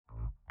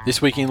This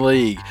week in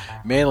league,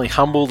 Manly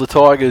humble the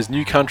Tigers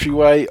New Country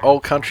Way,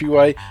 Old Country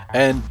Way,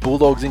 and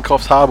Bulldogs in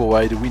Coffs Harbour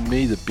Way to win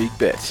me the big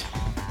bet.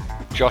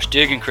 Josh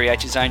Dugan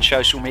creates his own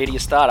social media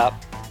startup,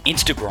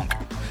 Instagronk.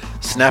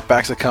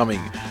 Snapbacks are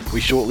coming. We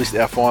shortlist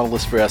our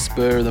finalists for our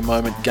spur of the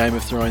moment Game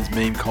of Thrones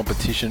meme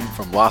competition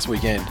from last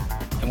weekend.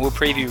 And we'll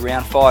preview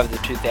round 5 of the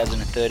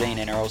 2013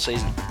 NRL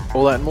season.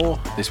 All that and more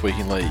this week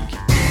in league.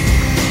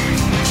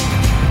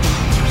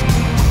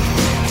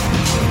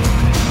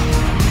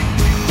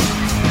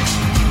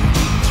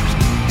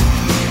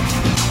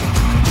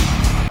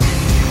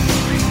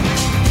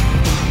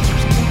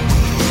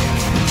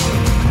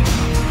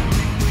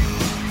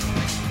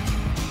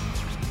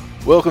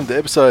 Welcome to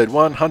episode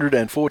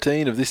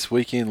 114 of This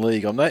Week in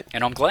League. I'm Nate.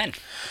 And I'm Glen.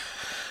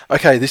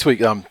 Okay, this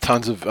week,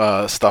 tons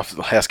of stuff,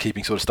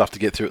 housekeeping sort of stuff to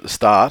get through at the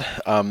start.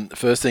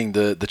 First thing,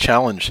 the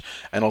challenge,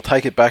 and I'll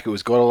take it back. It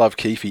was Gotta Love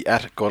Keefe,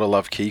 at Gotta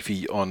Love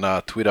Keefe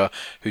on Twitter,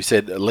 who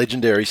said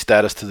legendary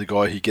status to the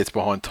guy who gets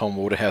behind Tom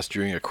Waterhouse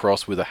during a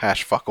cross with a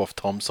 #fuck off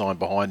Tom sign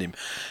behind him.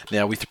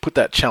 Now, we put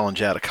that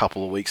challenge out a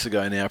couple of weeks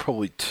ago now,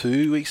 probably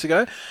 2 weeks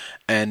ago,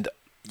 and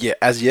yeah,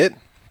 as yet,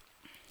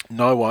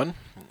 no one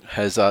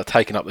has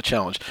taken up the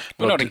challenge.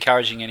 We're not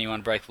encouraging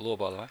anyone to break the law,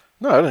 by the way.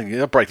 No, I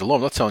don't break the law.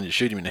 I'm not telling you to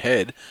shoot him in the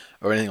head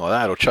or anything like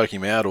that, or choke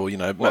him out, or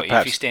Well, if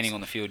you're standing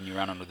on the field and you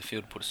run onto the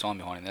field, put a sign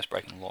behind him. That's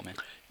breaking the law, man.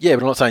 Yeah,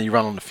 but I'm not saying you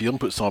run on the field and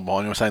put a sign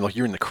behind him. I'm saying like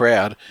you're in the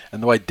crowd,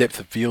 and the way depth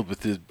of field with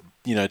the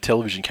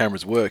television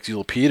cameras works,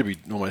 you'll appear to be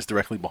almost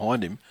directly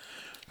behind him.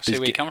 See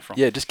where you're coming from.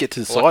 Yeah, just get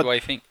to the side, like the way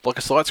you think. Like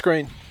a side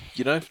screen.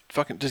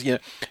 Fucking just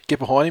get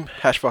behind him.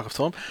 #fuck off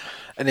Tom.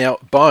 And now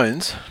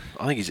Bones,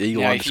 I think he's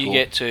Eagle underscore. If you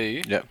get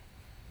to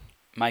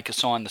make a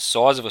sign the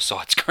size of a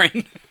side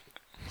screen.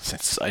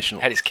 Sensational.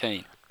 That is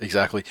keen.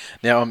 Exactly.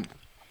 Now,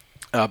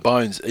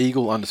 Bones,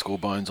 Eagle underscore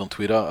Bones on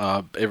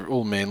Twitter.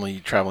 All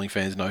Manly travelling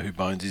fans know who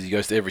Bones is. He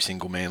goes to every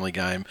single Manly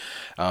game.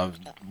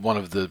 One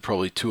of the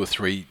probably 2 or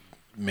 3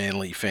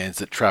 Manly fans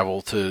that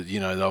travel to,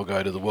 they'll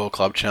go to the World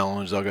Club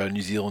Challenge, they'll go to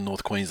New Zealand,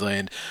 North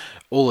Queensland.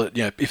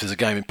 If there's a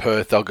game in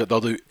Perth, they'll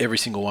do every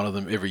single one of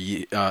them every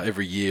year. I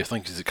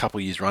think it's a couple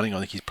of years running. I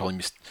think he's probably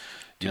missed.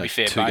 To be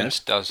fair, 2 Bones games.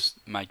 does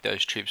make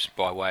those trips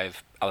by way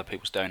of other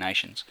people's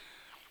donations.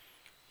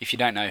 If you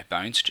don't know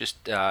Bones,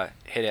 just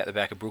head out the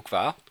back of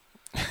Brookvale.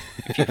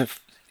 If you're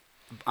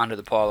under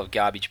the pile of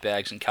garbage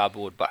bags and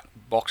cardboard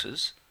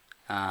boxes,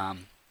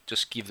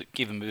 just give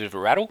him a bit of a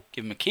rattle,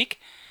 give him a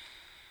kick.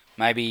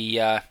 Maybe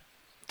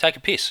take a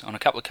piss on a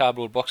couple of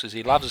cardboard boxes.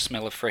 He loves the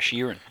smell of fresh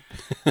urine.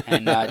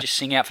 And just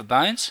sing out for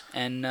Bones,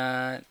 and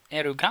out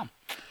he'll come.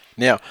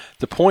 Now,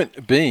 the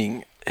point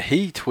being,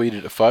 he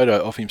tweeted a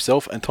photo of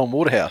himself and Tom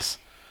Waterhouse.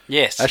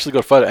 Yes. Actually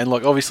got a photo, and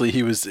obviously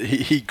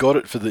he got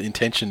it for the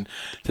intention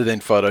to then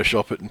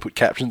Photoshop it and put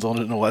captions on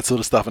it and all that sort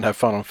of stuff and have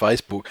fun on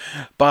Facebook.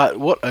 But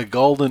what a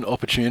golden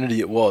opportunity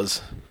it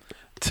was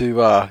to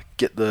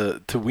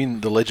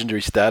win the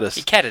legendary status.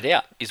 He catted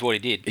out, is what he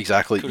did.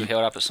 Exactly. Could have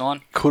held up a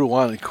sign. Could have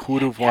won.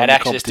 Could have won. Had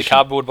access to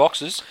cardboard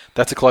boxes.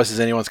 That's as close as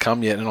anyone's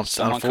come yet, and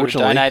Someone unfortunately,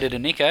 could have donated a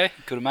Nico.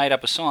 Could have made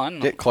up a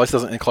sign. Yeah, close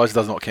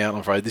does not count.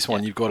 I'm afraid this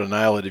one you've got to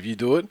nail it. If you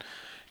do it,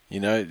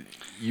 you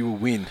will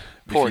win.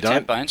 Poor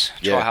attempt, Bones.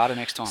 Try harder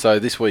next time. So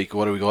this week,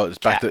 what do we got? It's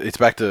back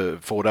to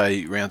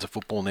 4-day rounds of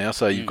football now.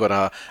 So you've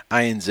got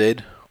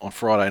ANZ on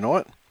Friday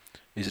night.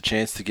 Is a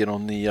chance to get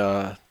on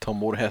the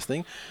Tom Waterhouse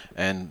thing,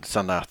 and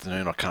Sunday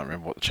afternoon. I can't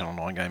remember what the Channel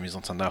 9 game is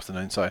on Sunday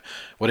afternoon. So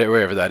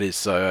wherever that is.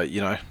 So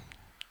you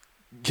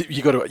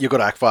got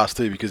to act fast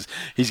too, because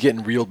he's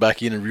getting reeled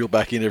back in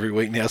every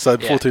week now. So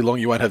before too long,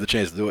 you won't have the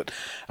chance to do it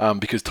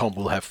because Tom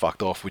will have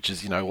fucked off, which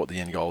is what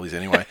the end goal is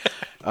anyway.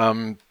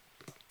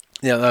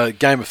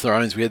 Game of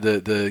Thrones. We had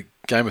the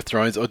Game of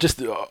Thrones. I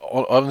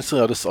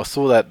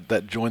saw that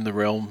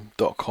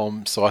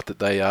jointherealm.com site that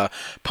they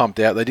pumped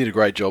out. They did a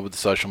great job with the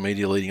social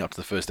media leading up to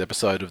the first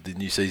episode of the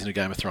new season of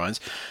Game of Thrones,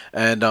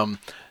 and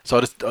so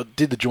I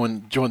did the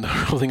join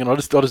the real thing, and I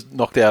just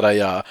knocked out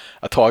a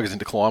Tigers in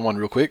Decline one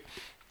real quick,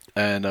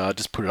 and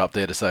just put it up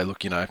there to say,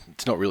 look,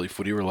 it's not really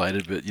footy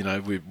related, but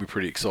we're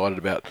pretty excited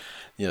about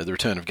the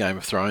return of Game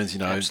of Thrones.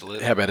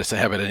 Absolutely. How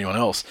about anyone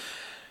else?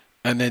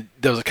 And then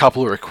there was a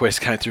couple of requests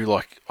came through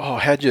like, oh,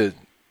 how'd you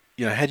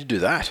do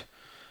that?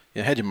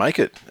 How'd you make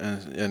it?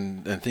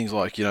 And things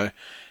like,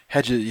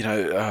 how'd you,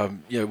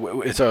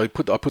 so I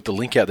put the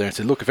link out there and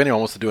said, look, if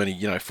anyone wants to do any,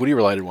 footy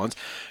related ones,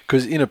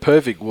 because in a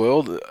perfect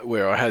world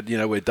where I had,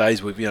 where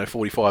days were,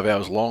 45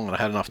 hours long and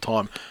I had enough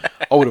time,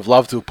 I would have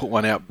loved to have put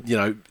one out,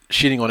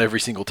 shitting on every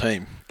single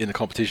team in the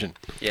competition.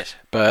 Yes.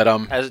 But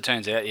as it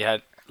turns out, you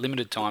had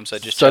limited time, so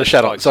just to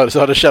shat on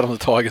the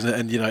Tigers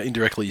and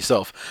indirectly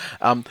yourself.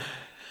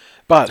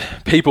 But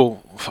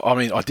people,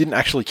 I didn't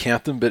actually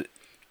count them, but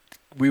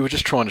we were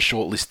just trying to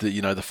shortlist the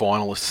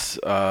finalists,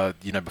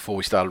 before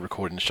we started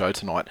recording the show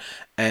tonight,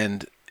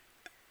 and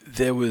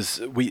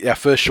our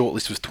first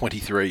shortlist was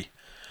 23,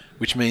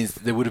 which means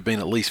there would have been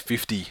at least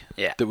 50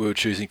 that we were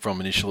choosing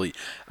from initially,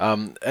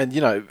 and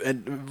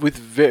with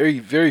very,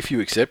 very few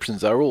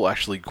exceptions, they were all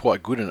actually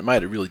quite good, and it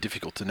made it really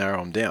difficult to narrow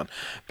them down.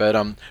 But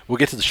we'll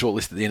get to the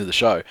shortlist at the end of the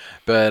show.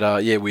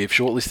 But we have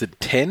shortlisted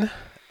 10.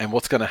 And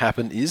what's going to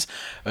happen is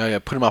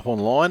put them up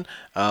online.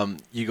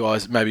 You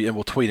guys maybe, and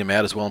we'll tweet them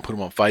out as well and put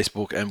them on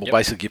Facebook, and we'll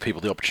basically give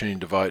people the opportunity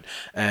to vote.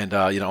 And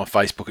on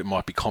Facebook, it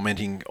might be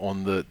commenting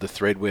on the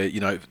thread where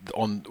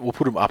we'll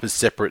put them up as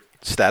separate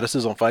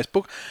statuses on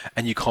Facebook,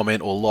 and you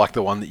comment or like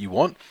the one that you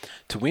want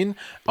to win.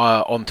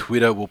 On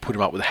Twitter, we'll put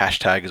them up with a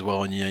hashtag as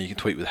well, and you can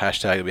tweet with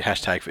hashtag. There'll be a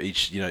hashtag for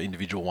each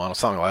individual one or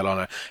something like that. I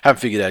don't know. Haven't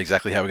figured out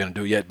exactly how we're going to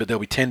do it yet, but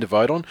there'll be 10 to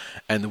vote on,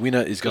 and the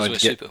winner is going to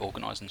get super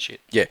organised and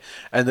shit. Yeah,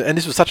 and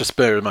this was such a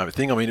spur of the moment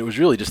thing. I mean, it was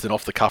really just an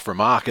off the cuff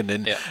remark, and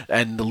then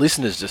and the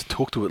listeners just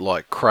took to it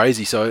like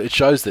crazy. So it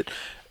shows that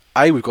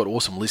A, we've got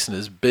awesome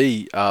listeners.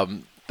 B,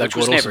 which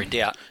was never in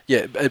doubt.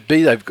 Yeah,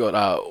 B, they've got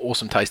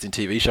awesome taste in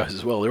TV shows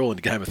as well. They're all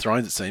into Game of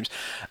Thrones, it seems.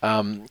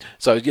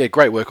 So, yeah,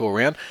 great work all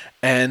around.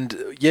 And,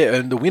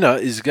 and the winner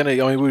is going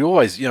to... I mean, we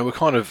always... we're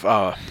kind of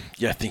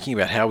thinking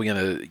about how we're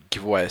going to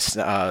give away a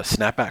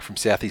snapback from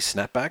Southeast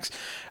Snapbacks.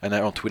 And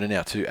they're on Twitter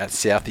now too, at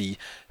Southie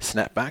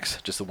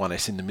Snapbacks, just the one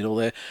S in the middle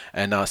there.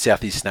 And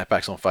Southeast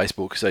Snapbacks on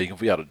Facebook, so you can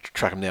be able to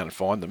track them down and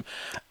find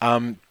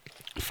them.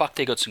 Fuck,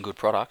 they got some good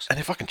products, and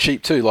they're fucking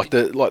cheap too. Like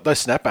those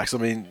snapbacks. I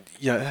mean,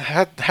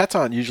 hats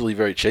aren't usually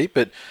very cheap,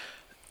 but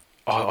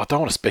I don't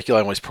want to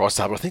speculate on these prices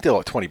are, but I think they're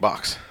like $20.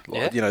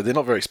 Like, they're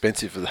not very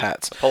expensive for the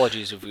hats.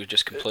 Apologies if we've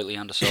just completely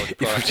undersold your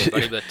product,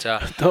 buddy, but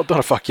don't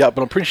want to fuck you up.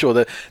 But I'm pretty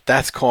sure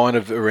that's kind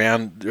of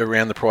around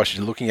the price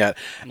you're looking at.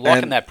 I'm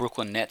liking that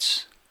Brooklyn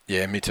Nets.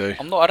 Yeah, me too.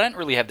 I don't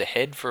really have the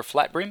head for a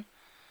flat brim.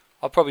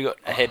 I've probably got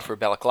a head for a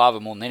balaclava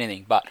more than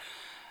anything, but.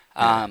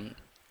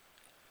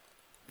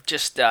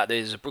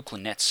 There's a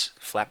Brooklyn Nets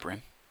flat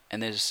brim,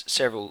 and there's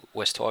several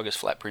West Tigers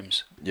flat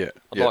brims. Yeah,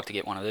 I'd like to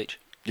get one of each.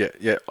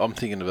 Yeah. I'm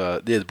thinking of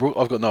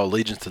I've got no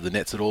allegiance to the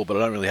Nets at all, but I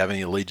don't really have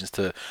any allegiance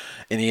to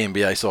any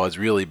NBA sides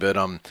really. But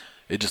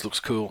it just looks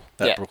cool,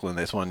 that Brooklyn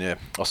Nets one. Yeah,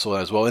 I saw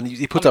that as well. And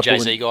he puts up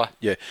Jay-Z guy.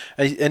 Yeah,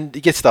 and he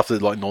gets stuff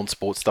that like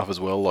non-sports stuff as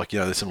well. Like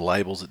there's some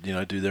labels that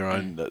do their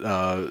own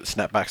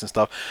snapbacks and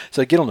stuff.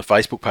 So get on the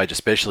Facebook page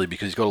especially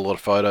because he's got a lot of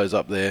photos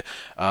up there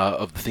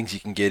of the things you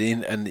can get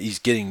in, and he's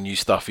getting new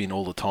stuff in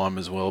all the time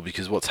as well.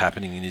 Because what's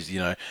happening is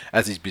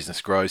as his business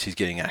grows, he's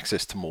getting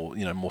access to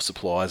more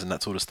suppliers and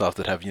that sort of stuff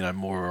that have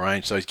more of a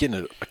range. So he's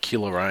getting a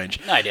killer range.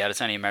 No doubt,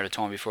 it's only a matter of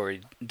time before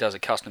he does a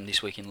custom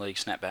This Week in League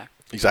snapback.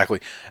 Exactly,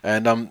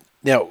 and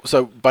now,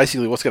 so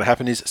basically what's going to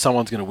happen is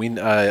someone's going to win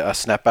a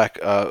snapback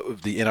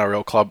of the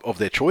NRL club of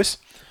their choice.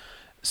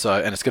 So,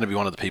 and it's going to be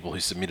one of the people who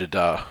submitted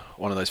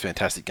one of those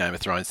fantastic Game of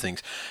Thrones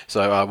things.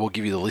 So we'll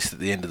give you the list at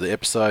the end of the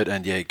episode,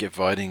 and get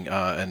voting.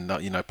 And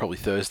probably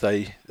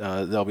Thursday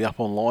they'll be up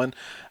online,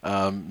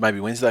 maybe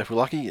Wednesday if we're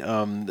lucky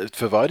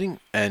for voting,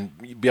 and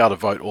you'll be able to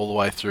vote all the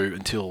way through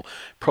until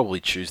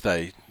probably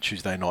Tuesday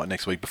night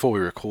next week before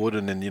we record,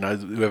 and then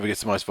whoever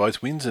gets the most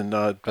votes wins, and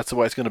that's the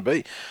way it's going to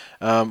be.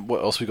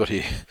 What else we got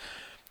here?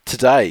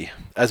 Today,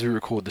 as we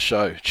record the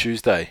show,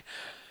 Tuesday,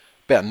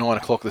 about 9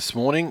 o'clock this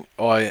morning,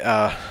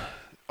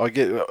 I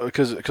get,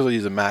 because I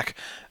use a Mac,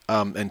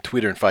 and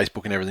Twitter and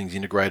Facebook and everything's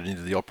integrated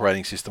into the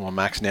operating system on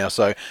Macs now.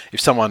 So if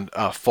someone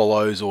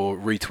follows or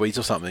retweets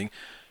or something,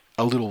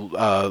 a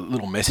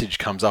little message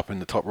comes up in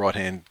the top right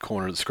hand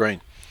corner of the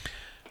screen.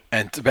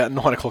 And it's about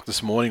 9 o'clock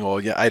this morning,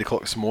 or 8 o'clock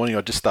this morning,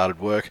 I just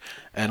started work,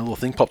 and a little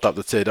thing popped up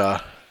that said,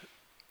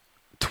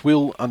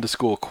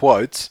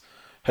 TWiL_quotes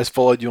has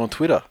followed you on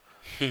Twitter.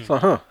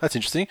 So, that's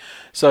interesting.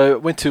 So I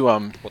went to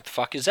what the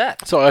fuck is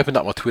that? So I opened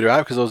up my Twitter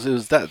app because it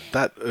was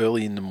that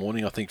early in the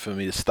morning, I think, for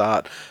me to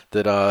start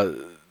that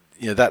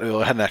that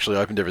early. I hadn't actually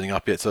opened everything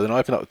up yet. So then I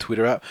opened up the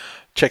Twitter app,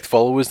 checked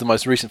followers. The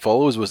most recent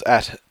followers was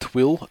at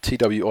TWiL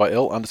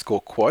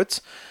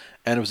TWiL_quotes,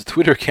 and it was a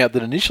Twitter account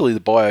that initially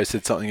the bio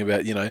said something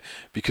about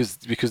because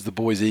the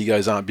boys'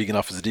 egos aren't big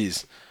enough as it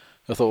is.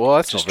 I thought, well,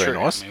 that's not very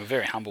nice. I mean, we're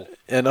very humble.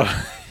 And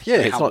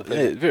it's not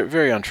very,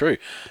 very untrue.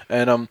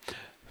 And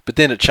but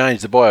then it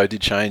changed. The bio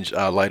did change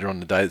later on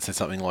in the day. It said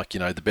something like,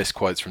 the best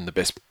quotes from the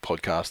best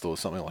podcast or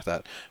something like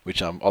that,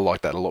 which I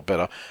like that a lot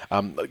better.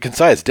 I can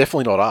say it's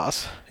definitely not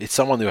us. It's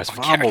someone who has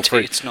far more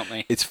free. It's not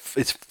me.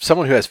 It's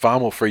someone who has far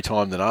more free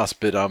time than us.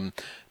 But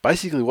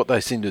basically, what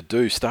they seem to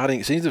do, it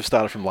seems to have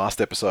started from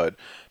last episode.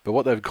 But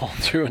what they've gone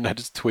through, and they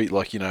just tweet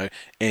like,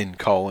 N :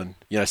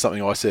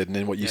 something I said, and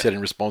then what you said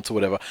in response or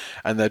whatever,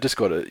 and they've just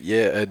got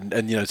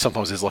and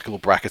sometimes there's like little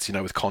brackets,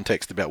 with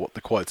context about what the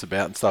quote's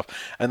about and stuff,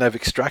 and they've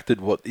extracted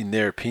what, in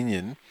their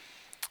opinion,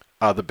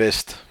 are the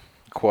best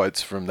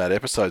quotes from that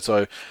episode.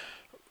 So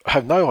I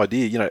have no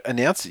idea,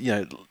 announce,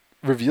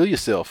 reveal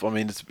yourself. I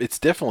mean, it's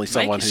definitely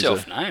someone who's... Make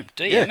yourself known.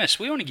 DMS,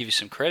 we want to give you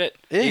some credit,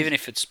 even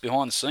if it's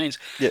behind the scenes.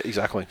 Yeah,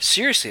 exactly.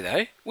 Seriously,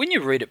 though, when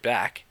you read it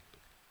back...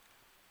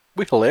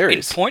 We're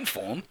hilarious. In point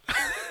form,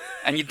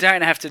 and you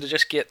don't have to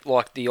just get,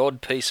 like, the odd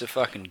piece of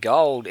fucking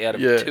gold out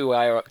of a 2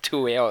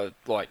 hour,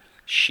 like,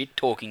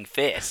 shit-talking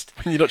fest.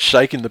 When you're not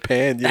shaking the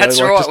pan, That's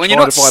like, right, just when you're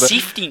not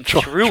sifting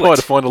through it. Trying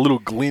to find a little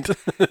glint.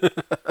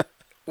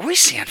 We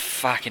sound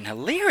fucking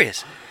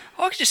hilarious.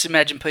 I could just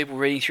imagine people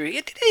reading through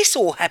it. Did this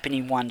all happen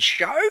in one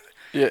show?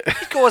 Yeah.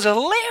 You guys are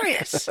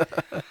hilarious.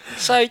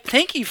 So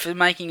thank you for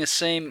making us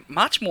seem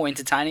much more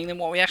entertaining than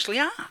what we actually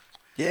are.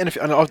 Yeah,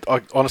 and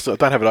I honestly I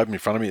don't have it open in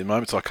front of me at the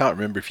moment, so I can't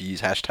remember if you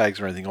use hashtags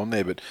or anything on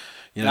there. But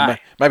No.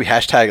 maybe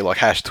hashtag it like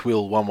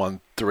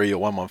 #TWiL113 or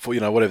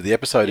 114, whatever the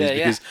episode is,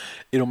 because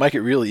it'll make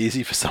it really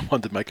easy for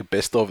someone to make a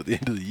best of at the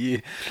end of the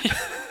year.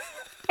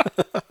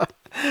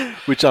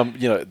 Which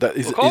that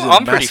is, Look, is a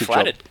I'm massive pretty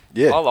flattered. job.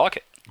 Yeah, I like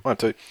it. mine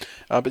too.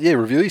 But yeah,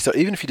 review. So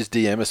even if you just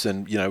DM us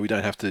and we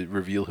don't have to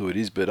reveal who it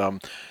is, but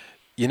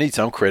you need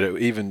some credit,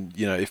 even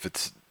if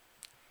it's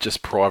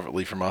just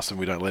privately from us and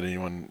we don't let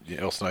anyone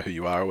else know who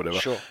you are or whatever.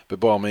 Sure. But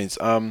by all means,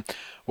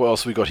 what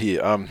else we got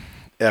here?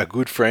 Our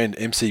good friend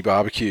MC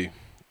Barbecue,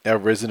 our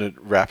resident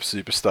rap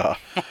superstar,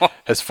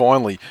 has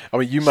finally. I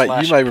mean, you may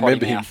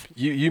remember him.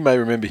 You may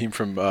remember him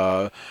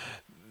from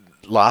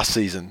last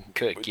season.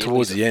 Kirk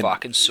towards Gidley's the end. a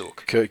fucking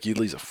sook. Kirk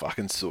Gidley's a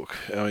fucking sook.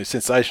 I mean,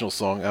 sensational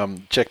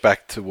song. Check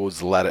back towards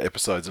the latter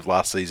episodes of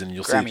last season.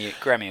 You'll see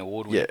Grammy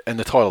Award winner. yeah, and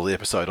the title of the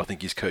episode, I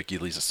think, is Kirk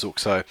Gidley's a sook.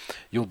 So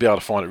you'll be able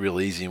to find it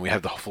real easy, and we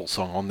have the full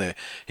song on there.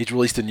 He's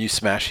released a new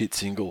smash hit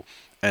single,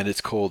 and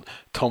it's called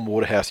Tom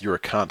Waterhouse, You're a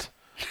Cunt.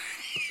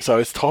 So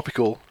it's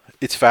topical,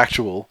 it's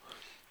factual,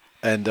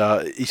 and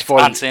he's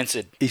fighting...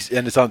 Uncensored.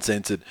 And it's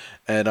uncensored.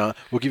 And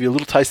we'll give you a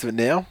little taste of it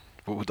now,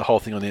 but with the whole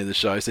thing on the end of the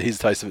show. So here's a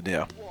taste of it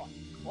now.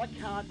 I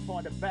can't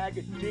find a bag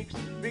of dicks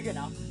big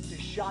enough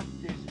to shut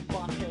this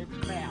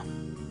fuckhead's mouth.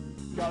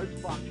 Go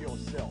fuck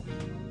yourself.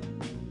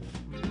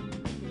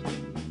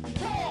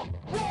 Tom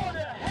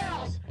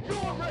Waterhouse, you're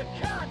a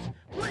cunt.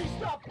 Please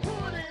stop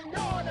putting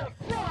on a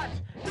front.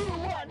 You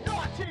are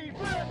not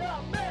even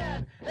a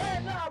man.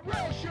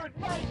 NRL should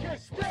make a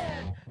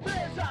stand.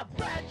 There's a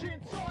badge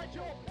inside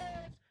your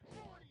pants.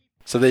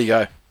 So there you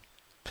go.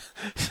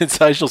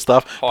 Sensational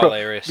stuff.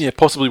 Hilarious.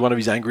 Possibly one of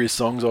his angriest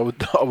songs, I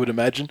would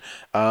imagine.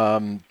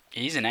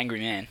 He's an angry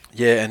man.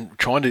 Yeah, and I'm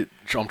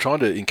trying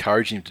to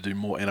encourage him to do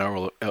more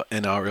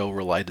NRL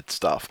related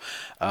stuff.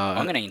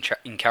 I'm going to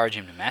encourage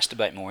him to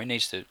masturbate more. He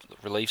needs to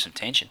relieve some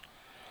tension.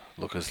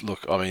 Look,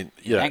 I mean,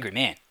 Angry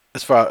man.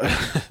 As far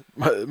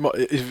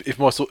if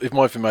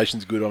my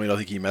information's good, I mean, I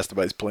think he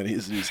masturbates plenty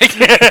as it is.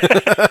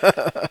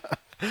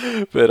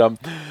 But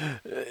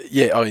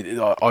yeah, I mean,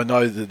 I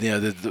know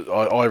that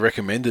I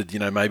recommended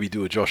maybe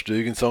do a Josh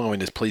Dugan song. I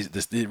mean,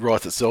 it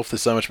writes itself.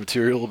 There's so much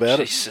material about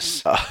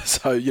Jesus. it.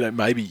 So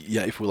maybe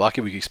if we're lucky,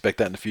 we can expect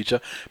that in the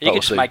future. You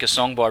could just make a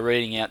song by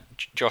reading out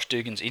Josh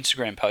Dugan's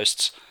Instagram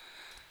posts,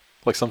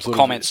 like some sort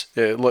comments.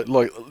 Of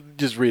like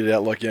just read it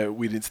out like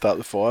we didn't start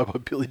the fire by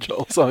Billy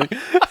Joel or something.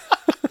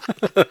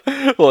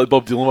 Like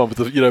Bob Dylan one with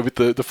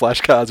the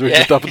flashcards. We're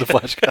just up in the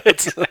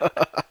flashcards.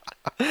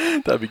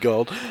 That'd be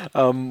gold.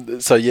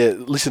 So yeah,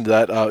 listen to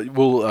that.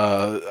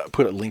 We'll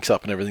put links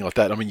up and everything like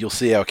that. I mean, you'll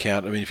see our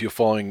account. I mean, if you're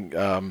following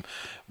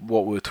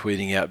what we're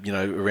tweeting out,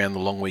 around the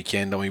long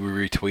weekend. I mean,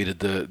 we retweeted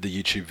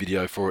the YouTube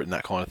video for it and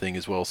that kind of thing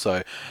as well.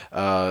 So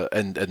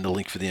and the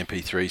link for the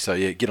MP3. So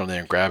yeah, get on there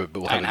and grab it.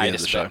 But we'll have it at the end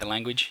of the show. The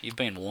language. You've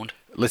been warned.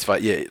 Let's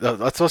vote. Yeah,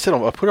 that's what I said.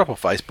 I put it up on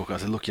Facebook. I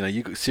said, look,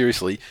 you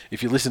seriously,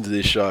 if you listen to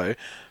this show,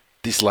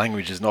 this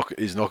language is not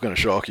going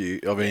to shock you.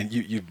 I mean,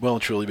 you've well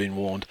and truly been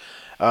warned.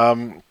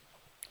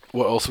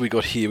 What else have we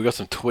got here? We got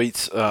some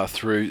tweets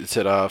through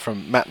that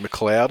from Matt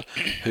McLeod,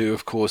 who,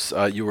 of course,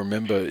 you'll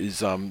remember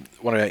is one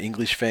of our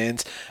English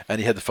fans, and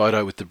he had the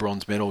photo with the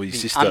bronze medal.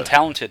 His sister,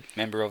 untalented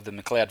member of the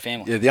McLeod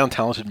family. Yeah, the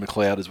untalented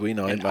McLeod, as we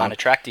know him.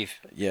 Unattractive.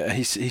 Yeah,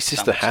 his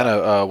sister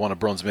Hannah won a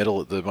bronze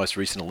medal at the most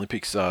recent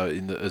Olympics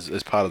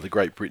as part of the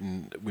Great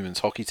Britain women's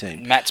hockey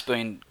team. Matt's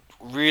been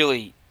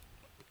really,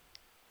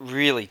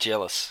 really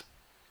jealous.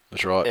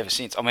 That's right. Ever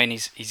since. I mean,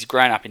 he's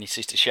grown up in his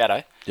sister's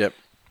shadow. Yep.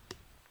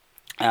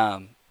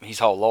 His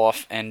whole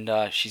life, and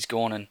she's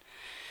gone and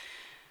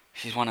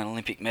she's won an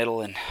Olympic medal,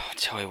 and I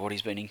tell you what,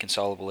 he's been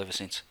inconsolable ever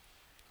since.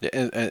 Yeah,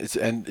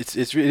 and it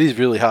is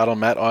really hard on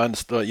Matt. I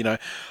understand.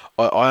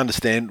 I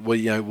understand what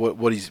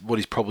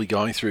he's probably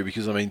going through,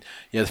 because I mean,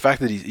 the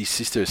fact that his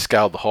sister has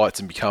scaled the heights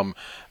and become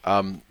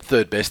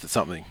third best at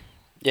something.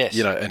 Yes.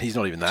 And he's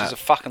not even that. She's a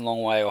fucking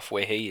long way off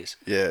where he is.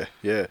 Yeah,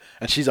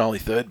 and she's only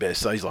third best,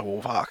 so he's like,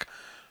 well, fuck.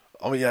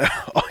 I mean,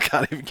 I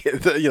can't even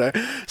get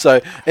the, So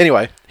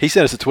anyway, he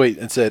sent us a tweet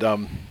and said,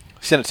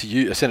 sent it to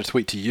you. I sent a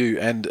tweet to you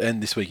and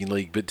This Week in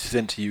League, but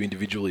sent it to you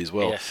individually as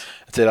well. Yes.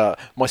 It said,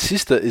 my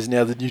sister is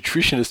now the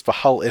nutritionist for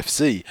Hull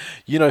FC.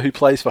 You know who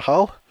plays for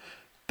Hull?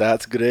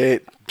 That's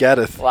great,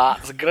 Gareth.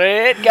 That's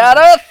great,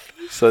 Gareth.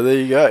 So there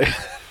you go.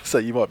 So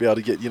you might be able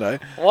to get,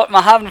 What am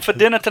I having for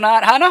dinner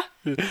tonight, Hannah?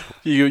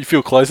 You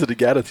feel closer to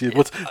Gareth.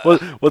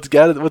 What's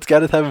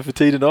Gareth having for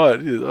tea tonight?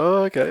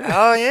 Oh, okay.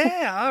 Oh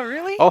yeah. Oh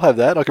really? I'll have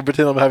that. I can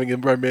pretend I'm having a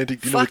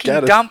romantic dinner with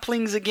Gareth. Fucking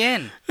dumplings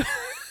again.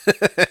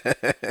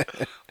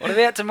 What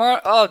about tomorrow?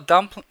 Oh,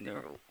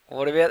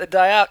 What about the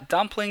day out?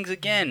 Dumplings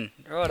again.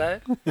 Righto.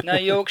 No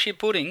Yorkshire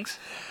puddings.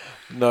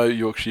 No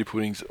Yorkshire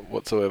puddings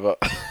whatsoever.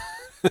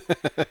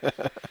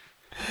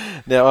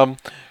 Now,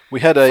 we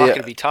had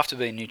it'd be tough to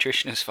be a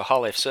nutritionist for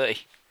Hull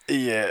FC.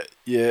 Yeah.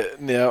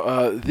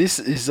 Now, this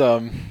is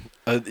an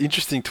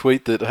interesting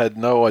tweet that had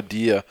no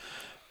idea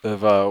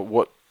of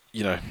what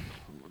it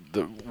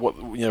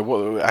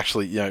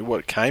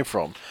came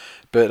from,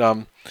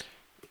 but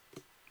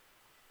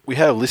we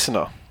had a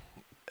listener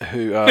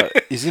who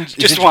is in.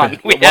 Just one.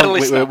 We had a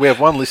listener. We have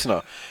one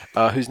listener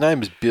whose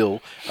name is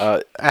Bill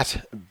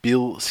at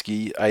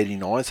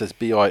Billski89. So that's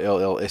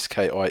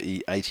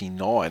BILLSKIE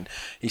 89.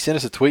 He sent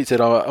us a tweet.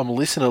 Said, "I'm a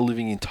listener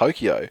living in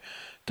Tokyo.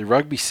 The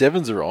rugby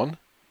sevens are on,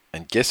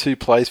 and guess who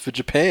plays for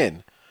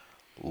Japan?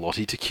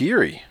 Lottie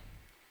Takiri."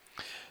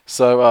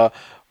 So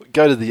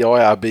go to the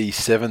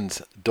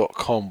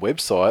IRB7s.com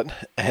website,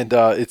 and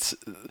it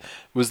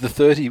was the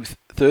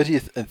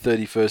 30th and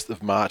 31st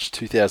of March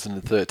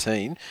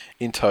 2013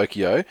 in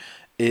Tokyo.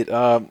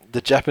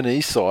 The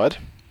Japanese side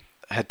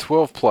had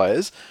 12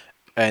 players,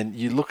 and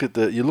you look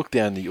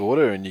down the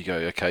order and you go,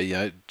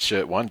 okay,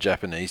 shirt 1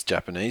 Japanese,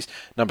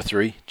 number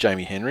 3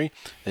 Jamie Henry,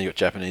 then you got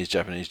Japanese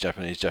shirt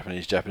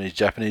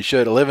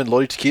 11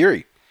 Lottie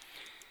Takiri.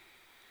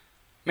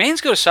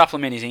 Man's got to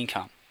supplement his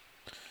income.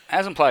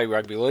 Hasn't played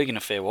rugby league in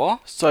a fair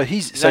while. So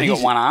he's only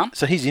got one arm.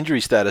 So his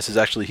injury status is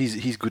actually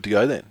he's good to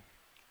go then.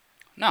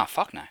 No,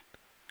 fuck no.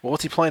 Well,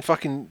 what's he playing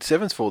fucking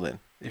sevens for then?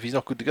 If he's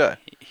not good to go,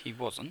 he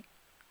wasn't.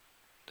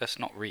 That's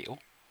not real.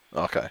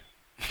 Okay.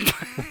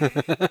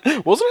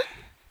 Wasn't it?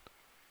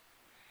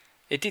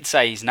 It did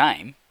say his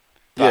name.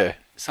 But Yeah.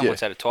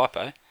 Someone's had a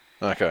typo.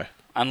 Okay.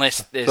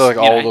 Unless there's So, like,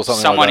 old or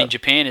something someone like in that.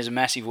 Japan is a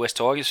massive West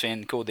Tigers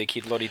fan called their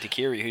kid Lottie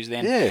Takiri, who's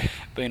then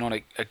been on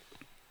a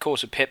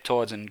course of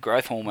peptides and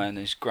growth hormone and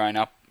has grown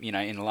up, in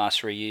the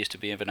last 3 years to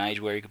be of an age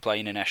where he could play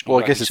international Well,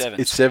 I rugby guess sevens.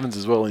 it's sevens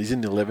as well, and he's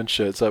in the 11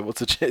 shirt. So what's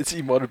the chance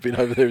he might have been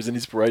over there as an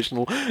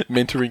inspirational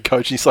mentoring,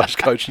 coaching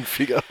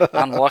figure?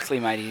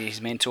 Unlikely, mate. He's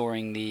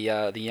mentoring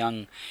the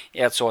young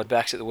outside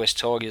backs at the West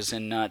Tigers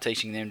and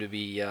teaching them to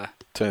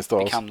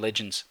Turnstiles. become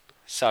legends,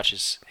 such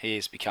as he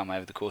has become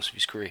over the course of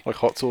his career. Like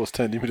hot sauce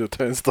turned him into a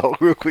turnstile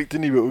real quick,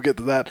 didn't he? But we'll get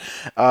to that.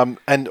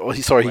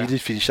 He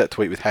did finish that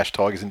tweet with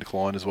 #Tigers in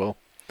decline as well.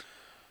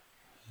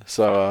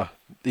 So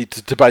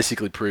to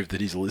basically prove that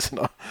he's a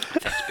listener.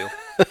 Thanks, Bill.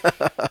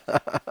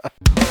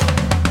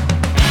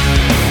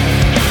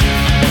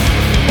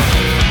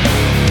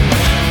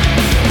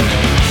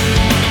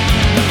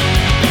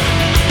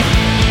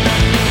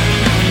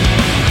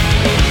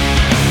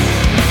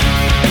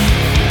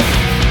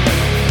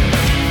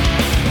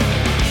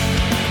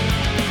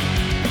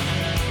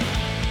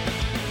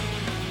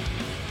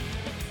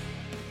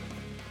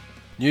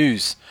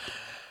 News.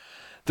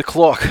 The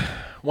clock.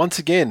 Once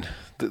again,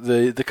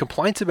 the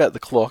complaints about the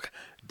clock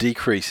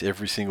decrease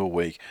every single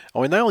week.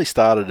 I mean, they only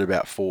started at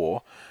about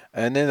 4,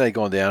 and then they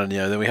gone down, and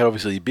then we had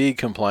obviously a big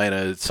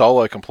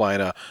solo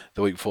complainer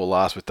the week before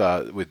last with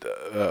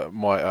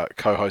my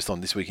co-host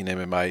on This Week in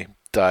MMA,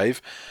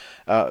 Dave.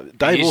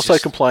 Dave also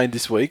complained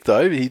this week,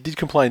 though. He did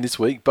complain this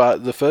week,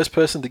 but the first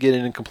person to get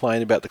in and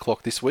complain about the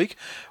clock this week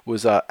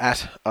was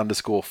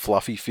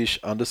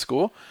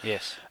 @_fluffyfish_.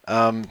 Yes.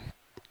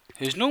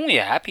 Who's normally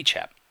a happy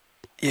chap.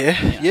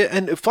 Yeah,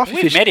 and Fluffy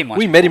We've Fish, met him once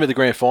we met him at the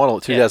grand final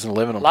at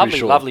 2011, I'm pretty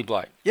sure. Lovely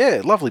bloke.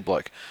 Yeah, lovely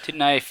bloke. Didn't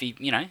know if he,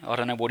 I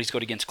don't know what he's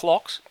got against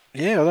clocks.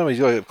 Yeah, I know he's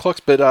got clocks,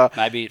 but...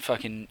 maybe it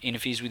fucking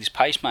interferes with his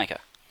pacemaker.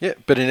 Yeah,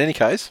 but in any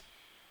case,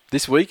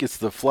 this week it's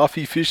the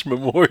Fluffy Fish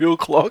Memorial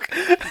Clock.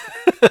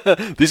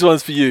 This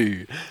one's for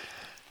you.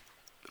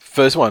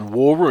 First one,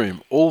 War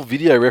Room. All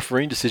video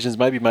refereeing decisions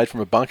may be made from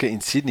a bunker in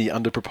Sydney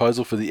under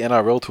proposal for the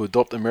NRL to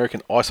adopt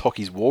American ice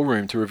hockey's War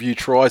Room to review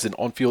tries and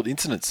on-field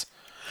incidents.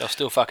 They'll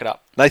still fuck it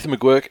up. Nathan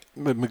McGurk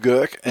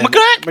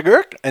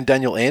and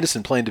Daniel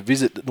Anderson plan to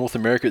visit North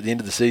America at the end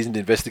of the season to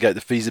investigate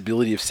the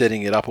feasibility of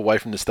setting it up away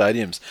from the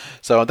stadiums.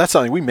 So that's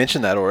something, we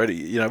mentioned that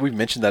already. We've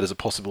mentioned that as a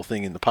possible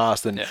thing in the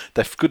past, and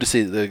they're good to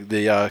see that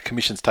the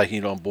Commission's taking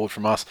it on board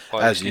from us,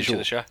 as usual.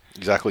 The show.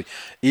 Exactly.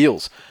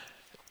 Eels.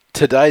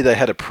 Today they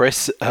had a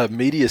press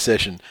media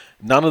session.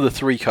 None of the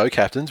 3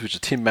 co-captains, which are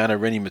Tim Manor,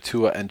 Rennie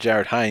Matua and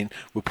Jared Hayne,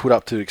 were put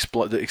up to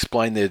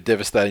explain their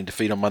devastating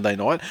defeat on Monday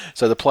night.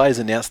 So the players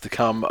announced to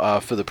come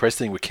for the press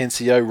thing were Ken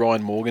Sio,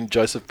 Ryan Morgan,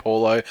 Joseph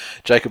Paulo,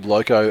 Jacob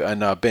Loco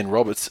and Ben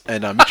Roberts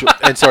and Mitch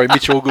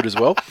Allgood as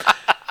well.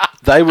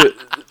 They were...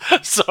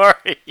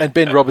 Sorry. And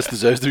Ben Roberts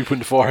deserves to be put in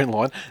the firing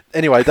line.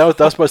 Anyway, they were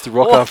supposed to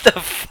rock up... What the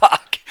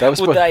fuck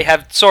would they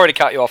have... Sorry to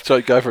cut you off. So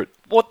go for it.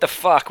 What the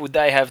fuck would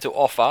they have to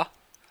offer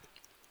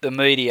the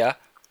media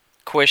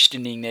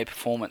questioning their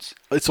performance?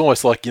 It's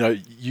almost like, you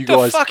The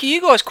guys... fuck are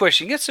you guys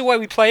questioning? That's the way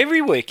we play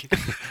every week.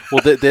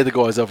 Well, they're the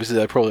guys, obviously,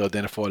 they're probably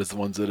identified as the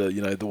ones that are,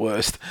 the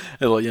worst.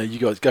 They're like, you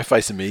guys, go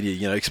face the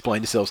media,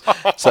 explain yourselves.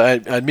 So,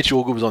 Mitch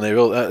Allgood was on there.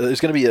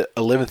 It's going to be at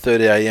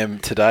 11:30 a.m.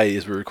 today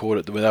as we record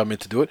it, when they were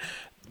meant to do it.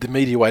 The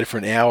media waited for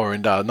an hour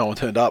and no one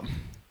turned up.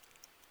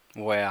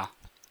 Wow.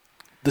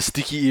 The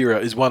sticky era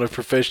is one of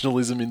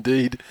professionalism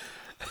indeed.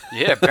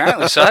 Yeah,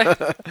 apparently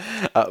so.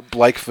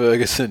 Blake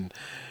Ferguson.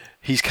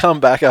 He's come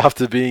back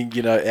after being,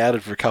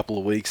 outed for a couple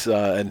of weeks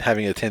and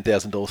having a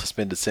 $10,000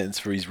 suspended sentence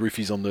for his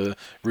roofies on the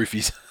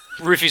roofies.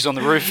 Roofies on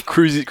the roof.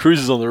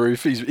 Cruises on the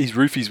roof. He's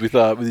roofies with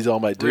his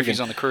old mate Dugan. Roofies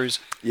on the cruise.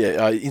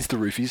 Yeah, Insta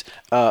roofies.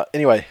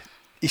 Anyway,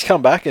 he's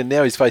come back and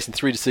now he's facing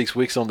 3 to 6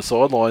 weeks on the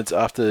sidelines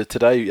after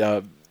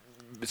today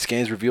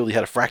scans revealed he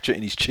had a fracture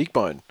in his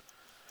cheekbone.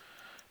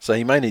 So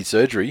he may need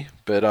surgery,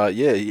 but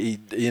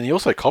he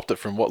also copped it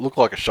from what looked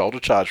like a shoulder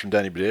charge from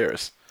Danny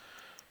Badeiras.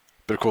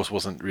 but of course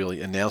wasn't really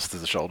announced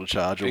as a shoulder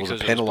charge or Because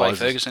wasn't it was Blake penalised.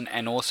 Ferguson,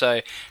 and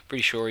also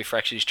pretty sure he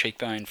fractured his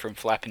cheekbone from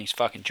flapping his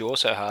fucking jaw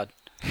so hard.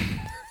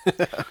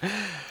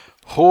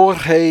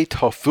 Jorge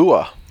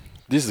Tofua.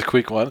 This is a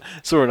quick one.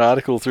 Saw an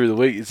article through the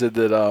week. It said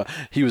that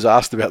he was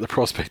asked about the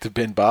prospect of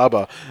Ben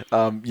Barber,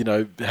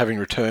 having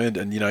returned,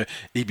 and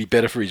he'd be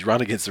better for his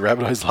run against the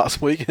Rabbitohs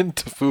last week. And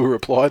Tofua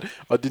replied,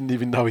 "I didn't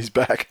even know he's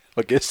back.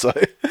 I guess so."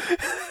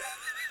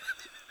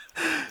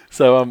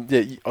 So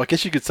I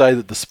guess you could say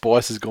that the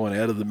spice has gone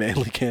out of the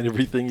Manly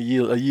Canterbury thing a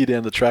year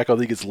down the track. I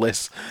think it's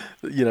less,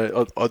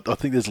 I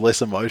think there's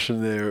less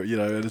emotion there,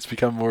 and it's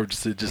become more of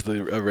just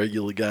a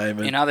regular game.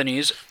 And In other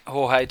news,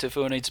 Jorge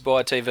Tafua needs to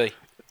buy a TV.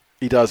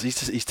 he does.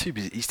 He's too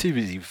busy. He's too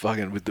busy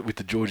fucking with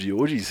the Georgie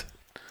orgies.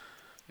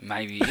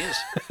 Maybe he is.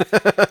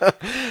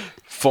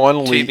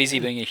 Finally, Too busy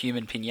being a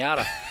human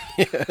pinata.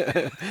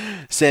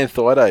 Sam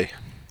Thaiday.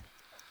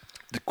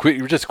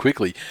 Just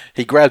quickly,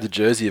 he grabbed the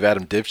jersey of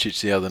Adam Devcich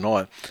the other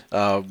night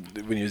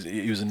when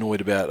he was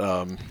annoyed about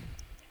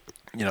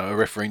a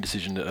refereeing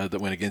decision that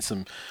went against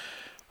him.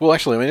 Well,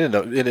 actually, I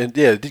mean,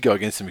 it did go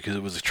against him because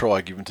it was a try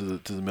given to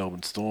the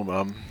Melbourne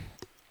Storm.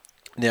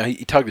 Now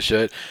he tugged the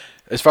shirt.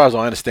 As far as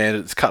I understand it,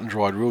 it's cut and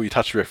dried rule. You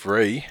touch the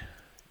referee.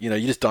 You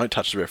just don't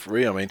touch the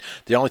referee. I mean,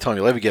 the only time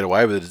you'll ever get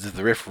away with it is if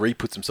the referee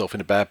puts himself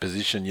in a bad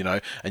position,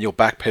 and you're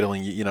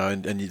backpedaling,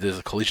 and there's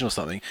a collision or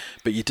something.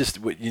 But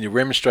you're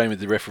remonstrating with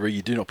the referee.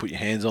 You do not put your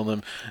hands on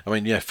them. I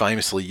mean,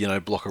 famously,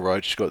 Blocker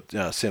Roach got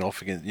sent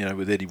off against,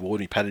 with Eddie Ward.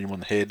 And he patted him on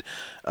the head.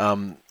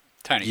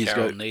 Tony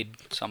Carroll need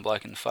some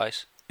bloke in the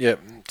face. Yeah.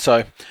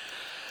 So,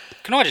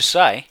 can I just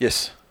say?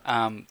 Yes.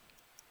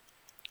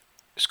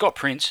 Scott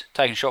Prince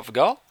taking a shot for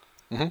goal.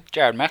 Mm-hmm.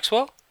 Jared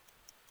Maxwell.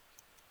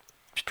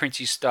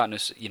 Princey's starting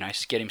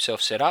to, get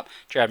himself set up.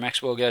 Jared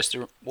Maxwell goes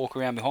to walk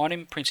around behind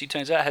him. Princey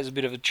turns out, has a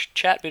bit of a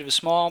chat, bit of a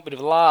smile, bit of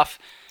a laugh.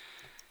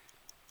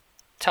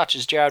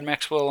 Touches Jared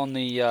Maxwell on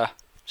the,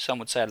 some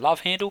would say, love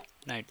handle.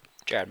 No,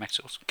 Jared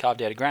Maxwell's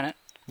carved out of granite.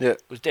 Yeah.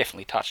 Was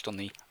definitely touched on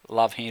the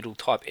love handle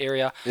type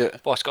area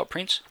by Scott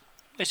Prince.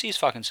 Where's his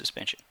fucking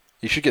suspension?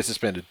 You should get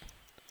suspended.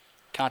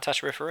 Can't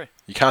touch a referee.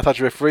 You can't touch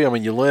a referee. I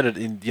mean, you learn it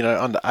in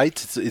under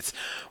eights. It's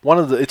one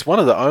of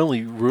the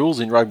only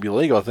rules in rugby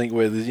league, I think,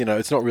 where there's,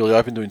 it's not really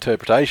open to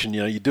interpretation.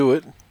 You do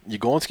it, you're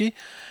Gornsky.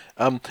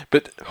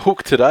 But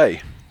Hook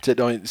today said,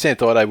 Sam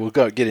Thaiday,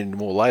 we'll get into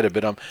more later.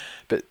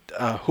 But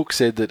Hook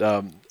said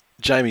that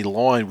Jamie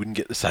Lyon wouldn't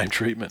get the same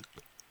treatment.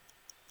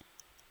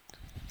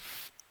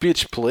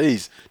 Bitch,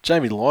 please,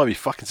 Jamie Lyon be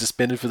fucking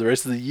suspended for the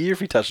rest of the year if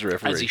he touched a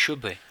referee. As he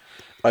should be.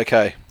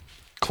 Okay,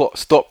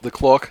 stop the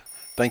clock.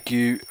 Thank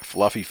you,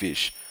 Fluffy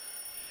Fish.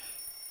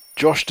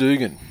 Josh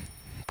Dugan,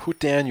 put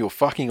down your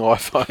fucking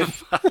iPhone.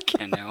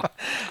 Fucking hell.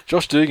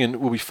 Josh Dugan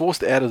will be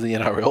forced out of the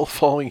NRL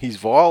following his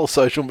vile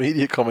social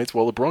media comments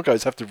while the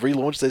Broncos have to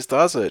relaunch their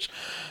star search.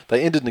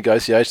 They ended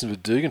negotiations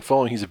with Dugan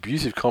following his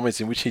abusive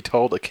comments in which he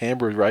told a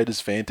Canberra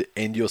Raiders fan to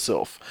end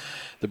yourself.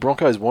 The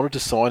Broncos wanted to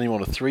sign him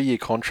on a 3-year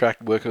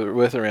contract worth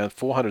around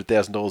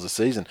 $400,000 a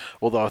season,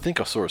 although I think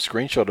I saw a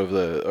screenshot of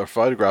a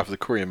photograph of the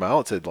Courier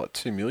Mail. It said like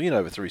 $2 million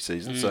over 3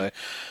 seasons. So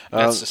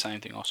that's the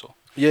same thing I saw.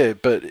 Yeah,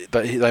 but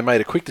they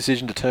made a quick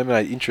decision to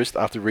terminate interest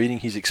after reading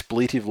his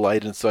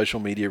expletive-laden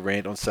social media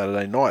rant on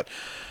Saturday night.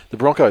 The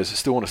Broncos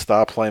still want a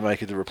star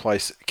playmaker to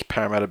replace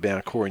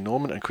Parramatta-bound Corey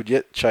Norman and could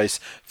yet chase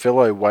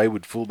fellow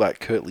wayward fullback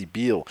Kurtley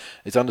Beale.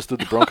 It's understood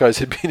the Broncos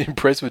had been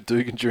impressed with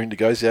Dugan during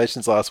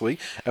negotiations last week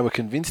and were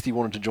convinced he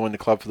wanted to join the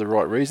club for the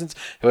right reasons.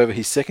 However,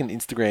 his second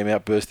Instagram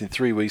outburst in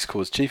 3 weeks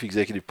caused Chief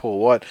Executive Paul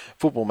White,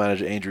 football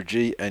manager Andrew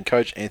G and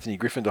coach Anthony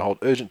Griffin to hold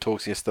urgent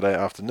talks yesterday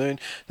afternoon.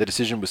 The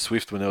decision was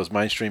swift when there was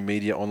mainstream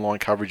media online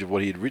coverage of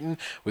what he had written,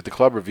 with the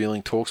club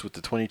revealing talks with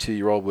the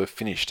 22-year-old were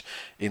finished.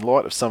 In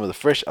light of some of the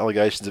fresh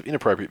allegations of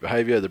inappropriate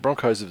behaviour, the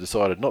Broncos have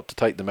decided not to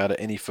take the matter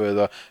any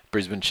further,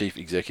 Brisbane Chief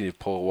Executive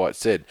Paul White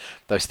said.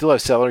 They still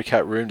have salary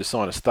cap room to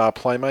sign a star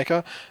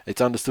playmaker. It's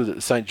understood that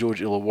the St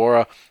George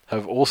Illawarra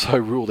have also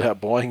ruled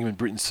out buying him in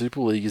Britain's Super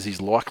League as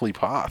his likely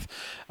path.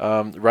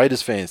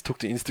 Raiders fans took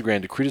to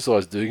Instagram to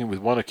criticise Dugan, with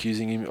one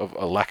accusing him of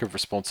a lack of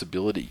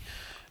responsibility.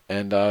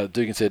 And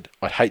Dugan said,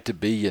 "I'd hate to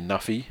be you,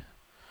 Nuffy.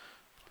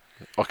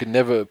 I could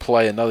never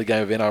play another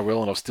game of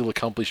NRL and I've still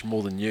accomplished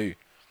more than you."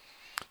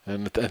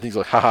 And things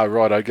like, haha,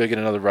 right, I'd go get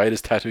another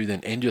Raiders tattoo,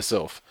 then end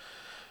yourself.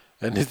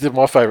 And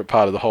my favourite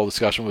part of the whole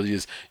discussion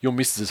was, your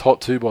missus is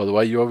hot too, by the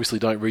way. You obviously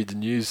don't read the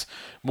news.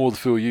 More the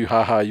fool you,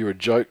 haha, you're a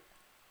joke.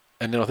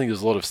 And then I think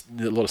there's a lot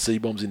of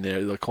C-bombs in there,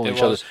 like calling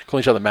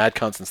each other mad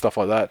cunts and stuff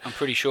like that. I'm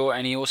pretty sure.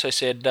 And he also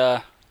said,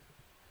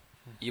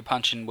 you're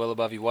punching well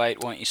above your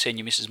weight. Why don't you send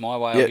your missus my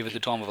way? I'll give her the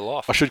time of her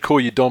life. I should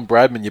call you Don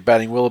Bradman. You're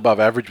batting well above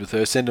average with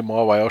her. Send her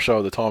my way. I'll show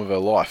her the time of her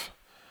life.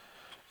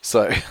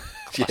 So...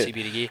 Classy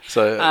bit of gear.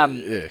 So,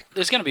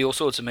 there's going to be all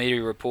sorts of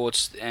media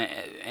reports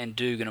and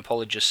Dugan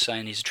apologists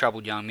saying he's a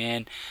troubled young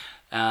man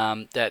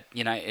that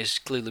has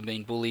clearly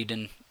been bullied,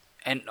 and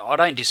I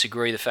don't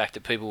disagree the fact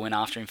that people went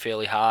after him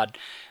fairly hard,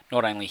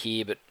 not only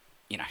here but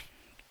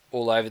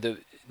all over the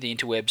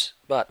interwebs.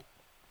 But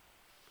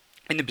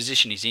in the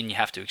position he's in, you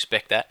have to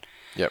expect that.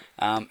 Yep.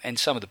 And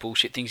some of the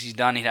bullshit things he's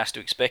done, he has to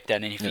expect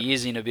that. And if he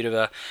is in a bit of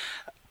a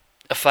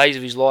phase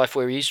of his life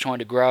where he is trying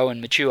to grow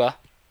and mature,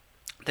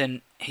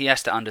 then he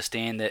has to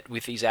understand that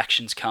with his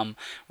actions come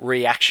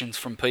reactions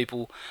from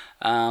people,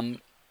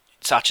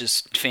 such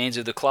as fans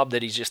of the club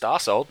that he's just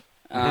arseholed.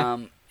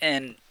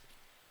 And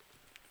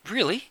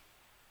really,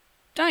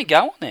 don't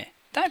go on there.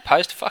 Don't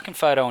post a fucking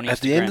photo on Instagram.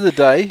 At the end of the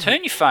day...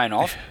 Turn your phone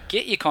off.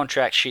 Get your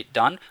contract shit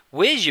done.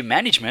 Where's your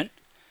management?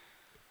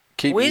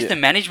 Where's the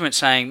management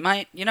saying,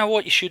 mate, you know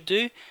what you should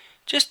do?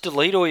 Just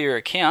delete all your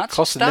accounts.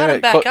 Start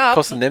them back up.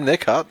 Costing them their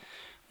cut.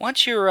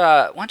 Once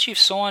you've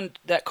signed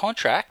that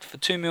contract for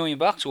 $2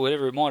 million or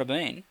whatever it might have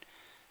been,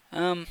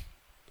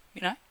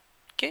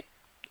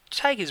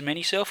 take as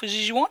many selfies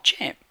as you want,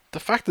 champ. The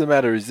fact of the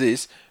matter is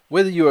this: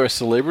 whether you are a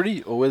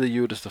celebrity or whether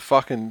you are just a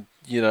fucking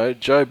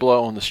Joe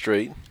Blow on the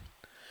street,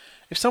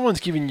 if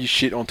someone's giving you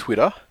shit on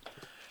Twitter,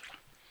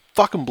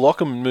 fucking block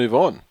them and move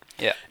on.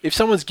 Yeah. If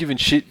someone's giving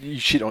you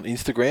shit on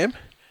Instagram,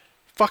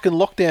 fucking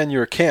lock down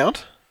your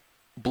account,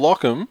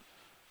 block them,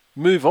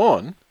 move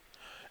on.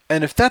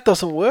 And if that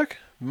doesn't work,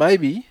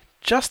 maybe,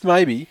 just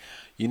maybe,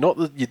 you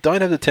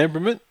don't have the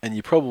temperament and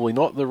you're probably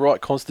not the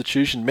right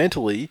constitution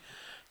mentally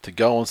to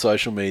go on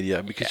social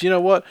media. Because you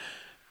know what?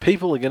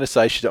 People are going to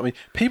say shit. I mean,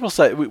 people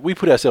say... We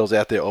put ourselves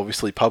out there,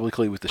 obviously,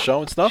 publicly with the show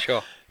and stuff.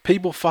 Sure.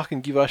 People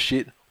fucking give us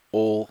shit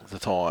all the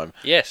time.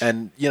 Yes.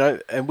 And,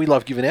 and we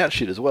love giving out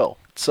shit as well.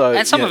 So,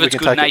 and some of it's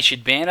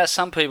good-natured banter.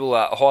 Some people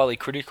are highly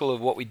critical of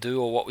what we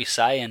do or what we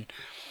say.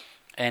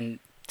 And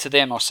to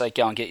them, I say,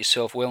 go and get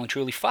yourself well and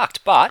truly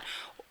fucked. But,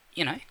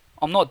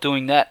 I'm not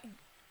doing that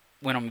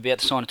when I'm about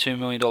to sign a $2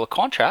 million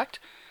contract.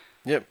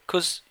 Yep.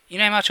 Because you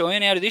know how much I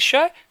earn out of this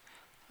show?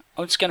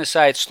 I'm just going to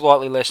say it's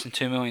slightly less than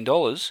 $2 million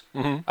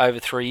over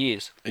 3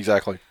 years.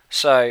 Exactly.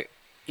 So,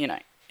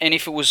 and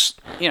if it was,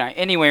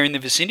 anywhere in the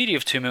vicinity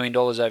of $2 million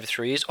over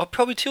 3 years, I'd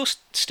probably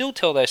still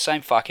tell those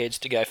same fuckheads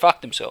to go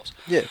fuck themselves.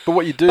 Yeah, but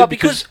what you do... But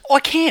because I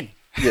can.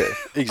 Yeah,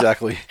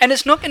 exactly. And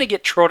it's not going to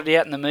get trotted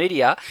out in the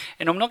media,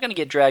 and I'm not going to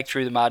get dragged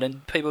through the mud,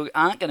 and people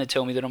aren't going to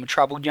tell me that I'm a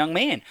troubled young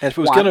man. And if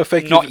it was going to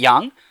affect not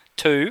young.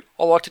 2,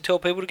 I like to tell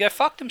people to go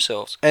fuck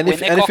themselves. And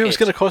if it was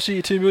going to cost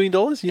you $2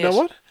 million, you know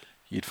what?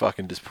 You'd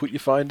fucking just put your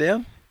phone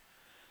down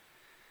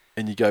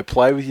and you go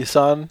play with your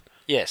son.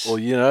 Yes. Or,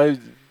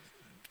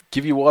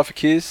 give your wife a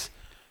kiss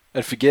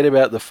and forget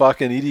about the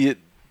fucking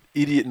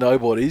idiot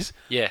nobodies.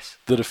 Yes.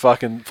 That are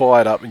fucking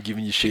fired up and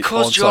giving you shit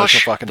on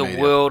social fucking media.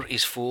 The world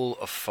is full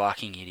of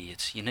fucking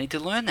idiots. You need to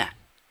learn that.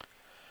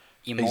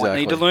 You might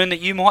need to learn that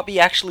you might be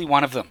actually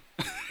one of them.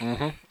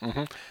 And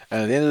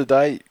at the end of the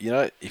day,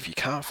 if you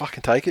can't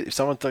fucking take it, if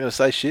someone's going to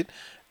say shit,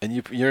 and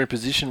you're in a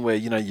position where,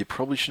 you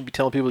probably shouldn't be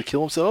telling people to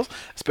kill themselves,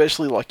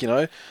 especially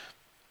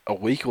a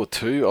week or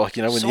two, when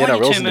the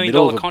NRL's in the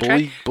middle of a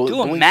bullying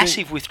do a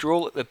massive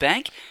withdrawal at the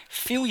bank,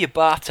 fill your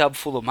bathtub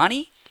full of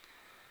money,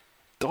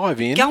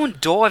 dive in. Go and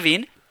dive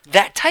in.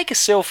 Take a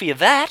selfie of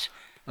that,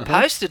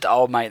 post it to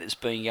old mate that's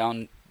been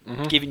going,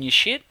 giving you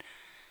shit,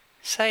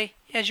 say,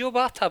 how's your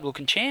bathtub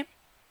looking, champ?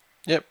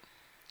 Yep.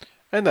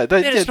 And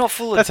it's not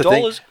full of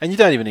dollars. And you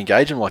don't even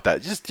engage them like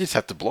that. You just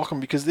have to block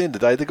them, because at the end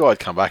of the day, the guy would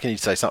come back and he'd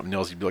say something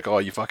else. He'd be like, oh,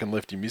 you fucking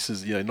left your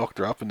missus, knocked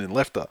her up and then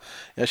left her.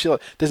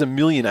 There's a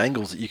million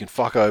angles that you can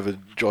fuck over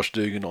Josh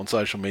Dugan on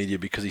social media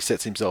because he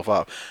sets himself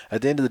up.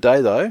 At the end of the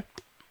day, though,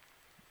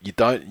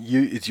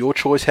 it's your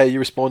choice how you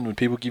respond when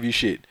people give you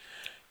shit.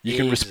 You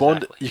can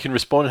respond. You can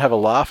respond and have a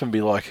laugh and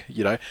be like,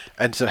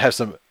 and have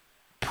some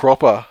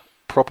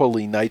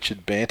properly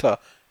natured banter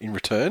in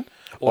return.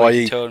 Or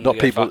you can tell them to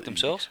go fuck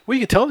themselves. Well,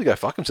 you can tell them to go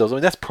fuck themselves. I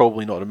mean, that's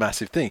probably not a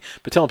massive thing.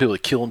 But telling people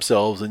to kill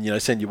themselves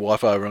and, send your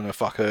wife over and go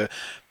fuck her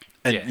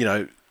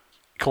and,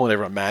 calling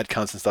everyone mad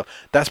cunts and stuff,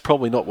 that's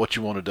probably not what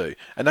you want to do.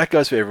 And that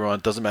goes for everyone.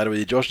 It doesn't matter whether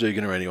you're Josh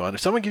Dugan or anyone.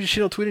 If someone gives you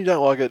shit on Twitter and you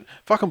don't like it,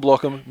 fucking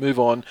block them, move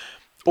on.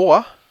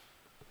 Or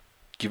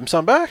give them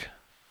some back.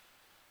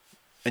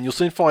 And you'll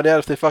soon find out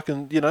if they're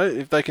fucking,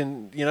 if they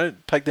can,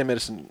 take their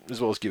medicine as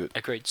well as give it.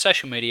 Agreed.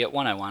 Social Media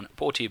 101,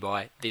 brought to you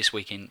by This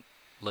Week in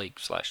League /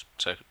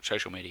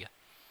 social media.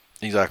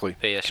 Exactly.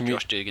 P.S.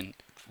 Josh Dugan,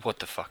 what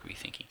the fuck were you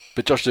thinking?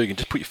 But Josh Dugan,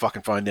 just put your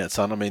fucking phone down,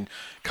 son. I mean,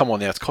 come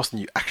on now, it's costing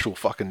you actual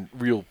fucking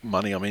real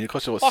money. I mean, it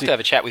costs you what? I'd like to have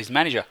a chat with his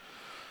manager.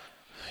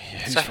 Yeah,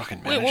 who's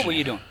fucking managing? What were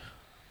you doing?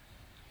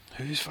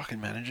 Who's fucking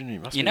managing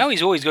you?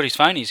 He's always got his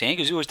phone in his hand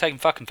because he's always taking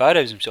fucking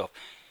photos of himself.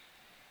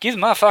 Give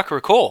the motherfucker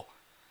a call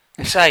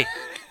and say,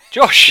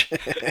 Josh,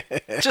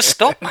 just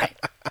stop, mate.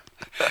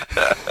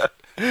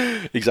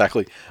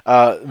 Exactly.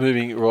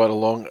 Moving right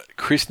along,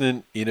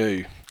 Krishnan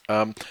Inu.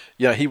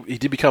 He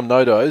did become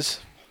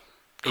no-dose.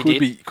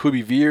 Could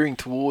be veering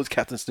towards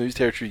Captain Snooze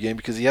territory again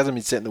because he hasn't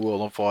been setting the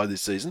world on fire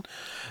this season.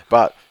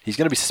 But he's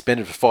going to be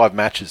suspended for 5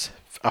 matches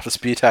after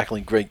spear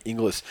tackling Greg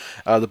Inglis.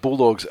 The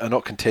Bulldogs are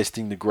not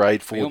contesting the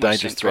grade 4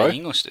 dangerous throw. Greg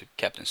Inglis to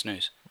Captain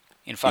Snooze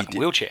in a fucking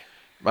wheelchair.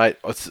 Mate,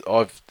 it's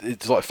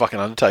like fucking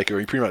Undertaker.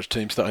 He pretty much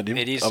tombstoned him.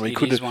 It is.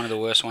 It is one of the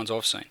worst ones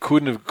I've seen.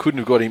 Couldn't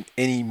have got him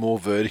any more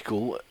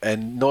vertical.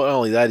 And not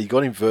only that, he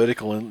got him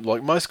vertical. And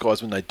like most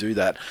guys, when they do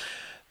that,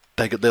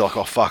 they're like,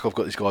 oh fuck, I've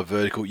got this guy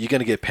vertical. You're going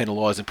to get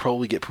penalised and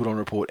probably get put on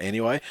report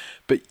anyway.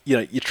 But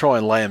you try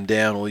and lay them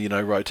down or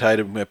rotate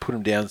them, put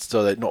them down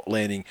so they're not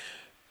landing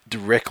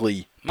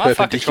directly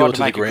perpendicular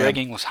to the ground. Greg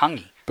Inglis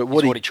hungry. But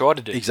what he tried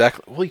to do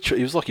exactly? Well,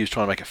 he was like he was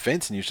trying to make a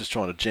fence, and he was just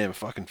trying to jam a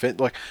fucking fence.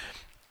 Like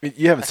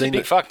you haven't seen a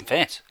big fucking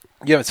fence.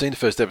 You haven't seen the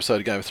first episode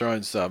of Game of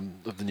Thrones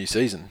of the new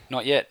season.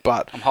 Not yet.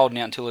 But I'm holding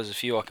out until there's a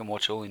few I can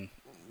watch all in.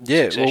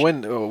 Yeah,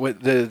 succession. well, when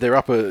they're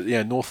up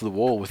north of the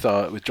wall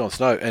with Jon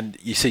Snow, and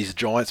you see his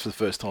giants for the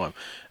first time,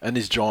 and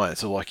his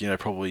giants are like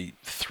probably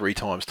 3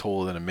 times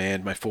taller than a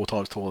man, maybe 4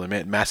 times taller than a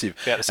man, massive.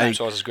 About the same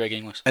size as Greg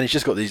Inglis. And he's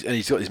just got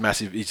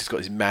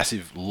this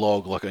massive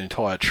log like an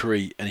entire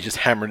tree, and he's just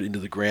hammering it into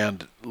the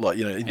ground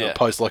into a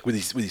post like with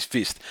his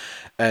fist,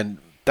 and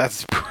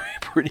that's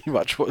pretty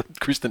much what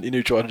Kristen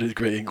Inu tried to do to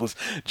Greg Inglis,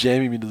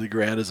 jam him into the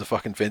ground as a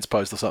fucking fence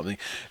post or something.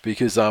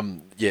 Because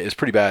it's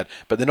pretty bad.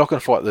 But they're not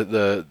going to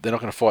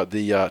fight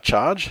the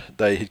charge.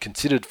 They had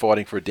considered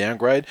fighting for a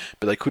downgrade,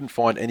 but they couldn't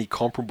find any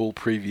comparable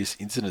previous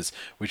incidents,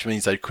 which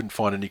means they couldn't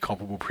find any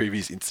comparable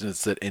previous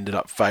incidents that ended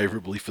up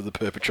favourably for the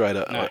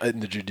perpetrator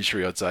in the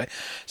judiciary, I'd say.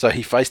 So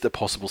he faced a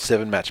possible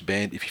 7-match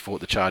ban if he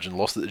fought the charge and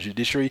lost at the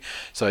judiciary.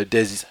 So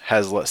Des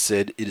Hasler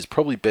said, it is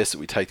probably best that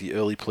we take the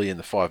early plea in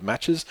the 5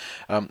 matches.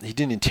 He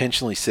didn't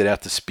intentionally set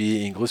out to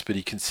spear Inglis, but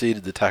he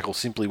conceded the tackle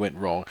simply went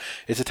wrong.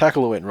 It's a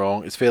tackle that went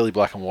wrong. It's fairly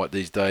black and white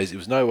these days. It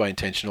was no way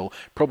intentional,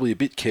 probably a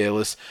bit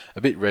careless,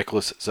 a bit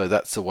reckless, so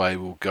that's the way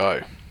we'll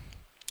go.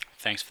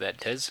 Thanks for that,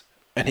 Tez.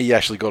 And he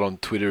actually got on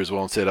Twitter as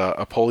well and said,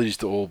 apologies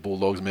to all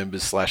Bulldogs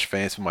members /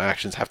 fans for my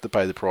actions. Have to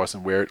pay the price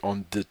and wear it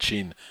on the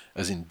chin,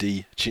 as in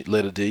D, chin,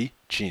 letter D,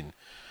 chin.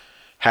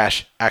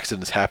 #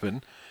 accidents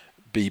happen.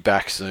 Be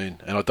back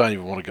soon. And I don't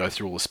even want to go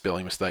through all the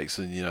spelling mistakes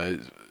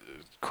and,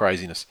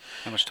 craziness.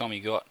 How much time you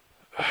got?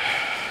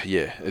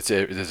 Yeah, there's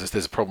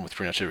a problem with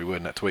pretty much every word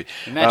in that tweet.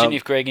 Imagine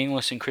if Greg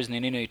Inglis and Kristen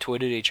Inu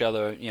tweeted each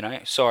other,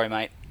 sorry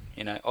mate,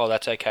 oh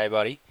that's okay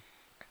buddy.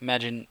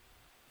 Imagine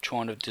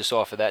trying to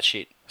decipher that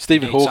shit.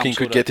 Stephen Hawking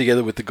could get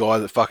together with the guy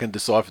that fucking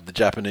deciphered the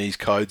Japanese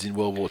codes in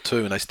World War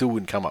II and they still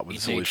wouldn't come up with a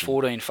solution. Need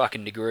 14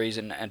 fucking degrees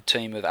and a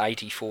team of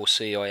 84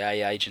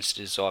 CIA agents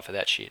to decipher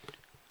that shit.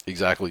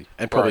 Exactly.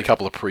 And probably a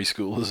couple of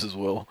preschoolers as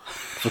well,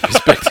 for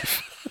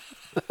perspective.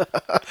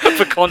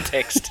 For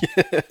context.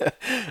 Yeah.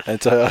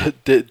 And so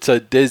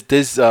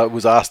Des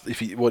was asked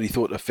what he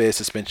thought a fair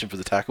suspension for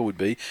the tackle would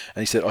be,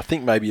 and he said, I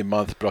think maybe a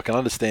month, but I can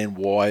understand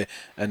why,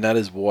 and that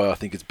is why I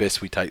think it's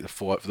best we take the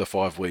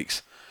 5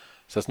 weeks.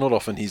 So it's not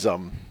often he's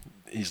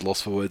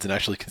lost for words and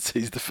actually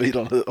concedes defeat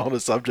on a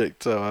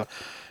subject. So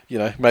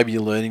maybe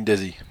you're learning,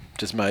 Desi,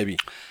 just maybe.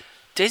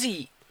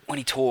 Desi, when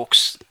he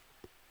talks,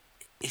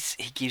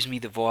 he gives me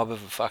the vibe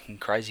of a fucking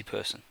crazy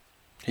person.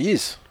 He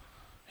is.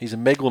 He's a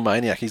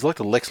megalomaniac. He's like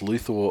the Lex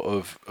Luthor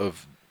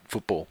of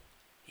football.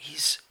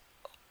 It's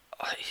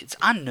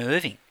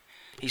unnerving.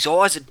 His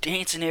eyes are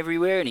dancing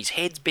everywhere and his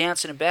head's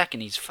bouncing back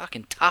and his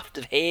fucking tuft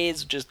of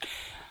hair's just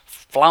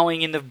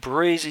flowing in the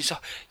breeze. He's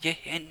like,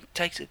 and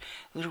takes a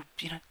little,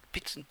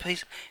 bits and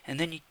pieces, and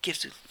then he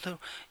gives it a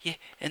little,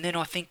 and then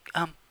I think,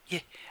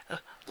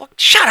 look,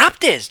 shut up,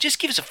 Des. Just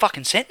give us a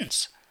fucking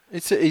sentence.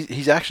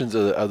 His actions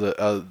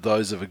are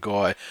those of a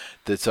guy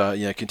that's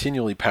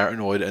continually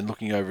paranoid and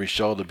looking over his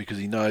shoulder because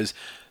he knows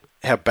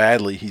how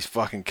badly he's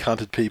fucking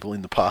cunted people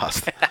in the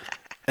past,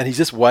 and he's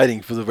just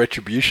waiting for the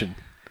retribution.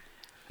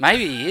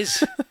 Maybe he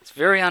is. It's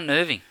very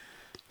unnerving.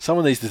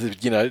 Someone needs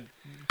to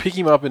pick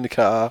him up in the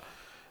car,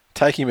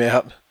 take him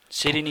out,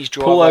 sit in his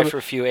driveway for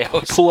a few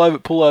hours,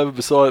 pull over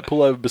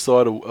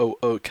beside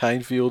a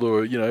cane field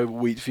or a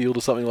wheat field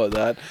or something like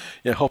that.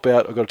 Hop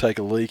out. I've got to take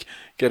a leak.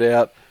 Get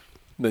out.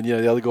 And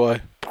then the other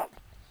guy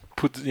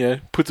puts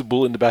a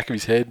bullet in the back of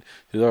his head.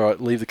 Says, all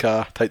right, leave the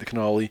car, take the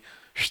cannoli,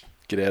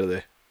 get out of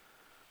there.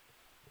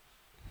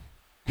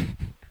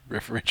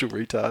 Referential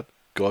retard,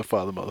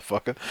 Godfather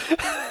motherfucker.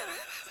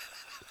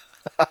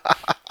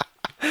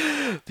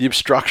 The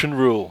obstruction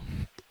rule.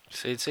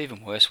 See, it's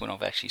even worse when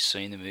I've actually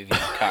seen the movie and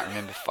I can't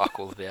remember fuck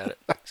all about it.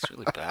 It's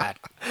really bad.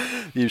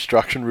 The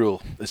obstruction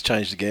rule has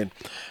changed again.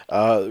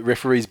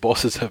 Referees'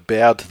 bosses have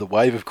bowed to the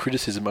wave of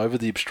criticism over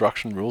the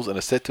obstruction rules and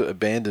are set to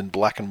abandon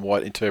black and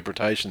white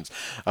interpretations.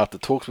 After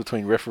talks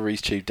between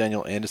referees chief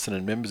Daniel Anderson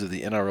and members of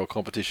the NRL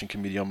competition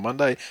committee on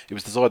Monday, it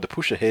was decided to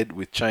push ahead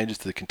with changes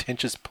to the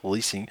contentious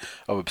policing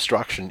of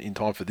obstruction in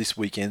time for this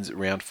weekend's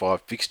round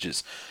 5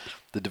 fixtures.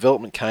 The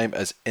development came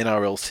as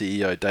NRL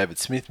CEO David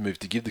Smith moved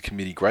to give the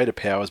committee greater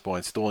powers by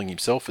installing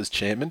himself as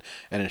chairman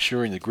and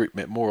ensuring the group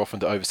met more often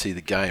to oversee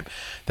the game.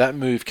 That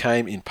move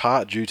came in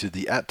part due to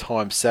the at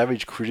times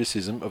savage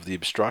criticism of the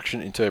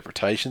obstruction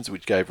interpretations,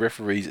 which gave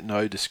referees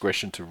no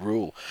discretion to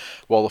rule.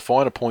 While the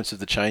finer points of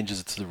the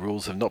changes to the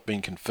rules have not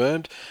been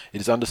confirmed,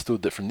 it is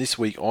understood that from this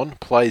week on,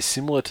 plays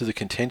similar to the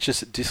contentious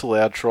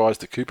disallowed tries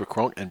to Cooper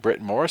Cronk and Brett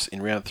Morris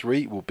in round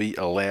 3 will be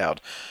allowed.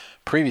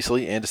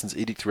 Previously, Anderson's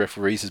edict to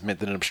referees has meant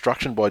that an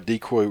obstruction by a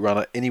decoy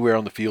runner anywhere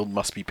on the field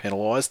must be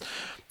penalised.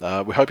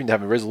 We're hoping to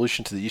have a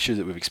resolution to the issue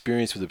that we've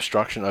experienced with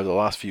obstruction over the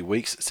last few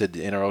weeks, said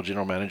the NRL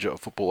General Manager of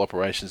Football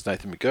Operations,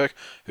 Nathan McGurk,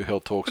 who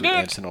held talks with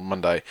Anderson on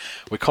Monday.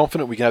 We're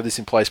confident we can have this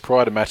in place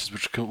prior to matches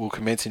which will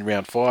commence in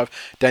round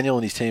 5. Daniel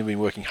and his team have been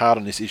working hard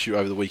on this issue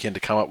over the weekend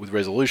to come up with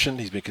resolution.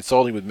 He's been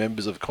consulting with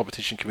members of the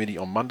competition committee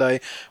on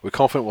Monday. We're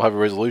confident we'll have a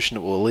resolution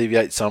that will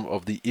alleviate some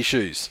of the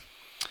issues.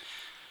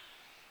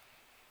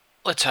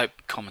 Let's hope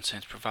common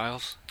sense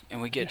prevails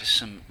and we get to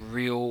some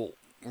real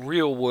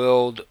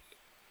world,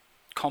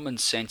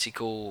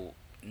 commonsensical,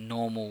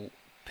 normal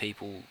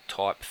people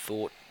type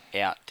thought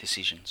out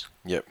decisions.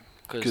 Yep.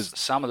 Because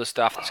some of the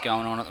stuff that's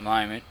going on at the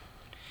moment,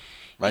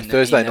 mate,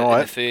 Thursday night,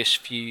 in the first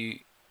few,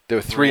 there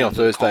were 3 on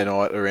Thursday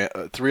night,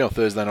 3 on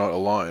Thursday night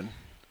alone.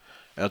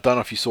 And I don't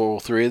know if you saw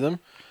all 3 of them,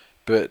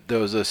 but there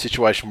was a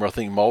situation where I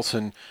think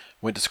Molson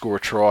went to score a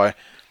try,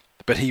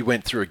 but he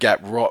went through a gap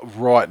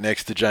right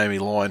next to Jamie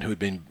Lyon, who had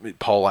been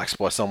poleaxed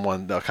by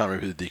someone. I can't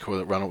remember who the decoy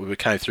that ran it, but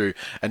came through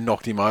and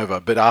knocked him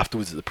over. But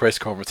afterwards at the press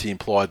conference, he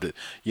implied that,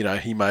 you know,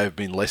 he may have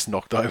been less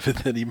knocked over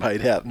than he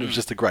made out, and it was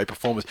just a great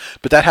performance.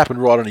 But that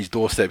happened right on his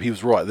doorstep. He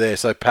was right there.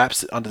 So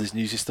perhaps under this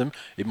new system,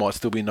 it might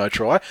still be no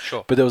try.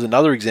 Sure. But there was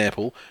another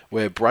example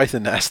where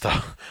Braithen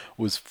Astor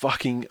was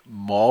fucking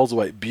miles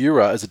away.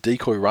 Bura, as a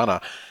decoy runner,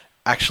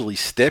 actually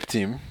stepped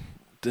him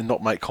to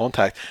not make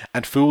contact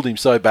and fooled him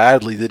so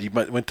badly that he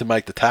went to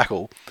make the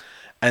tackle,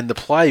 and the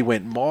play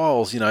went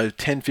miles, 10,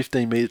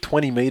 15 metres,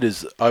 20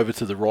 metres over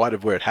to the right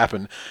of where it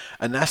happened,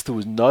 and Astor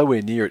was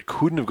nowhere near it,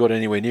 couldn't have got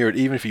anywhere near it,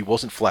 even if he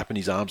wasn't flapping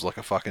his arms like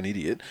a fucking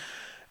idiot,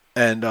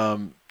 and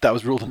that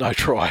was ruled a no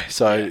try.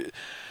 So yeah.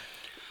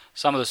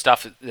 Some of the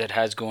stuff that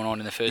has gone on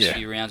in the first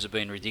few rounds have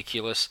been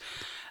ridiculous.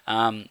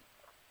 I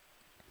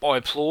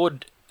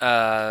applaud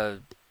Daniel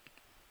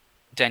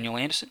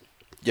Anderson.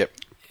 Yep.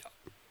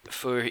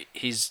 For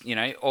his,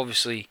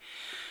 obviously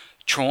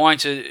trying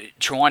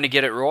to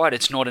get it right.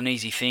 It's not an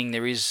easy thing.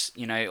 There is,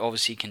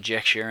 obviously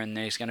conjecture, and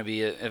there's going to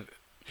be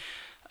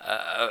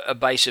a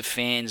base of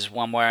fans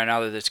one way or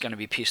another that's going to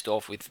be pissed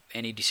off with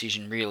any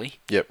decision, really.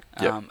 Yep.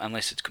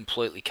 Unless it's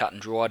completely cut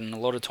and dried. And a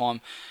lot of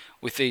time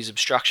with these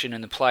obstruction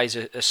and the plays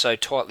are so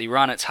tightly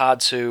run, it's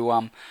hard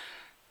to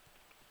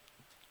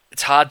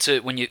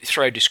when you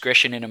throw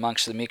discretion in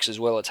amongst the mix as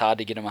well. It's hard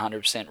to get them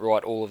 100%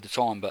 right all of the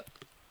time, but.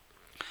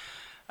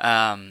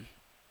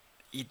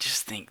 You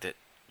just think that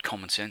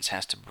common sense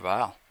has to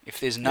prevail. If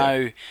there's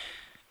no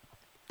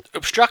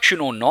obstruction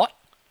or not,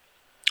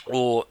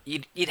 or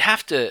you'd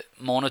have to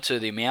monitor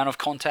the amount of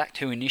contact,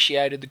 who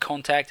initiated the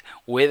contact,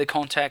 where the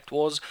contact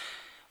was.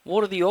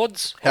 What are the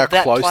odds how of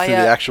that close player,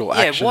 to the actual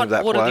action of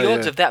that what player? What are the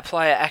odds of that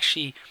player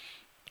actually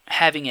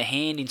having a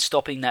hand in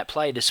stopping that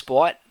play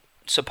despite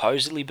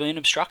supposedly being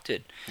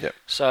obstructed? Yep.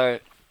 So,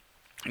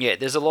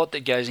 there's a lot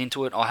that goes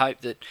into it. I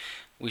hope that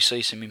we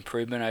see some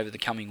improvement over the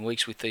coming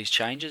weeks with these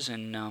changes,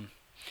 and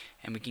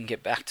we can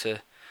get back to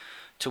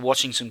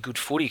watching some good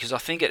footy, because I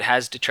think it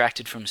has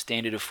detracted from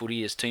standard of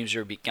footy as teams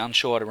are a bit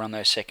gun-shy to run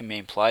those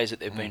second-man plays that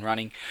they've been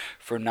running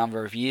for a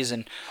number of years.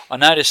 And I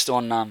noticed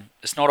on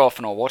it's not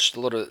often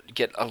I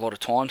get a lot of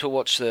time to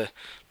watch the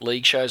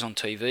league shows on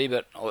TV,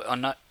 but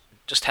I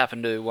just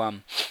happened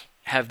to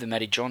have the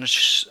Matty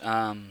Johns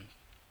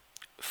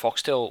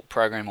Foxtel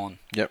program on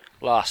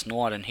last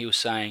night, and he was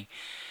saying.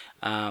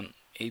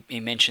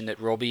 He mentioned that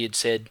Robbie had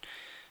said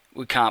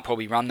we can't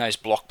probably run those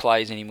block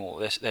plays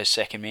anymore, those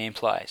second man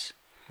plays,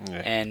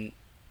 and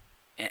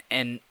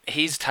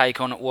his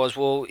take on it was,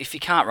 well, if you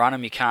can't run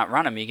them, you can't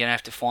run them. You're going to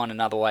have to find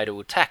another way to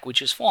attack,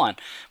 which is fine.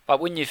 But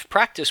when you've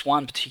practiced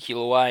one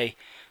particular way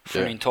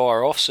for an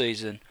entire off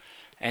season,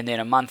 and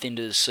then a month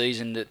into the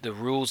season, that the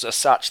rules are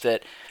such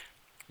that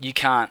you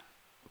can't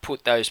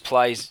put those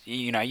plays.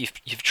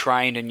 You've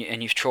trained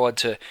and you've tried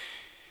to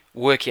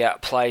work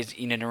out plays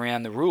in and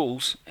around the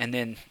rules, and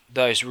then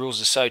those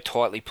rules are so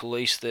tightly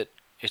policed that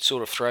it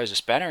sort of throws a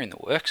spanner in the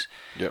works.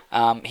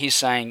 Yep. He's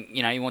saying,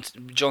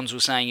 Johns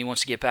was saying he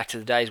wants to get back to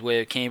the days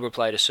where Canberra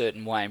played a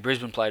certain way and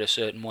Brisbane played a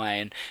certain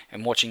way,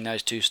 and watching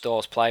those two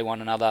styles play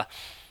one another.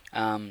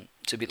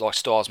 It's a bit like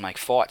styles make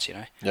fights,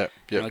 Yep.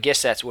 I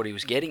guess that's what he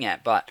was getting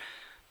at, but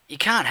you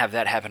can't have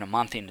that happen a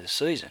month into the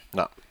season.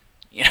 No.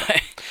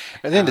 At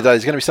the end of the day,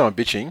 there's going to be someone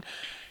bitching.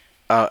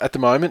 At the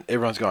moment,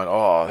 everyone's going,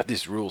 oh,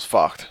 this rule's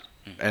fucked.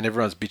 And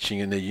everyone's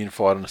bitching and they're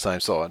unified on the same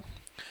side.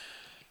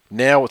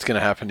 Now what's going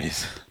to happen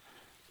is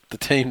the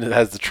team that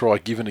has the try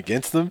given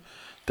against them,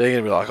 they're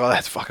going to be like, oh,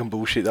 that's fucking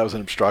bullshit. That was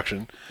an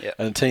obstruction. Yep.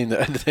 And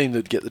the team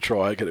that get the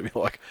try are going to be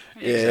like,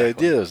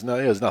 Exactly. there's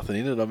nothing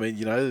in it. I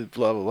mean,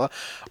 blah, blah, blah.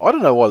 I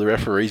don't know why the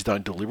referees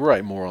don't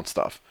deliberate more on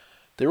stuff.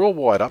 They're all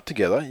wired up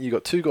together. You've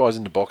got 2 guys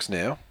in the box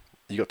now.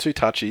 You've got 2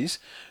 touchies.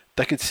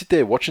 They could sit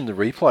there watching the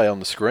replay on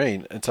the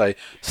screen and say,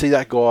 see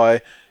that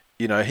guy,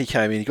 he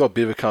came in, he got a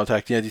bit of a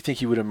contact, do you think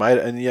he would have made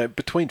it? And,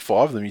 between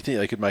 5 of them, you think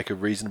they could make a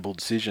reasonable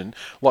decision,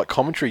 like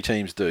commentary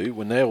teams do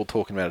when they're all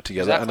talking about it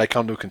together, and they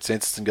come to a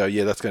consensus and go,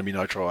 yeah, that's going to be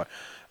no try,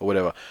 or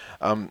whatever.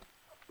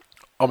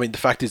 I mean, the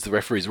fact is the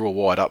referees are all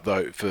wide up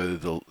though for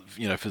the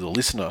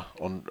listener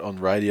on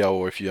radio,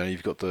 or if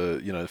you've got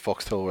the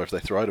Foxtel or if they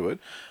throw to it.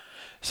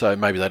 So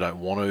maybe they don't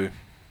want to.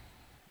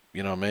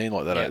 You know what I mean?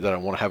 Like they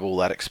don't want to have all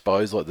that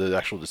exposed, like the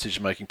actual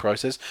decision making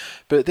process.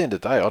 But at the end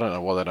of the day, I don't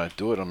know why they don't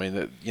do it. I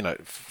mean,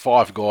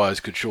 5 guys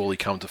could surely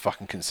come to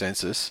fucking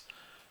consensus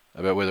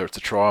about whether it's a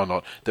try or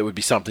not. That would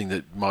be something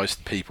that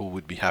most people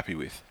would be happy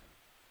with.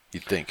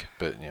 You'd think,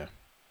 but yeah.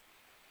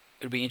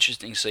 It'll be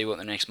interesting to see what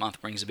the next month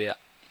brings about.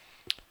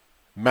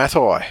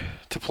 Matai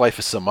to play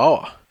for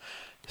Samoa.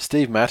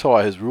 Steve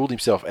Matai has ruled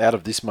himself out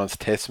of this month's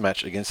Test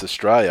match against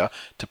Australia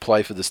to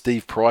play for the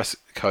Steve Price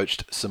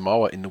coached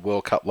Samoa in the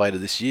World Cup later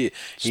this year.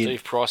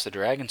 Steve Price, the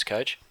Dragons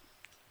coach.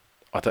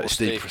 I thought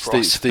Steve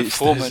Price, the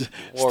former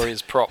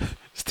Warriors prop.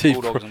 Steve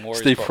Prop.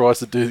 Price,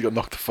 the dude who got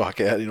knocked the fuck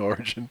out in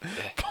Origin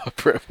by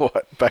Brett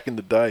White back in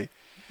the day.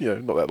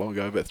 Not that long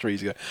ago, about 3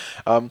 years ago.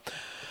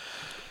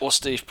 Or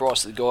Steve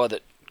Price, the guy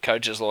that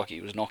coaches like he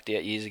was knocked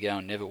out years ago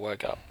and never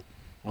woke up.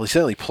 Well, he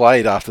certainly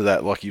played after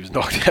that like he was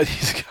knocked out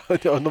years ago.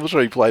 I'm not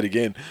sure he played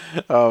again.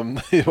 Or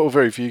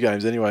very few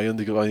games anyway. I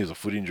think it was a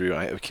foot injury or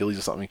Achilles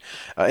or something.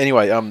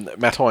 Anyway,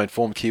 Matai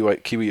informed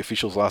Kiwi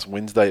officials last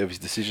Wednesday of his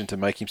decision to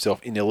make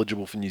himself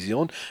ineligible for New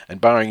Zealand,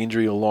 and barring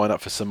injury will line up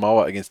for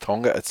Samoa against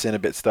Tonga at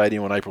Centrebet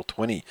Stadium on April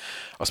 20.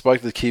 I spoke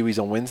to the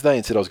Kiwis on Wednesday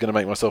and said I was going to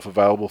make myself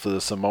available for the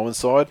Samoan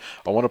side.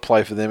 I want to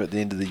play for them at the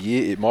end of the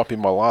year. It might be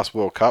my last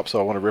World Cup, so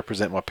I want to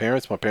represent my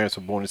parents. My parents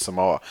were born in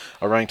Samoa.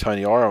 I rang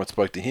Tony Iro and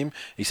spoke to him.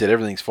 He said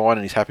everything's fine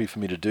and he's happy for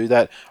me to do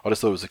that. I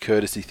just thought it was a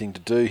courtesy thing to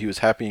do. He was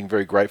happy and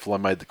very grateful I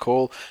made the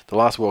call. The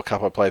last World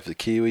Cup I played for the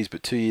Kiwis,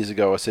 but 2 years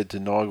ago I said to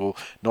Nigel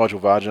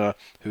Varginer,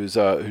 who's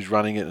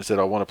running it, and said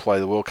I want to play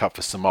the World Cup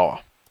for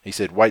Samoa. He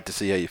said, wait to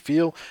see how you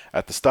feel.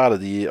 At the start of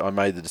the year, I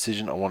made the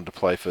decision I wanted to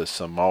play for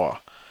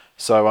Samoa.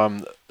 So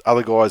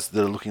other guys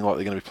that are looking like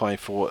they're going to be playing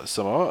for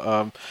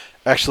Samoa,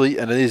 actually,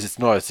 and it's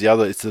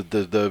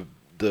the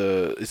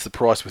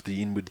Price with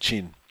the inward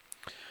chin.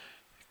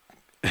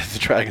 The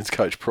Dragons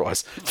coach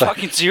Price.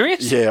 Fucking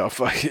serious? Yeah,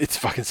 it's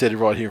fucking said it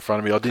right here in front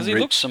of me. Because he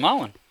looks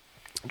Samoan.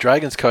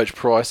 Dragons coach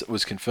Price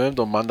was confirmed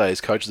on Monday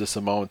as coach of the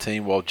Samoan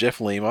team, while Jeff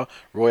Lima,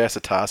 Roy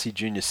Asatasi,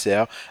 Junior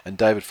Sau, and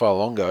David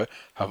Failongo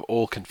have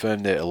all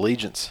confirmed their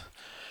allegiance.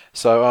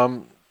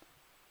 So,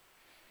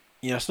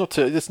 there's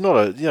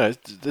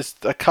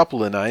a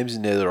couple of names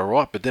in there that are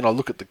right, but then I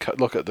look at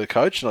the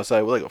coach and I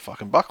say, well, they got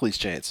fucking Buckley's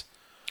chance,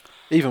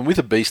 even with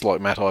a beast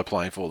like Matai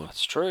playing for them.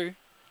 That's true.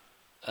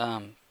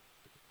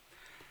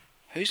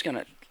 Who's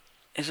gonna?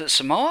 Is it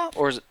Samoa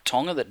or is it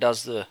Tonga that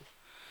does the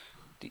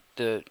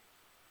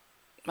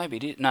maybe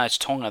it is. No, it's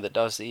Tonga that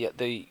does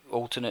the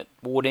alternate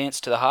war dance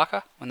to the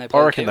haka when they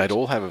play. I reckon they'd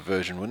all have a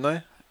version, wouldn't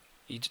they?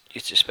 You'd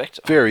suspect.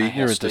 Very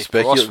ignorant to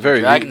speculate. Very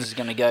Dragons is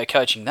going to go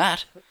coaching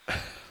that.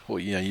 Well,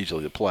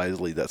 usually the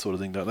players lead that sort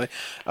of thing, don't they?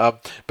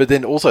 But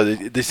then also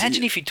this.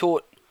 Imagine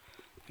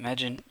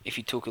if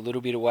you took a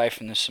little bit away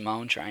from the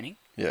Samoan training.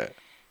 Yeah.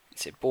 And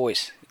said,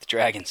 boys, the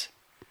Dragons,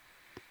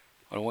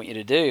 what I want you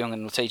to do, I'm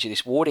going to teach you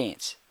this war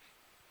dance.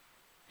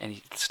 And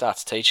he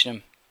starts teaching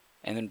them,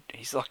 and then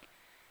he's like,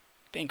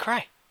 Ben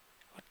Cray,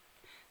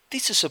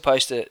 this is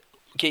supposed to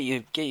get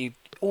you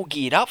all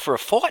geared up for a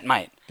fight,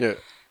 mate. Yeah.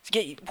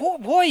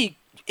 Why are you,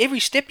 every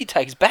step you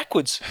take is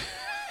backwards?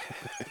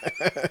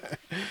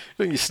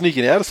 You're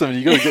sneaking out of something.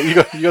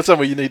 You got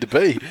somewhere you need to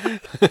be.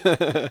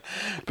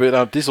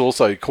 But this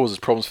also causes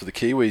problems for the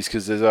Kiwis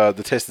because there's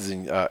the test is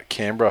in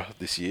Canberra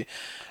this year,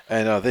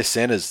 and their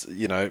centres,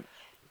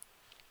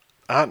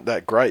 aren't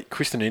that great.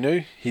 Kristen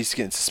Inu, he's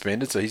getting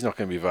suspended, so he's not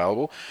going to be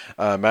available.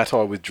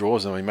 Matai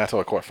withdraws. I mean,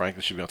 Matai, quite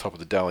frankly, should be on top of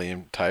the Dally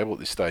M table at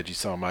this stage. He's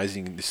so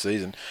amazing this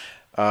season.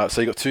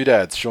 So you got two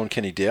dads, Sean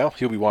Kenny Dow,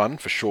 he'll be one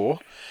for sure.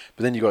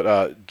 But then you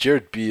got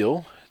Jared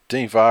Beale,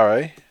 Dean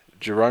Vare,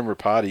 Jerome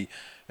Rapati,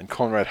 and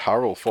Conrad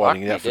Hurrell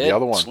fighting out for the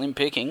other one. Slim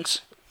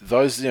pickings.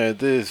 Those,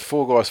 there's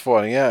four guys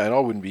fighting out, and I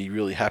wouldn't be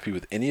really happy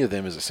with any of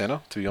them as a centre,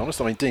 to be honest.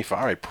 I mean, Dean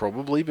Vare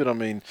probably, but I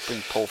mean...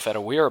 Bring Paul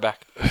Fatawira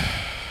back.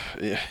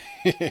 Yeah.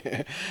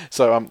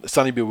 So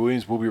Sonny Bill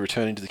Williams will be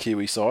returning to the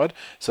Kiwi side,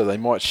 so they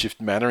might shift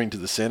Mannering to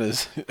the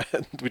centres,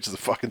 which is a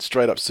fucking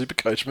straight up super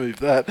coach move,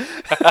 that.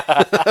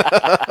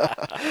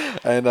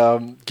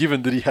 And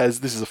given that he has,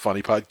 this is a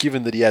funny part,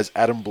 given that he has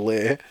Adam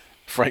Blair,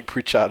 Frank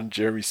Pritchard and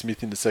Jeremy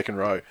Smith in the second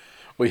row,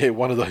 well, yeah,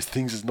 one of those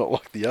things is not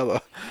like the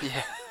other.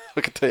 Yeah.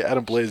 I can tell you,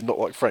 Adam Blair's not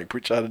like Frank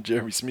Pritchard and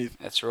Jeremy Smith.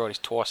 That's right, he's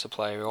twice the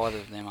player either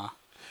of them are.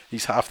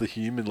 He's half the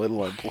human, let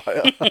alone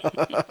player.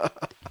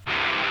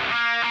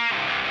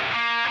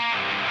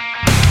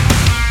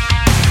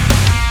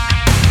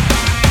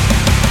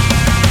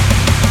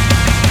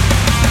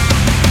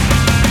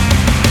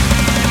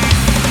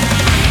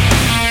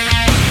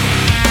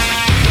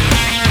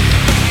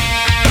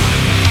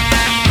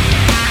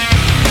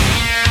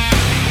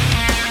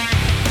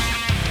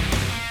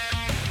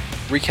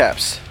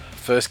 Recaps.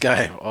 First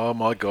game. Oh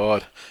my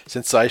God.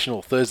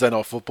 Sensational. Thursday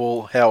night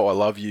football. How I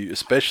love you,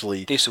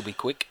 especially. This will be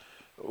quick.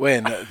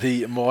 When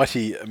the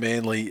mighty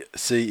Manly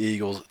Sea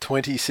Eagles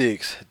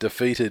 26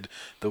 defeated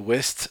the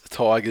West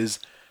Tigers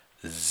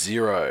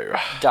 0.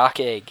 Dark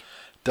egg.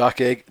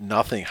 Duck Egg,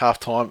 nothing. Half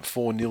time,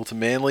 4-0 to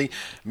Manly.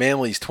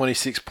 Manly's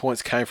 26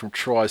 points came from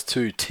tries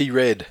to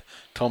T-Red,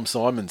 Tom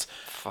Simons.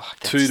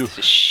 Fuck, that's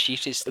the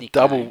shittest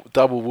nickname.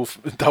 Double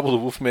the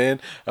Wolfman,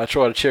 a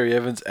try to Cherry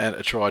Evans, and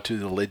a try to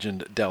the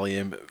legend Dally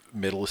M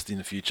medalist in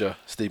the future,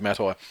 Steve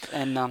Matai.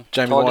 And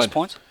Jamie Tigers Lyon.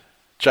 points?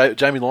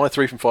 Jamie Lyon,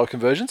 3 from 5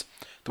 conversions.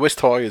 The West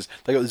Tigers,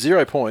 they got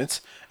 0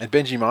 points, and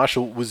Benji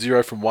Marshall was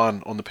 0 from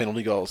 1 on the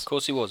penalty goals. Of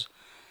course he was.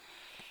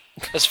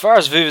 As far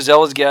as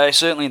Vuvuzelas go,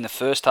 certainly in the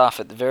first half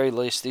at the very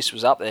least, this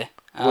was up there.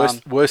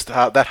 Worst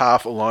half, that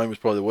half alone was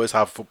probably the worst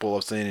half of football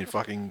I've seen in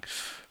fucking...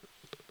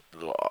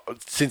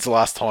 since the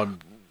last time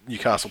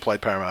Newcastle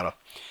played Parramatta.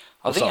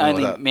 I think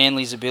only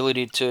Manly's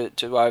ability to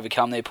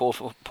overcome their poor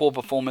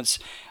performance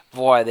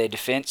via their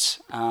defence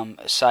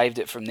saved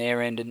it from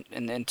their end,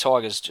 and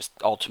Tigers just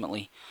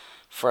ultimately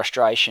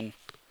frustration,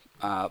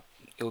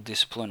 ill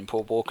discipline and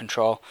poor ball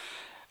control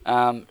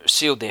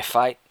sealed their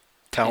fate.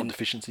 Talent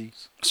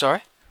deficiencies.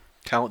 Sorry?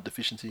 Talent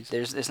deficiencies.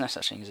 There's no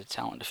such thing as a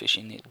talent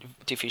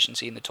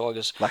deficiency in the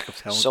Tigers' lack of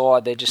talent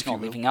side. They're just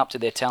not living up to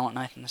their talent,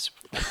 Nathan. That's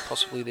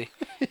possibly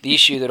the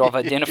issue that I've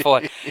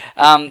identified.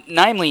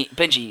 Namely,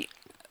 Benji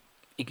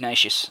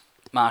Ignatius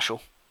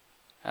Marshall.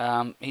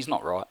 He's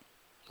not right.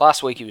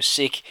 Last week he was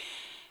sick.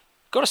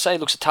 Got to say, he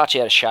looks a touch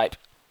out of shape.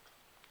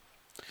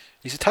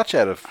 He's a touch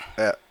out of...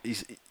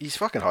 he's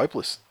fucking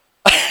hopeless.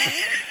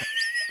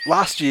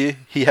 Last year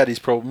he had his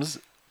problems.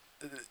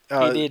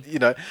 He did.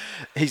 There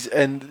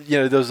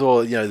was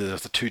all, there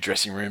was the 2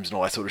 dressing rooms and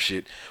all that sort of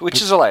shit.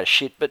 Which is a lot of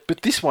shit, but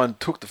this one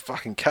took the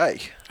fucking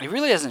cake. He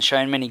really hasn't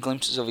shown many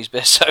glimpses of his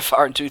best so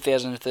far in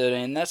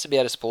 2013. That's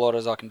about as polite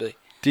as I can be.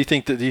 Do you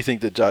think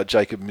that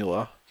Jacob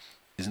Miller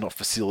is not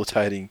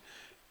facilitating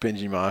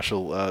Benji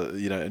Marshall,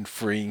 and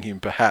freeing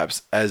him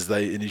perhaps as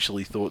they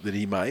initially thought that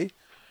he may?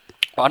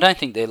 I don't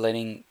think they're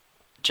letting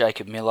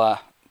Jacob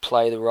Miller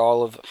play the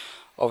role of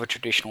a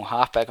traditional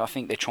halfback. I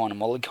think they're trying to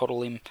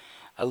mollycoddle him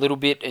a little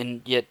bit,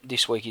 and yet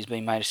this week he's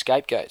been made a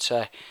scapegoat.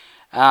 So,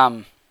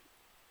 I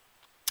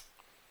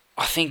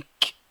think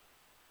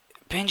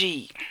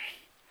Benji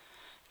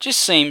just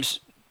seems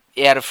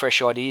out of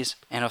fresh ideas,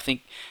 and I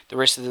think the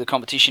rest of the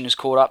competition has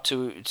caught up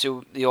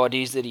to the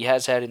ideas that he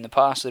has had in the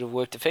past that have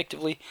worked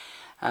effectively.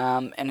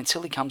 And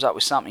until he comes up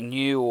with something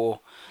new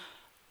or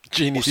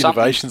genius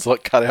innovations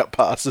like cut-out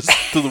passes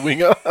to the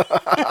winger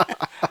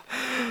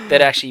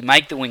that actually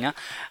make the winger,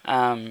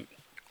 I'm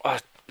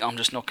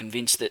just not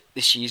convinced that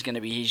this year's going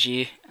to be his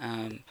year.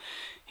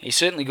 He's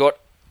certainly got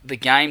the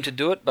game to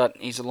do it, but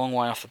he's a long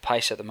way off the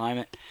pace at the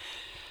moment.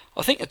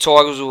 I think the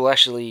Tigers will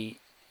actually,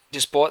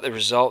 despite the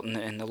result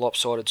and the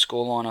lopsided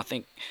scoreline, I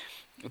think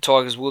the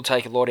Tigers will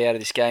take a lot out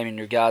of this game in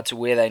regard to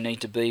where they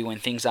need to be when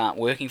things aren't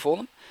working for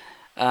them.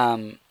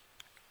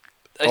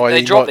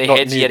 They drop their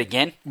heads yet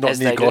again. Not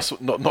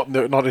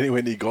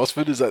anywhere near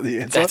Gosford, is that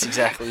the answer? That's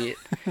exactly it.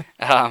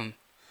 I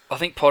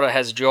think Potter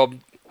has a job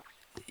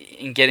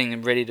in getting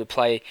them ready to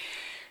play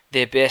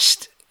their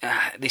best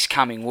this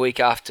coming week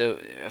after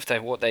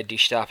what they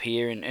dished up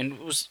here, and it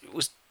was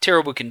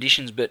terrible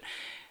conditions, but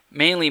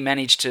Manly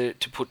managed to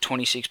put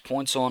 26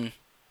 points on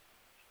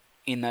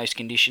in those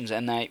conditions,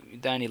 and they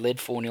only led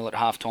 4-0 at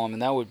half time,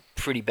 and they were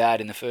pretty bad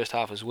in the first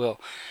half as well.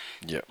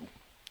 Yeah.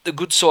 The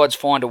good sides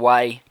find a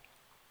way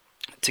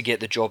to get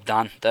the job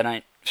done. They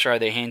don't throw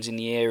their hands in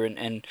the air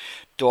and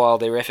dial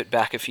their effort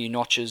back a few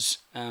notches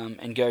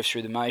and go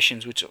through the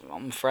motions, which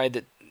I'm afraid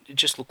that it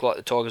just looked like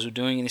the Tigers were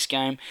doing in this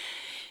game.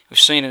 We've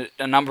seen it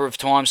a number of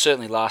times,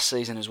 certainly last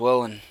season as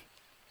well, and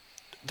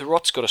the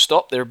rot's got to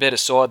stop. They're a better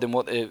side than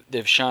what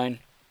they've shown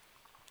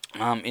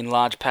in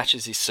large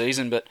patches this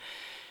season, but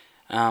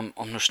I'm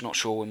just not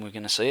sure when we're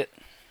going to see it.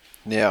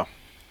 Now,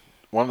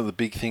 one of the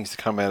big things to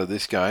come out of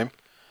this game,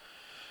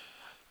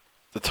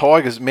 the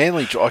Tigers,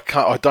 Manly,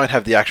 I don't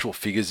have the actual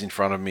figures in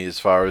front of me as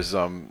far as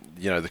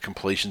the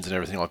completions and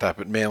everything like that,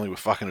 but Manly were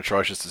fucking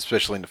atrocious,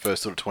 especially in the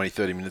first sort of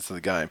 20-30 minutes of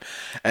the game,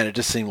 and it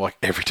just seemed like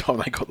every time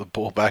they got the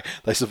ball back,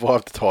 they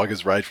survived the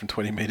Tigers' raid from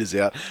 20 metres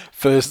out.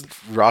 First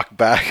ruck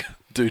back,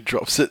 dude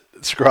drops it,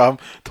 scrum,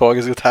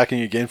 Tigers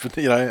attacking again, and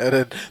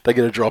then they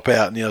get a drop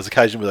out, and there's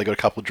occasion where they got a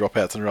couple of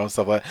dropouts in a row and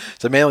stuff like that.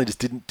 So Manly just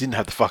didn't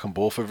have the fucking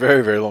ball for a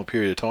very, very long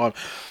period of time.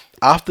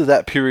 After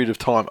that period of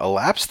time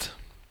elapsed,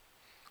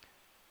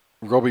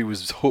 Robbie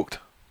was hooked.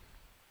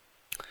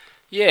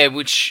 Yeah,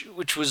 which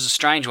was a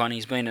strange one.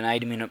 He's been an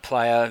 80-minute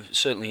player,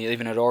 certainly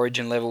even at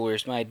Origin level, where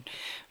he's made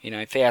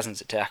thousands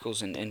of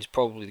tackles and is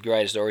probably the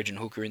greatest Origin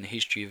hooker in the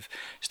history of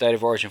State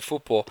of Origin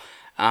football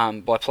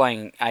by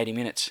playing 80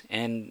 minutes.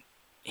 And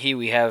here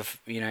we have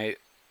a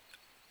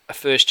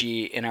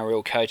first-year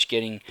NRL coach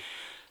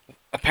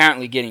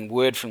apparently getting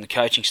word from the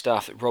coaching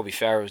staff that Robbie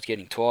Farah was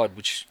getting tired,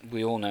 which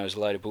we all know is a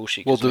load of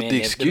bullshit. Well, the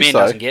man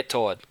doesn't get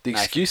tired.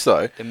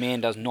 The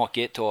man does not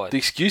get tired. The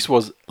excuse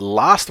was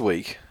last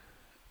week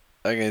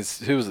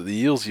against, who was it, the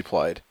Eels he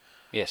played?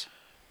 Yes.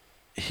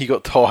 He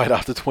got tired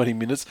after 20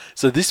 minutes.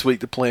 So this week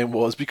the plan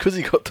was, because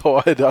he got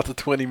tired after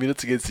 20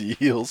 minutes against the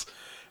Eels,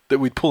 that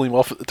we'd pull him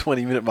off at the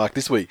 20-minute mark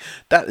this week.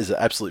 That is an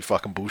absolute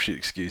fucking bullshit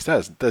excuse.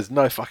 There's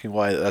no fucking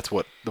way that's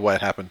the way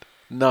it happened.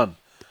 None.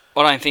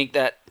 I don't think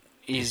that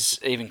is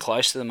even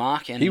close to the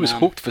mark. And he was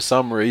hooked for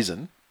some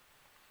reason.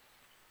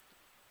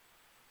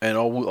 And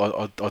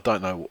I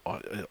don't know.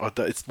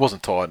 It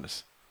wasn't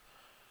tiredness.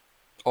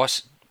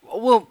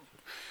 Well,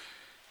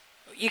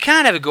 you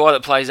can't have a guy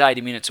that plays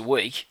 80 minutes a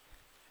week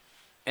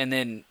and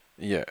then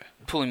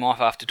pull him off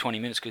after 20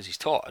 minutes because he's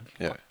tired.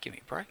 Yeah. Like, give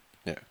me a break.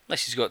 Yeah.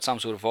 Unless he's got some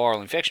sort of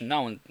viral infection.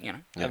 No one,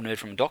 haven't heard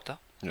from a doctor.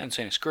 Haven't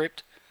seen a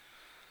script.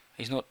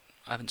 I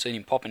haven't seen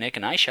him pop an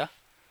echinacea.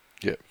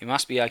 Yeah. He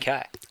must be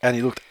okay. And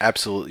he looked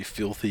absolutely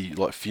filthy,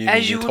 like fuming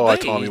As the you entire would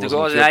be. time. The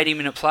guy's an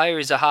 80-minute player.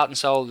 He's the heart and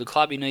soul of the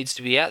club. He needs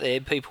to be out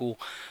there. People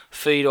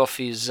feed off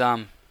his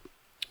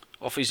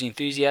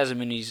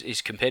enthusiasm and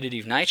his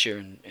competitive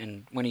nature.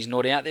 And when he's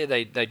not out there,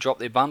 they drop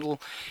their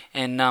bundle.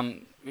 And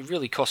it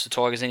really cost the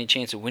Tigers any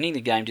chance of winning the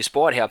game,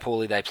 despite how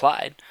poorly they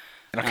played.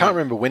 And I can't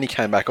remember when he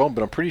came back on,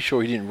 but I'm pretty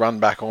sure he didn't run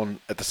back on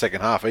at the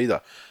second half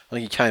either. I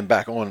think he came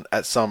back on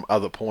at some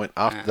other point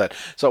after that.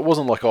 So it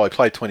wasn't like, he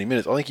played 20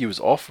 minutes. I think he was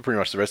off for pretty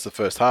much the rest of the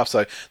first half.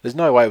 So there's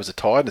no way it was a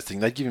tiredness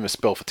thing. They'd give him a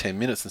spell for 10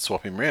 minutes and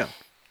swap him round.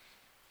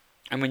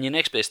 And when your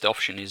next best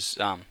option is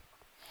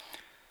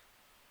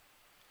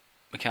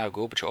Mikhail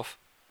Gorbachev,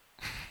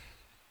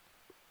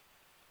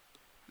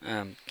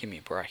 give me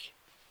a break.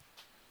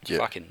 Yeah.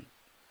 Fucking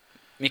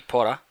Mick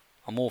Potter,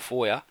 I'm all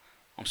for you.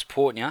 I'm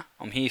supporting you.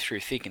 I'm here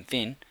through thick and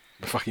thin.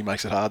 But fuck, he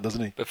makes it hard,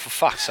 doesn't he? But for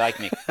fuck's sake,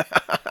 Mick.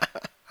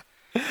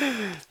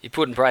 You're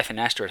putting Braithen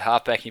Astor at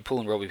halfback and you're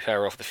pulling Robbie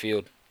Farah off the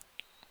field.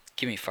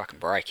 Give me a fucking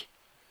break.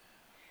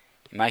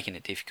 You're making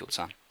it difficult,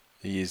 son.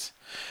 He is.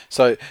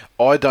 So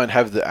I don't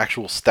have the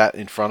actual stat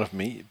in front of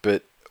me,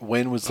 but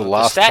when was the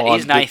last time... The stat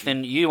is,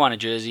 Nathan, you won a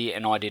jersey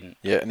and I didn't.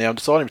 Yeah, now I'm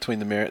deciding between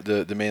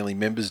the Manly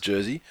members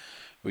jersey,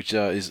 which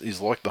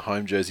is like the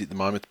home jersey at the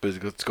moment, but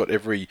it's got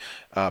every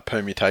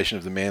permutation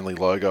of the Manly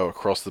logo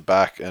across the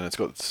back, and it's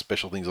got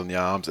special things on the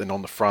arms, and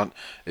on the front,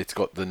 it's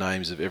got the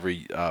names of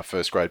every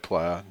first-grade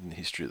player in the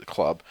history of the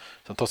club.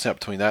 So I'm tossing up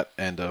between that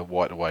and a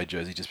white away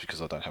jersey, just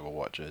because I don't have a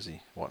white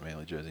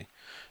Manly jersey.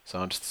 So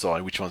I'm just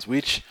deciding which one's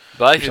which.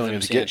 Both of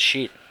them sound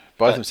shit.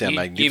 Both of them sound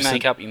magnificent. You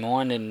make up your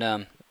mind, and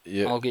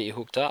I'll get you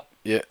hooked up.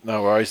 Yeah,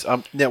 no worries.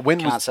 Now,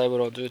 Can't say what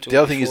I'll do to the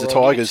other thing is the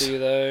Tigers.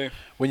 You,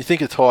 when you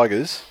think of the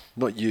Tigers,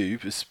 not you,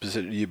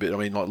 specifically you, but I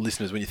mean, like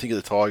listeners, when you think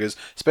of the Tigers,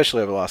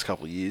 especially over the last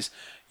couple of years,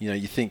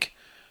 you think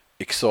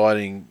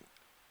exciting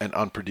and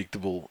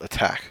unpredictable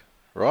attack,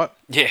 right?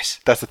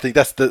 Yes. That's the thing.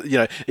 That's the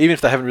even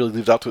if they haven't really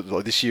lived up to it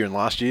like this year and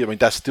last year, I mean,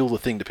 that's still the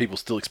thing that people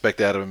still expect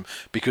out of them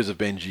because of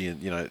Benji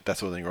and that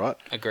sort of thing, right?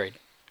 Agreed.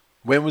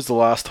 When was the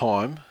last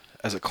time,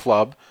 as a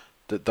club,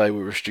 that they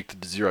were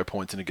restricted to 0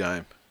 points in a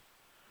game?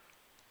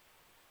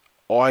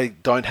 I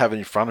don't have it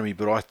in front of me,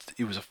 but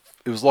it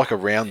was like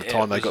around the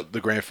time they got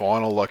the grand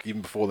final, like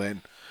even before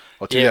then,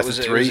 like 2003, it was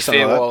a something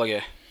fair like that. while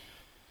ago.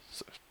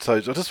 So I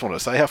just want to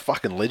say how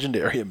fucking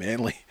legendary are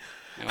Manly.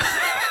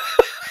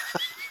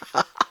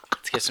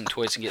 Let's get some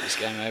tweets and get this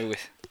game over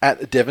with.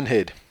 At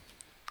Devonhead,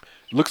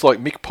 looks like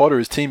Mick Potter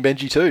is Team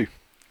Benji too.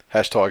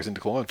 #Tigers in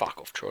decline. Fuck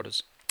off,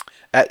 Trotters.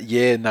 At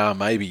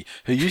Maybe,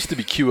 who used to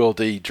be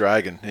QLD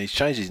Dragon, and he's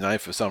changed his name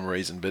for some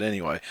reason, but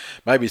anyway,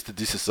 maybe it's to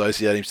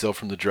disassociate himself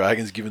from the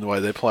Dragons given the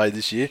way they played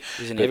this year.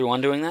 Isn't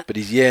everyone doing that? But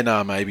he's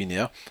Maybe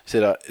now. He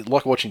said,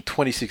 like watching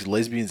 26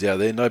 lesbians out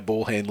there, no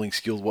ball handling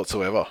skills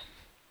whatsoever.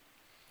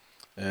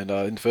 And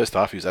in the first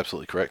half, he was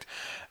absolutely correct.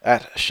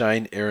 At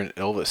Shane Aaron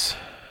Elvis,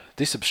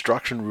 this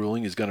obstruction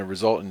ruling is going to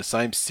result in the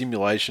same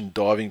simulation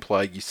diving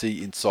plague you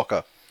see in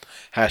soccer.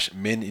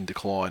 #men in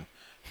decline.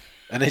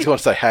 And he's going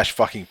to say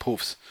 #fucking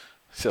poofs.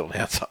 Settle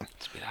down, son.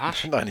 It's a bit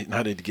harsh. No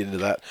need to get into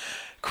that.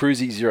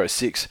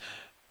 Cruzy06.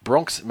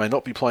 Bronx may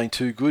not be playing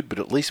too good, but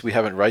at least we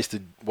haven't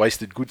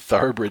wasted good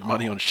thoroughbred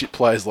money on shit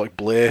players like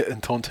Blair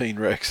and Tontine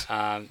Rex.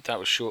 That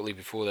was shortly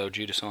before they were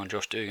due to sign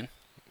Josh Dugan.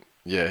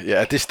 Yeah.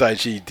 At this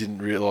stage, he didn't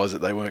realise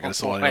that they weren't going to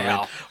sign him. Wow. I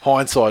mean,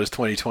 hindsight is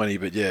 20/20,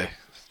 but yeah,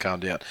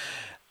 calm down.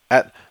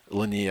 At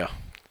Lanier.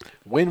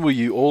 When will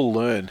you all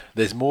learn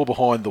there's more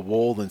behind the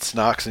wall than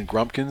Snarks and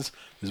Grumpkins?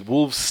 There's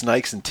wolves,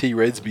 snakes, and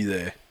T-Reds be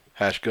there.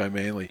 #go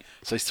Manly.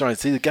 So he's throwing.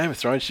 See, the Game of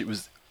Thrones shit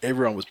was...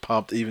 Everyone was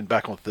pumped, even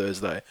back on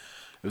Thursday. It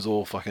was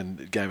all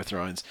fucking Game of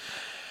Thrones.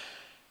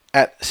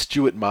 At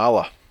Stuart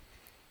Marler.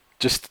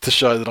 Just to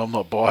show that I'm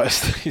not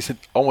biased. He said,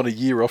 I want a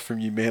year off from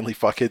you Manly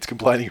fuckheads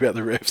complaining about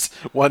the refs.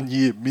 1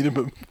 year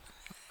minimum.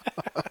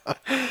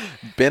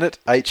 Bennett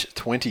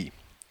H20.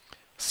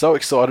 So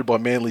excited by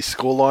Manly's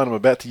scoreline, I'm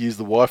about to use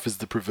the wife as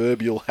the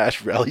proverbial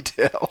 #rally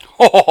towel.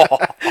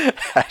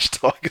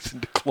 #Tigers in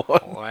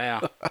decline.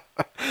 Wow.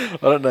 I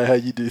don't know how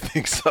you do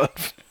things, son.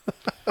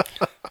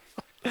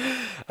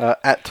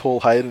 At Tall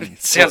Hayden.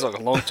 Sounds like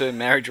a long-term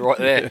marriage right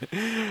there.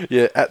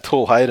 Yeah, at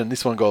Tall Hayden.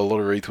 This one got a lot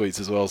of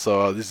retweets as well,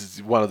 so this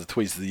is one of the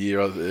tweets of the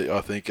year,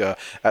 I think.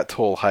 At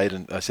Tall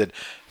Hayden, I said,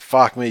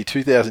 fuck me,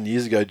 2,000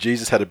 years ago,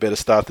 Jesus had a better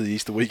start to the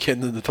Easter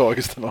weekend than the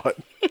Tigers tonight.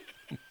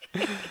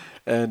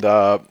 And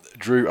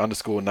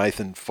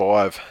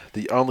Drew_Nathan5.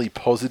 The only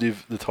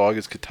positive the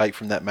Tigers could take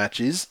from that match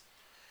is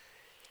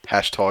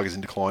 #Tigers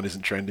in decline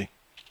isn't trending.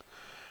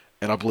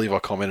 And I believe I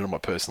commented on my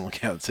personal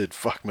account and said,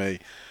 fuck me.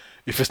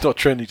 if it's not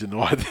trending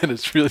tonight, then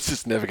it's really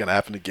just never going to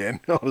happen again,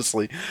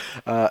 honestly.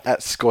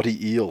 At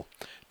Scotty Eel.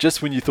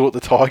 Just when you thought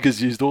the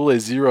Tigers used all their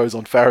zeros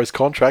on Farah's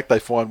contract, they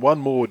find one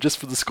more just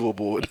for the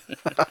scoreboard.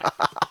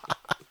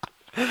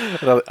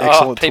 Another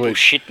excellent people tweet.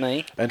 shit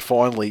me. And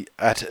finally,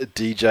 at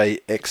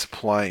DJ X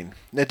Plane.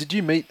 Now, did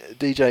you meet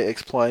DJ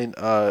X Plane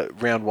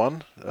round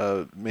one,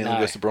 Manly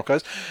versus the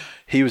Broncos?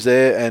 He was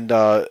there, and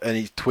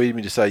he tweeted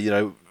me to say,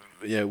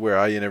 where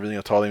are you and everything.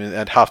 I told him,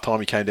 and half time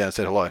he came down and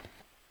said hello.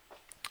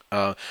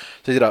 So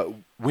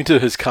winter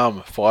has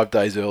come 5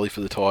 days early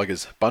for the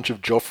Tigers. Bunch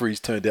of Joffreys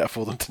turned out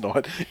for them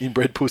tonight.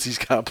 Inbred pussies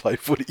can't play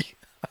footy.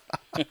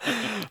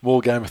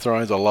 More Game of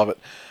Thrones. I love it.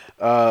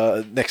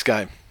 Next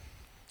game.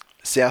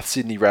 South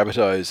Sydney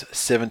Rabbitohs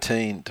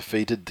 17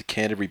 defeated the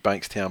Canterbury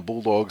Bankstown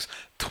Bulldogs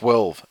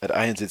 12 at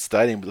ANZ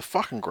Stadium with a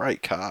fucking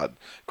great crowd,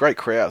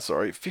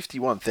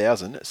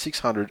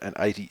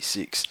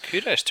 51,686.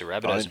 Kudos to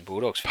Rabbitohs and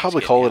Bulldogs.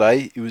 Public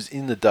holiday, it was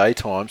in the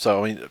daytime,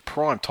 so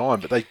prime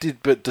time,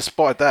 but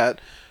despite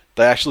that,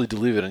 they actually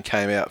delivered and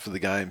came out for the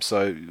game,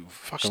 so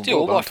fucking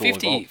still well like done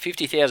to all involved.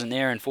 50,000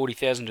 there and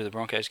 40,000 to the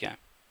Broncos game.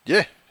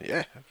 Yeah,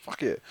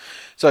 fuck yeah.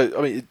 So,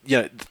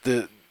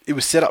 it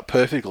was set up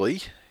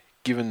perfectly,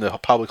 given the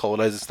public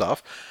holidays and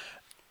stuff,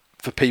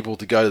 for people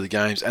to go to the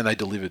games, and they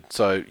delivered.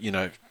 So,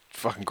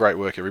 fucking great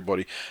work,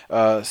 everybody.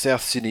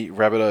 South Sydney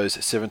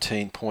Rabbitohs,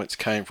 17 points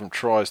came from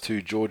tries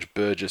to George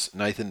Burgess,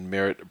 Nathan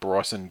Merritt,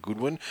 Bryson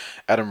Goodwin.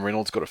 Adam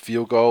Reynolds got a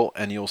field goal,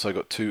 and he also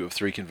got 2 of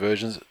 3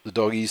 conversions. The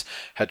Doggies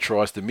had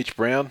tries to Mitch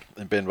Brown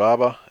and Ben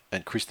Barber,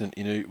 and Kristen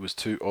Inu was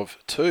 2 of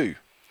 2.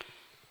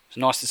 It's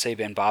nice to see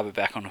Ben Barber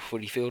back on the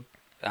footy field.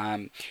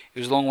 He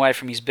was a long way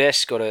from his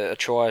best, got a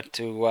try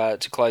to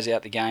close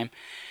out the game.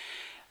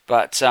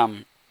 But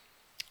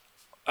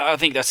I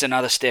think that's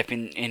another step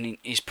in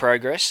his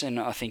progress, and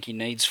I think he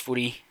needs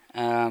footy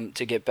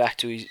to get back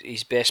to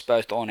his best,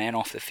 both on and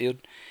off the field.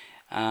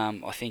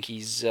 I think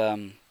he's,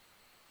 you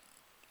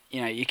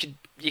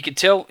could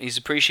tell he's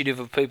appreciative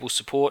of people's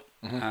support.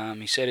 Mm-hmm.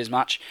 He said as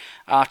much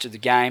after the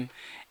game,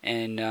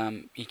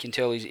 and you can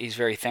tell he's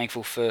very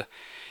thankful for,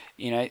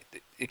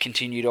 the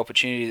continued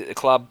opportunity that the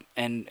club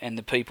and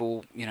the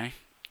people,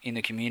 in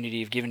the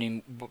community have given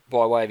him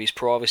by way of his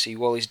privacy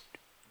while he's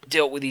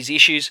dealt with his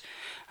issues,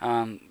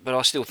 but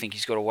I still think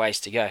he's got a ways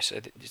to go. So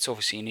it's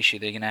obviously an issue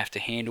they're going to have to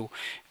handle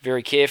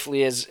very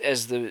carefully as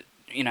the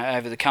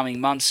over the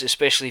coming months,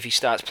 especially if he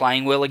starts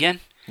playing well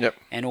again. Yep.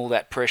 And all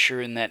that pressure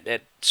and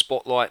that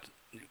spotlight,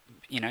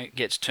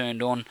 gets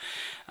turned on.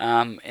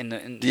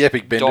 And the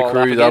epic Bender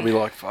crew, they'll be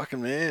like,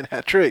 "Fucking man,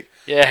 hat trick!"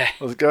 Yeah.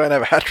 Let's go and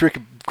have a hat trick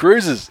of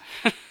cruises.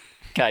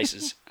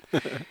 Cases.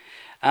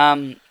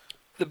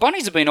 The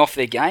Bunnies have been off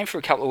their game for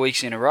a couple of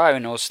weeks in a row,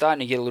 and I was starting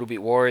to get a little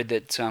bit worried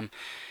that,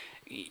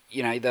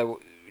 they were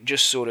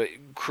just sort of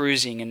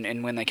cruising,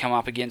 and when they come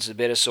up against the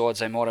better sides,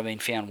 they might have been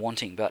found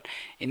wanting. But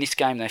in this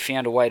game, they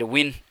found a way to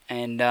win,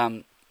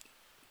 and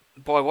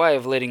by way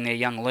of letting their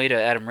young leader,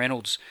 Adam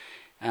Reynolds,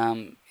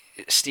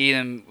 steer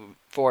them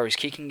via his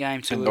kicking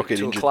game to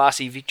a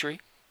classy victory.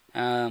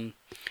 I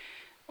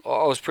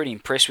was pretty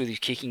impressed with his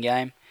kicking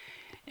game,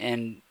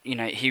 and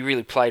he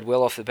really played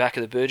well off the back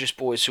of the Burgess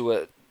boys, who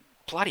are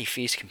bloody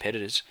fierce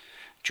competitors.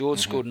 George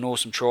scored an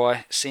awesome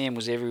try. Sam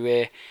was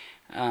everywhere.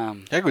 How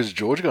good is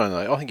George going,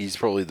 though? I think he's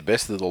probably the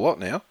best of the lot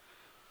now.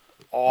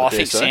 I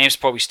think Sam's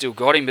probably still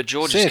got him, but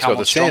George has come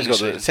on strong.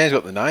 Sam's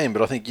got the name,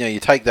 but I think you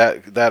take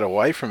that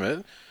away from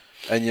it,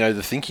 and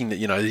the thinking that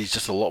he's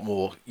just a lot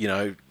more he's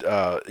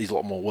a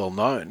lot more well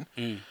known.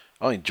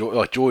 I think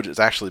George has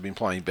actually been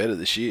playing better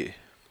this year.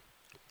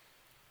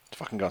 It's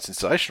fucking gone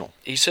sensational.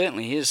 He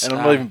certainly is, and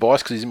I'm not even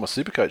biased because he's in my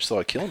Supercoach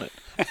side, killing it,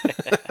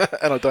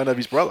 and I don't have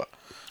his brother.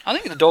 I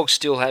think the Dogs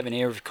still have an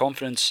air of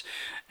confidence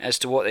as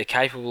to what they're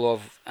capable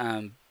of.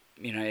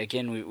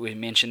 Again, we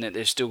mentioned that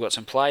they've still got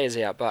some players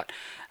out, but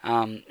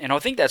and I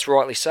think that's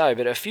rightly so.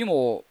 But a few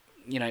more,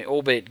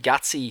 albeit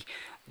gutsy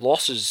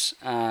losses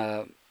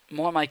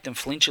might make them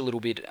flinch a little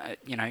bit.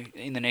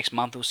 In the next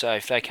month or so,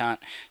 if they can't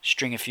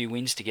string a few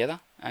wins together,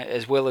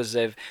 as well as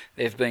they've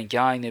been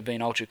going, they've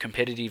been ultra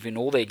competitive in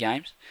all their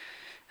games.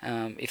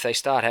 If they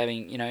start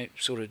having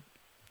sort of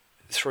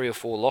 3 or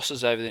 4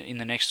 losses in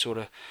the next sort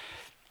of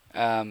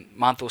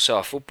month or so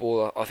of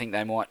football, I think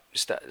they might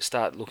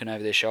start looking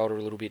over their shoulder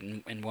a little bit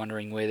and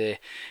wondering where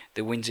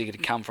their wins are going to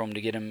come from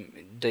to get them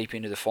deep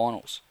into the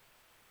finals.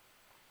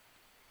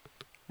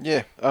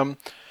 Yeah.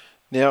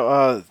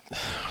 Now,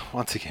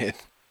 once again,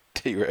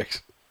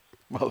 T-Rex,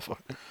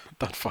 motherfucker,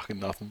 done fucking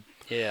nothing.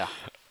 Yeah.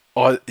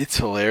 It's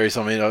hilarious.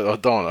 I mean, I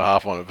don't want to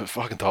harp on it, but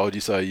fucking told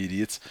you so, you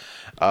idiots.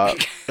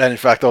 And in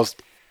fact, I was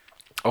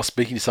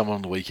speaking to someone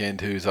on the weekend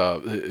who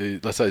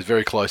let's say is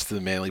very close to the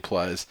Manly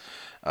players.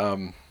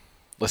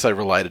 Let's say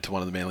related to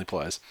one of the Manly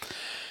players.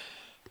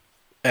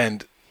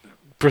 And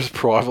just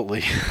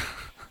privately,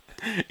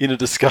 in a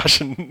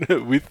discussion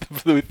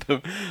with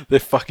them, they're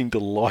fucking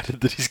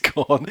delighted that he's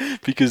gone,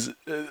 because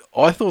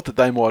I thought that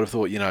they might have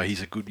thought,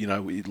 he's a good,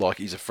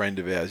 he's a friend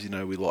of ours,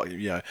 we like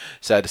him,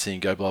 sad to see him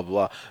go, blah, blah,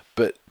 blah.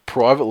 But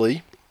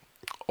privately,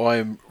 I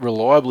am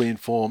reliably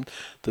informed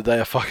that they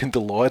are fucking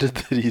delighted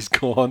that he's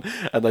gone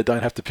and they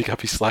don't have to pick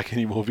up his slack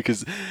anymore,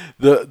 because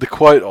the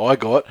quote I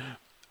got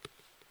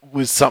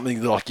was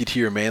something that like you'd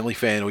hear a Manly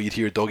fan or you'd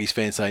hear a Doggies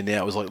fan saying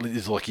now.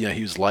 It's like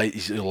he was late.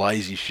 He's a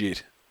lazy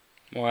shit.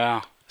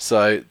 Wow.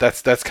 So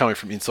that's coming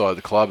from inside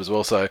the club as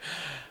well. So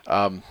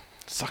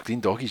sucked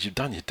in, Doggies. You've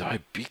done your day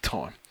big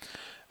time.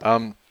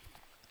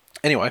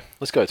 Anyway,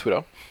 let's go to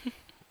Twitter.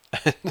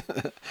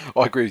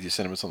 I agree with your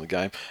sentiments on the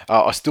game.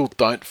 I still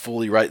don't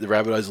fully rate the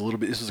Rabbitohs a little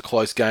bit. This was a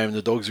close game and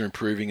the Dogs are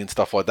improving and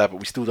stuff like that, but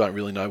we still don't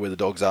really know where the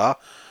Dogs are.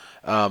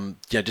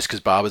 Just because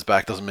Barber's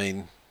back doesn't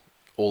mean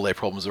all their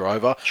problems are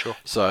over. Sure.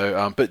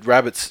 So, but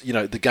Rabbits,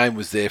 the game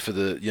was there for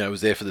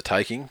the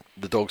taking.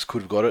 The Dogs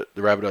could have got it.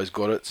 The Rabbitohs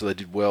got it, so they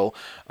did well.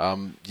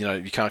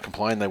 You can't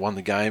complain. They won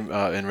the game,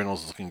 and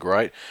Reynolds is looking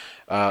great.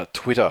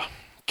 Twitter,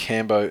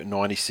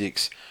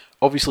 Cambo96.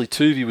 Obviously,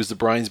 Tuvey was the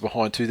brains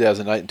behind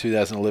 2008 and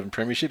 2011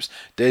 premierships.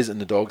 Des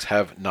and the Dogs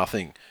have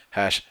nothing.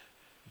 #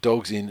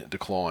 Dogs in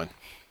decline.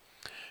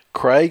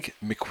 Craig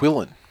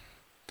McQuillan.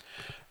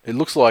 It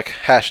looks like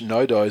 #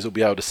 No-Dose will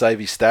be able to save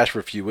his stash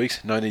for a few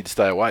weeks. No need to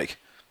stay awake.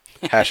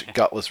 #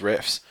 Gutless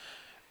refs.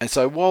 And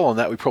so while on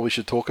that, we probably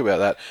should talk about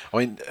that. I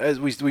mean, as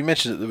we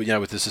mentioned it,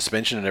 with the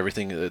suspension and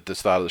everything at the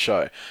start of the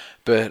show,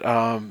 but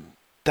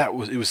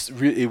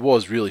it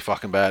was really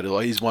fucking bad.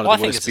 Like, he's one of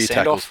the worst spear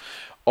tackles.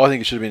 I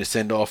think it should have been a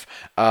send-off.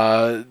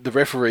 The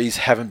referees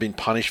haven't been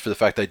punished for the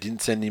fact they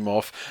didn't send him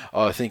off.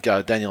 I think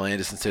Daniel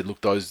Anderson said,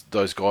 look, those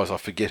guys, I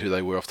forget who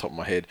they were off the top of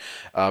my head,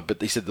 but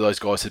he said that those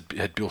guys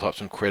had built up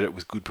some credit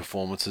with good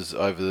performances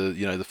over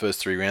the first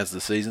 3 rounds of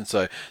the season,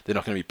 so they're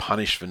not going to be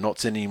punished for not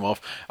sending him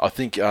off. I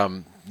think,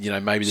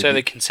 maybe... So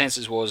the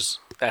consensus was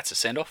that's a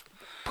send-off?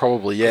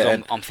 Probably,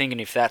 yeah. I'm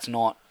thinking if that's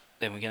not,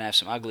 then we're going to have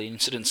some ugly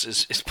incidents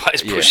as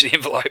players push the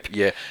envelope.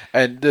 Yeah,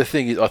 and the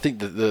thing is, I think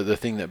the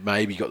thing that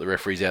maybe got the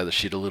referees out of the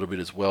shit a little bit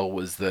as well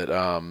was that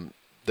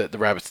that the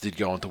Rabbits did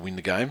go on to win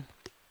the game.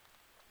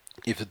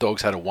 If the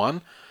Dogs had won,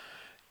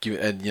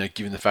 given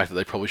the fact that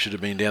they probably should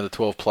have been down to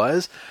 12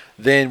 players,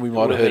 then we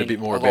might have heard a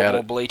bit more about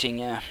it. Bleating,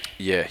 yeah.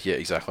 Yeah,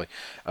 exactly.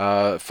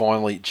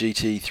 Finally,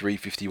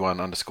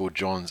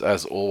 GT351_Johns,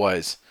 as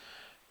always.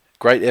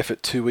 Great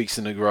effort 2 weeks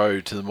in a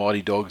row to the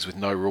mighty Dogs with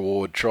no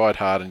reward. Tried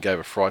hard and gave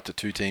a fright to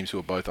 2 teams who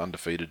are both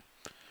undefeated.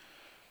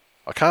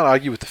 I can't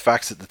argue with the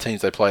facts that the teams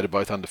they played are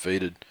both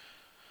undefeated.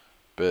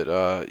 But,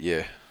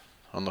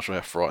 I'm not sure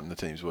how frightened the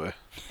teams were.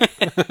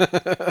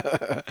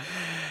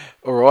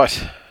 All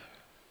right.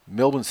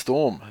 Melbourne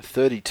Storm,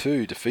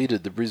 32,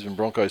 defeated the Brisbane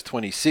Broncos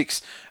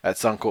 26 at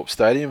Suncorp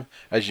Stadium.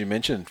 As you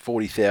mentioned,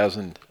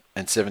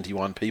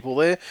 40,071 people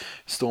there.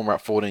 Storm are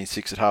up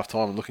 14-6 at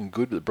halftime and looking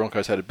good, but the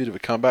Broncos had a bit of a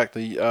comeback.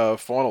 The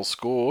final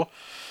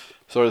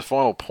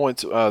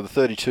points, the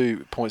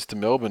 32 points to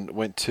Melbourne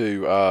went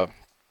to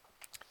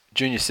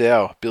Junior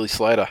Sau, Billy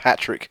Slater,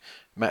 hat-trick.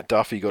 Matt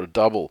Duffy got a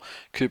double.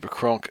 Cooper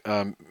Cronk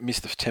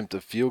missed the attempt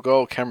of field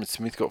goal. Cameron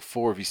Smith got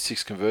 4 of his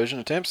 6 conversion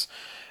attempts.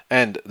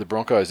 And the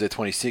Broncos, their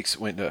 26,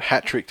 went a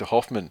hat-trick to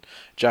Hoffman.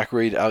 Jack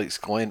Reed, Alex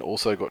Glen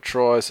also got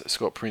tries.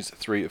 Scott Prince,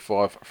 3 of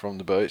 5 from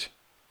the boot.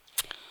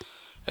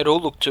 It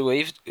all looked too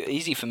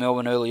easy for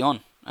Melbourne early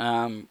on.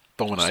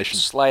 Domination.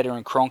 Slater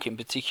and Cronk in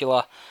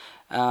particular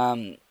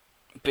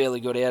barely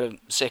got out of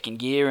second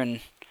gear. And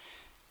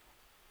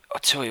I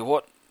tell you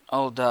what,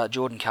 old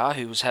Jordan Carr,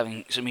 who was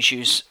having some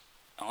issues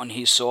on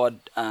his side,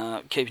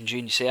 keeping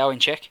Junior Sau in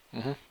check.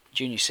 Mm-hmm.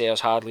 Junior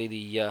Sau's hardly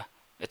the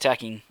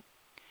attacking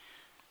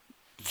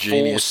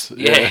genius. Force.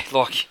 Yeah,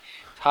 like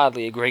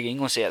hardly a Greg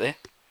Inglis out there.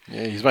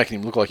 Yeah, he's making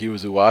him look like he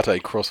was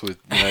Uarte crossed with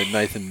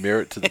Nathan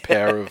Merritt to the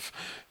power of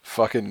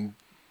fucking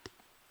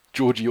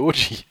Georgie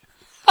Orgie.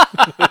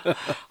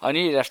 I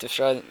knew you'd have to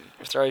throw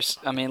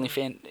a Manly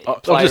fan. I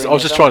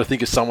was just trying to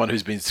think of someone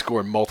who's been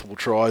scoring multiple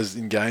tries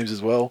in games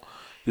as well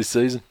this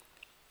season.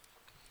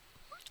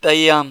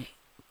 They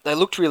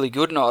looked really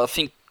good, and I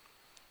think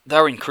they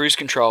were in cruise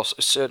control. So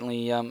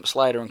certainly,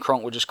 Slater and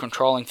Cronk were just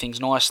controlling things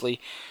nicely,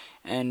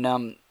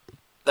 and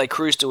they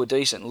cruised to a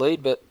decent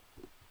lead. But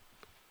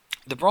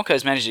the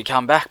Broncos managed to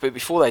come back. But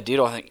before they did,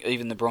 I think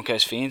even the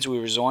Broncos fans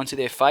were resigned to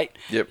their fate.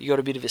 Yep. You got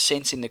a bit of a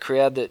sense in the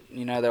crowd that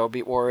they were a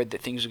bit worried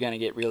that things were going to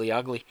get really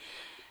ugly.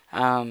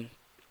 I've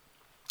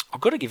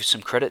got to give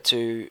some credit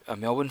to a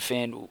Melbourne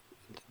fan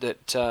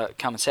that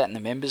come and sat in the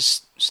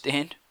members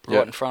stand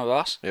right in front of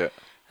us. Yeah.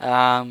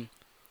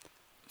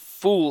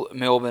 Full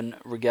Melbourne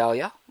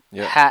regalia,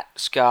 yeah. Hat,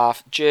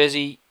 scarf,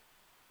 jersey,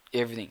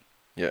 everything.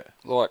 Yeah.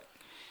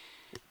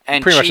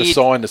 And pretty much a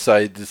sign to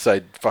say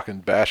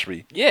fucking bash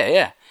me.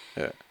 Yeah.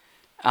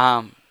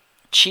 Yeah.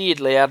 Cheered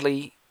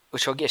loudly,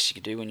 which I guess you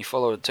could do when you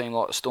follow a team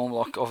like the Storm.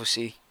 Like,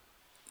 obviously,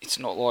 it's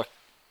not like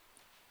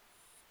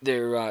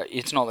they're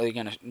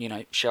going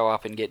to show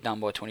up and get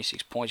done by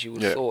 26 points. You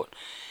would have thought.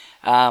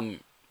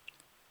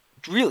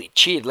 Really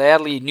cheered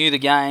loudly. Knew the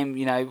game.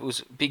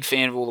 Was a big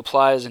fan of all the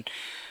players and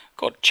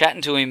got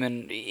chatting to him.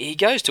 And he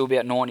goes to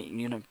about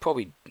 90.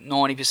 Probably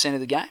 90% of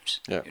the games.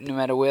 Yeah. No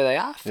matter where they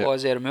are.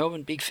 Flies out of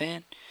Melbourne. Big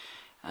fan.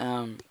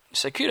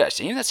 So kudos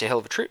to him. That's a hell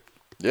of a trip.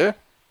 Yeah.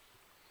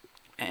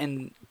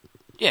 And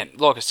yeah,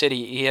 like I said,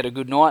 he had a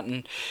good night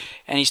and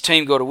his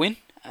team got a win.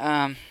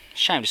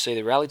 Shame to see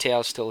the rally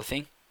towers still a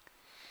thing.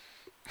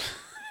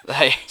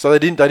 So they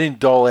didn't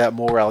dole out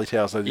more rally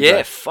towels, did Yeah,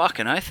 they?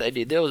 fucking oath they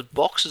did. There was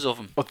boxes of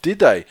them. Oh, did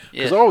they?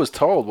 Because Yeah. I was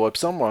told by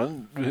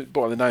someone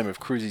by the name of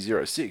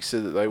Cruzy06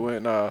 said that they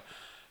weren't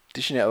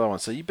dishing out the other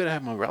ones. So you better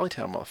have my rally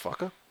towel,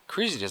 motherfucker.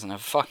 Cruzy doesn't have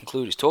a fucking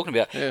clue what he's talking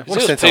about. Yeah, There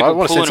was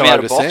people pulling them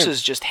out of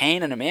boxes, just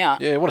handing them out.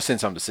 Yeah, I want to send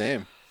some to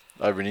Sam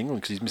over in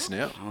England because he's missing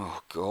out.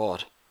 Oh,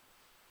 God.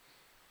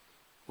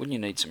 Wouldn't you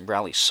need some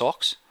rally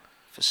socks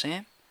for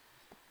Sam?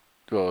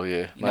 Well,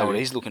 yeah. You know what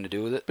he's looking to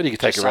do with it. But he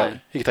could take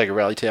a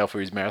rally towel for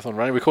his marathon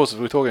running. Of course,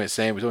 we're talking about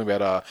Sam. We're talking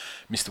about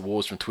Mr.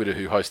 Wars from Twitter,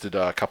 who hosted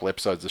a couple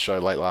episodes of the show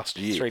late last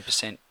year.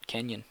 3%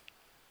 Kenyan.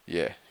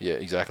 Yeah,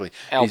 exactly.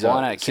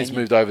 Albino He's since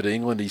moved over to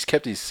England. He's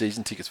kept his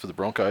season tickets for the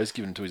Broncos,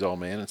 given to his old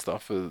man and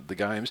stuff for the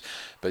games.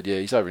 But yeah,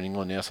 he's over in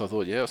England now, so I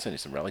thought, I'll send you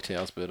some rally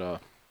towels.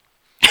 But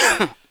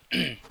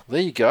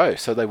there you go.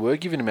 So they were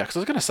giving him out. Because I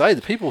was going to say,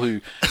 the people who,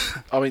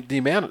 I mean, the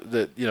amount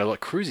that, like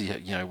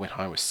Cruzy, went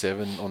home with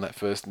 7 on that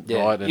first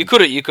night. And You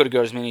could have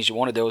got as many as you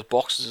wanted. There was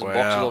boxes and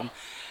boxes of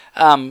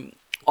them.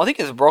 I think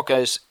as the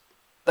Broncos,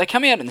 they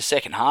come out in the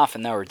second half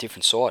and they were a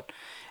different side.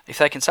 If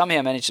they can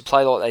somehow manage to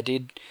play like they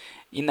did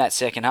in that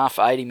second half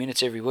for 80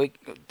 minutes every week,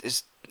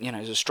 there's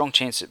a strong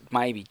chance that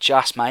maybe,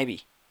 just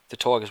maybe, the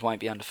Tigers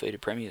won't be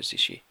undefeated premiers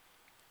this year.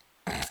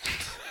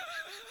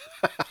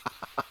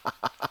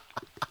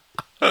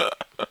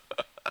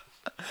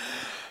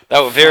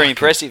 They were very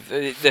impressive.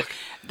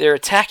 Their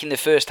attack in the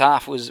first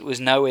half was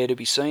nowhere to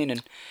be seen,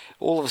 and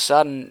all of a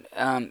sudden,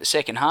 the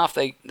second half,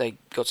 they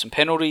got some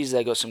penalties,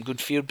 they got some good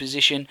field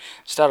position,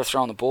 started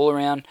throwing the ball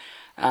around,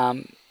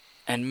 and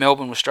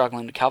Melbourne was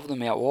struggling to cover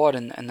them out wide,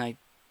 and they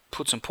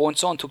put some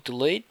points on, took the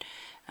lead,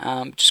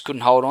 just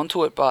couldn't hold on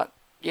to it, but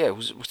yeah,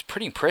 was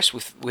pretty impressed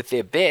with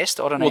their best.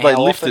 I don't know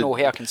how often or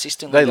how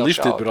consistently they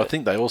lifted, but I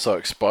think they also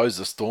exposed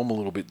the Storm a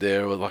little bit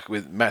there, like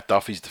with Matt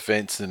Duffy's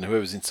defence and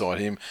whoever's inside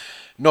him.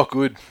 Not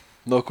good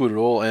at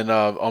all. And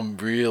I'm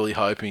really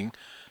hoping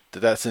that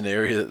that's an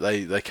area that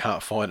they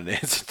can't find an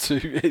answer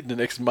to in the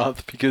next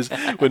month, because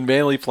when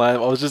Manly played, I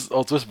was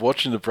just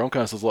watching the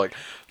Broncos. I was like,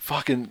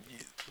 fucking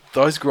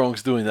those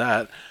Gronks doing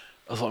that.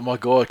 I was like, my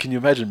God, can you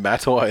imagine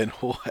Matai and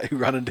Jorge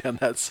running down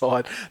that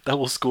side? They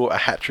will score a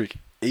hat-trick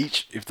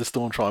each if the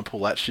Storm try and pull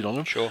that shit on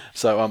them. Sure.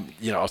 So, I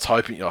was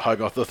hoping, I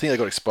think they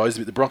got exposed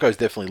a bit. The Broncos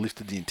definitely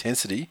lifted the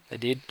intensity. They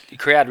did. The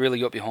crowd really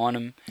got behind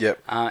them.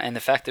 Yep. And the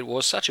fact that it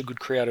was such a good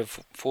crowd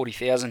of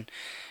 40,000,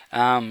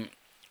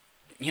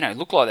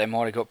 looked like they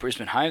might have got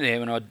Brisbane home there.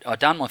 When I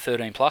done my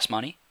 13 plus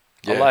money,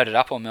 I loaded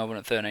up on Melbourne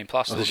at 13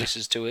 plus. Thought this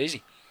is too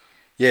easy.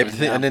 Yeah, but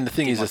then the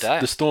thing is,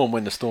 the Storm,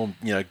 when the Storm,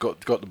 got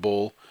the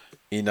ball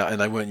in,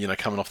 and they weren't,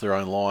 coming off their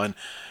own line.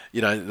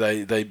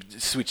 They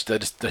switched.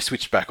 They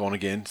switched back on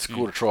again.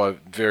 Scored a try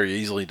very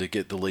easily to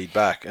get the lead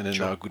back, and then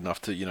they were good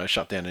enough to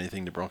shut down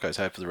anything the Broncos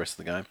had for the rest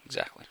of the game.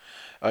 Exactly.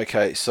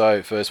 Okay,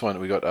 so first one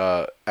we got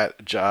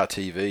at Jar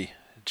TV.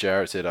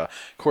 Jarrett said,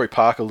 "Corey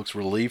Parker looks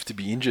relieved to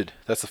be injured.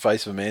 That's the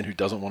face of a man who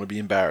doesn't want to be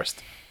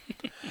embarrassed."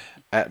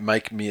 At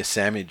Make Me a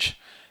Sandwich.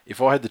 If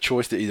I had the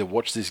choice to either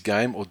watch this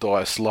game or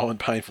die a slow and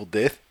painful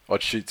death,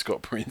 I'd shoot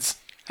Scott Prince.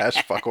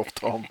 Fuck off,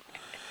 Tom.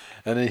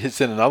 And then he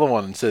sent another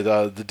one and said,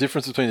 the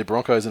difference between the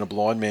Broncos and a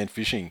blind man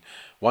fishing.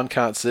 One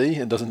can't see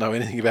and doesn't know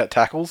anything about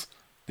tackles.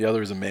 The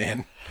other is a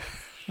man.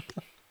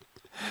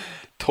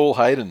 Tall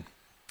Hayden.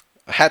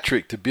 A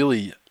hat-trick to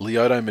Billy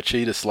Lyoto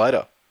Machida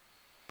Slater.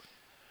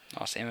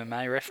 Nice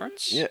MMA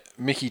reference. Yeah.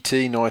 Mickey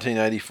T,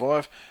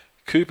 1985.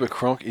 Cooper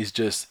Cronk is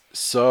just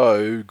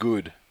so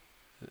good.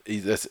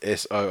 That's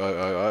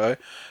S-O-O-O-O.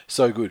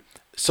 So good.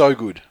 So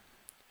good.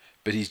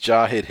 But his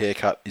jarhead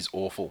haircut is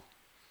awful.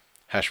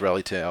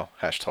 #rally towel.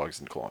 #Tigers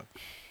and Klein.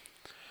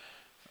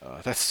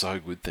 That's so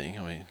good thing.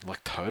 I mean,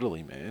 like,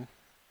 totally, man.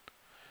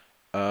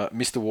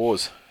 Mr.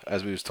 Wars,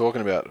 as we was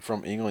talking about,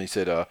 from England, he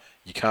said,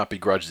 you can't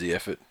begrudge the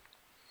effort.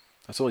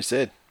 That's all he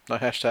said. No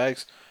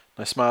hashtags,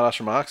 no smart-ass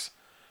remarks.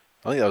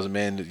 I think that was a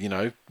man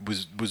that,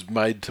 was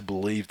made to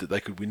believe that they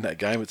could win that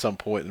game at some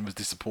point and was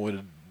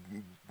disappointed,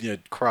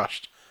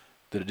 crushed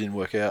that it didn't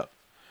work out.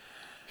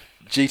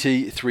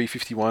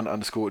 GT351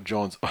 _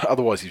 Johns.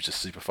 Otherwise, he was just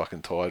super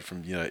fucking tired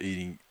from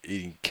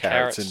eating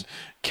carrots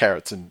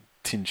and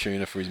tin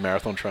tuna for his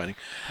marathon training.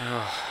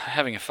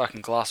 Having a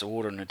fucking glass of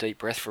water and a deep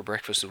breath for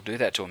breakfast will do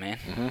that to a man.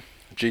 Mm-hmm.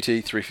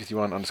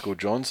 GT351 _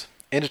 Johns.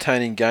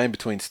 Entertaining game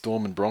between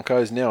Storm and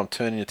Broncos. Now I'm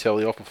turning the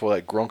telly off before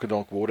that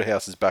Gronkadonk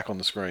Waterhouse is back on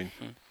the screen.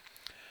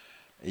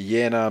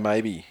 Yeah, nah,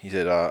 maybe. He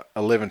said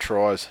 11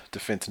 tries.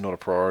 Defence not a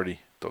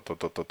priority. ...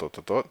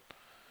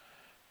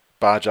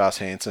 Barge ass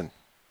Hansen.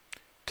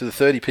 To the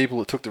 30 people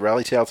that took the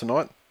rally towel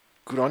tonight,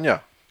 good on ya.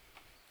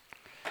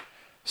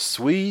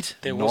 Sweet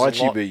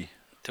Nighy.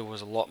 There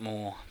was a lot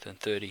more than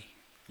 30.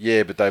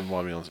 Yeah, but David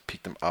might be the ones that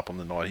picked them up on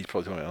the night. He's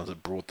probably the ones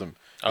that brought them.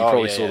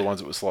 He saw the ones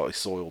that were slightly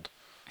soiled.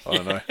 I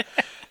don't know.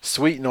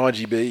 Sweet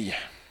Nighy.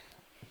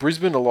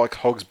 Brisbane are like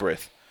hog's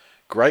breath.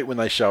 Great when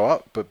they show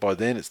up, but by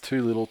then it's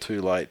too little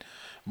too late.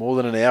 More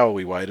than an hour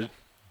we waited.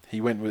 He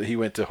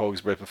went to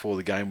hog's breath before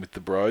the game with the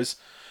bros.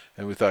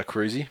 and with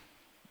Cruzy.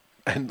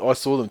 And I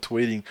saw them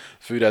tweeting,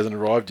 food hasn't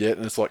arrived yet,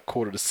 and it's like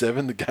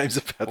 6:45, the game's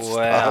about to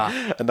start.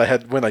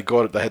 And when they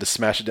got it, they had to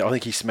smash it down. I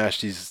think he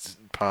smashed his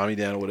palmy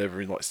down or whatever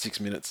in like 6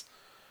 minutes.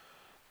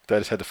 They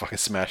just had to fucking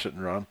smash it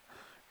and run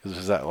because it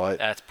was that late.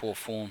 That's poor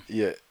form.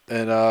 Yeah,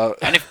 and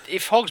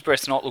if Hog's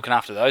Breath's not looking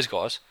after those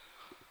guys,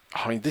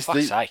 I mean,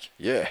 fuck's sake.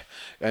 Yeah,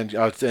 and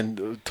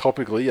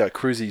topically,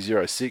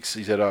 Cruzy06,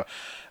 he said, a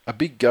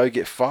big go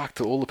get fucked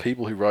to all the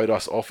people who wrote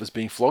us off as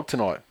being flogged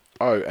tonight.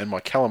 Oh, and my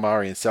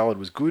calamari and salad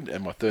was good,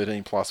 and my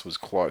 13 plus was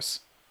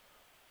close.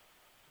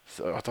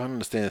 So I don't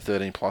understand the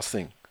 13 plus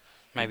thing.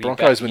 Maybe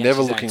Broncos were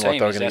never looking like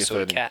they were going to get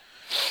sort of 13. cat.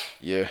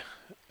 Yeah,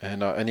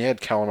 and he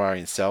had calamari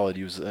and salad.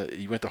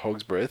 He went to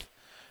Hog's Breath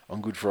on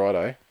Good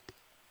Friday,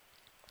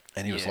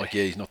 and he was like,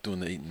 he's not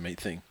doing the eating meat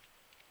thing.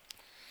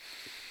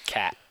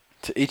 Cat.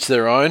 To each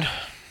their own.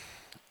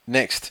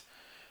 Next,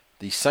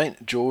 the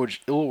St.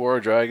 George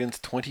Illawarra Dragons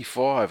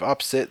 25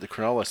 upset the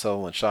Cronulla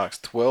Sutherland Sharks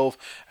 12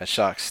 at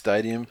Sharks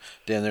Stadium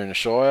down there in the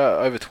Shire.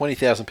 Over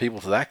 20,000 people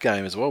to that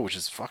game as well, which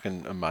is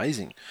fucking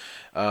amazing.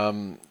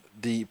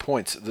 The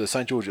points, the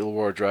St. George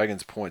Illawarra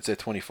Dragons points, their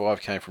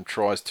 25 came from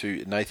tries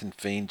to Nathan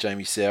Fiend,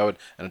 Jamie Soward,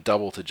 and a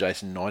double to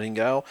Jason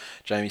Nightingale.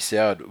 Jamie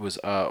Soward was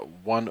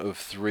 1 of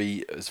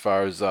 3 as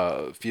far as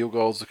field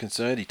goals are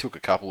concerned. He took a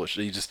couple.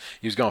 He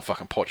was going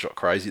fucking pot shot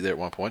crazy there at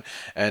one point,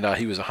 and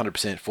he was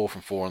 100% 4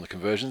 from 4 on the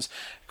conversions.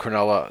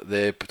 Cronulla,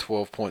 their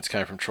 12 points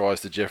came from tries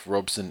to Jeff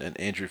Robson and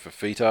Andrew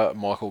Fafita.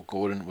 Michael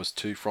Gordon was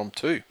 2 from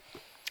 2.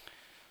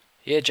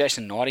 Yeah,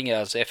 Jason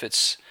Nightingale's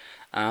efforts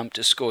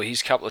to score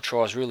his couple of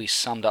tries really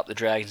summed up the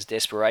Dragons'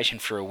 desperation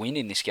for a win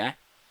in this game.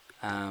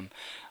 I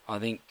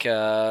think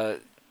the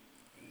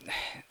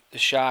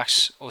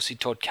Sharks, obviously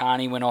Todd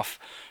Carney went off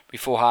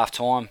before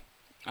half-time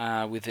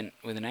with an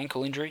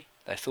ankle injury.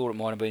 They thought it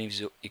might have been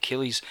his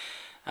Achilles,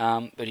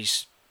 but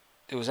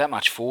there was that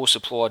much force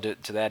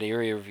applied to that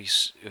area of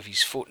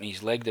his foot and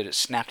his leg that it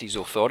snapped his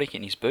orthotic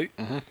in his boot.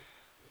 Mm-hmm.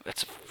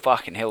 That's a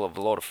fucking hell of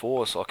a lot of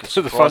force.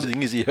 So the funny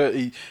thing is, he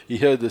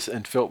heard this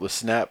and felt the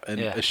snap and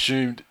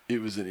assumed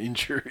it was an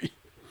injury.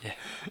 Yeah.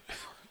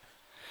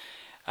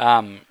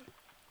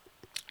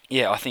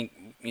 I think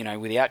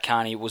without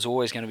Carney, it was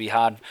always going to be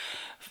hard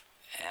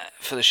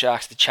for the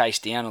Sharks to chase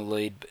down a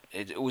lead. But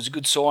it was a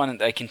good sign that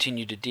they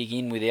continued to dig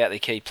in without their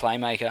key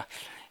playmaker,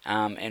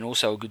 and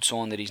also a good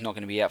sign that he's not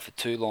going to be out for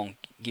too long,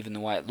 given the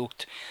way it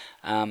looked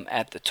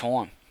at the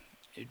time.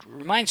 It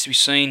remains to be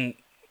seen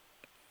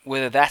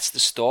whether that's the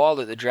style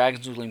that the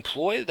Dragons will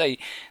employ. They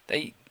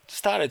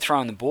started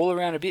throwing the ball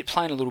around a bit,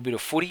 playing a little bit of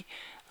footy,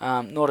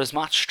 not as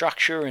much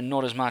structure and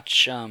not as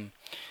much,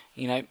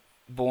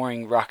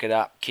 boring ruck it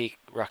up, kick.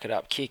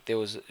 There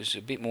was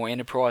a bit more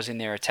enterprise in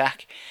their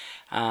attack,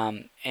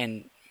 and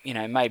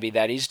maybe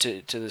that is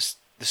to the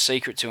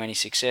secret to any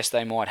success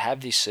they might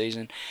have this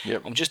season.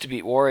 Yep. I'm just a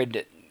bit worried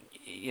that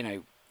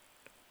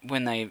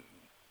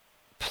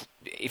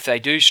if they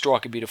do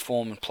strike a bit of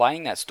form and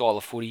playing that style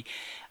of footy,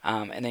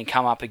 and then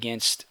come up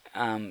against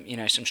some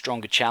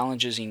stronger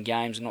challenges in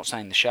games. I'm not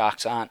saying the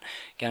Sharks aren't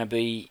going to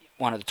be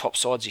one of the top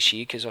sides this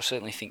year, because I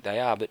certainly think they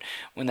are. But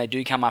when they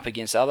do come up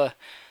against other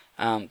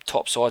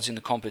top sides in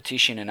the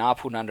competition and are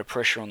put under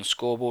pressure on the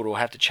scoreboard or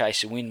have to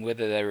chase a win,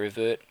 whether they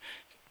revert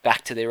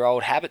back to their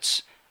old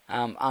habits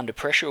under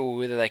pressure or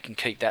whether they can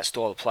keep that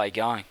style of play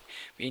going.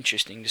 Be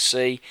interesting to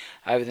see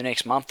over the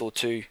next month or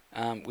two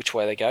which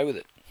way they go with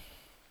it.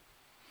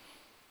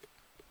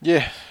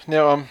 Yeah.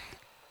 Now,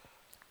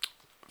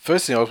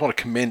 first thing, I just want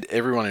to commend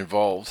everyone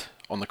involved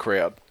on the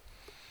crowd.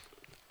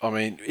 I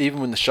mean,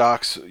 even when the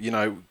Sharks,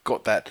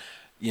 got that,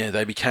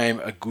 they became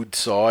a good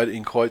side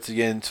in quotes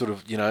again, sort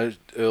of,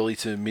 early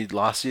to mid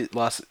last year,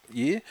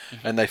 mm-hmm.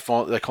 and they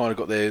kind of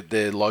got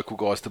their local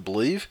guys to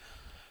believe.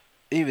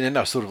 Even then, they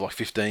were sort of like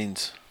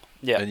 15s,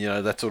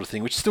 and that sort of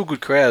thing, which is still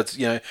good crowds,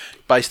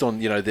 based on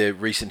their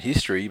recent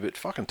history. But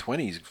fucking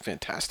 20s,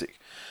 fantastic.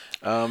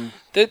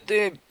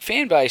 The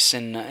fan base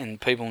and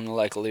people in the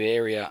local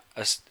area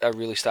are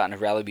really starting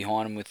to rally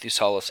behind them with this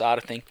whole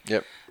Asada thing.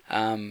 Yep.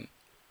 And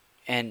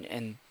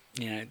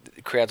the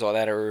crowds like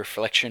that are a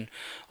reflection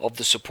of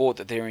the support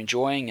that they're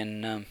enjoying,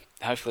 and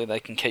hopefully they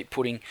can keep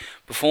putting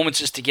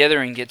performances together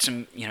and get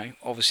some.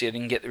 Obviously they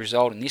didn't get the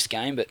result in this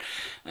game, but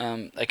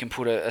they can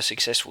put a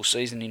successful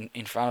season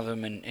in front of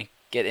them and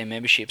get their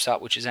memberships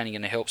up, which is only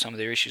going to help some of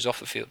their issues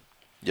off the field.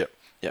 Yep.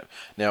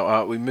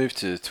 Now we move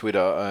to Twitter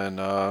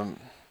and.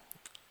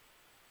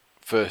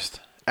 First,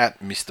 at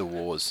Mr.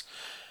 Wars.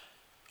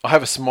 I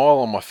have a smile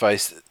on my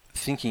face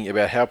thinking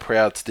about how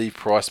proud Steve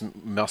Price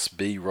must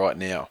be right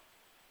now.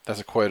 That's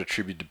a quote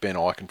attributed to Ben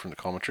Eichen from the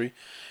commentary.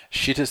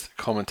 Shittest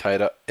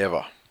commentator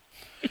ever.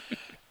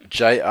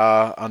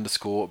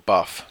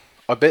 JR_Buff.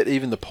 I bet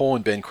even the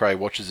porn Ben Cray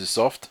watches is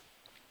soft.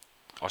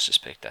 I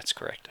suspect that's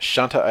correct.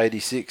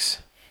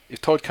 Shunter86.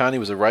 If Todd Carney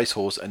was a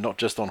racehorse and not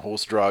just on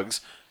horse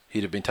drugs,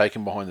 he'd have been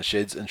taken behind the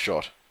sheds and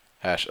shot.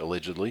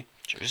 Allegedly.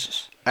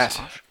 Jesus. At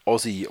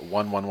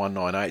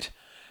Aussie11198.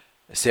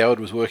 Soward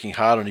was working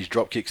hard on his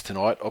drop kicks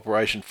tonight.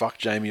 Operation Fuck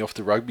Jamie Off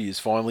to Rugby is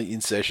finally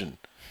in session.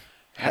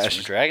 That's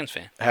from a Dragons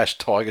fan. #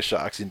 Tiger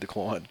Sharks in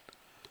decline.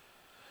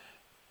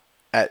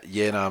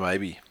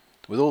 Maybe.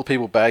 With all the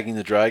people bagging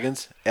the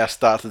Dragons, our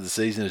start to the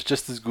season is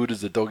just as good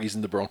as the Doggies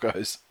and the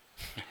Broncos.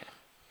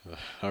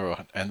 All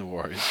right, and the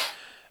Warriors.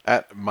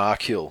 At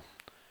Mark Hill.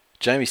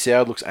 Jamie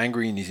Soward looks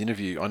angry in his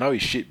interview. I know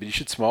he's shit, but he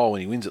should smile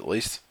when he wins at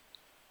least.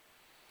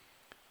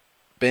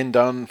 Ben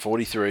Dunn,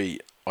 43.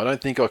 I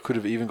don't think I could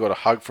have even got a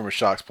hug from a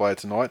Sharks player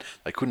tonight.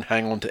 They couldn't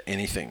hang on to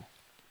anything.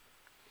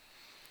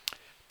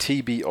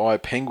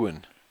 TBI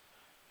Penguin.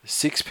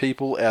 6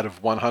 people out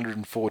of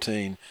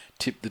 114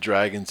 tipped the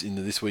Dragons in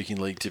the This Week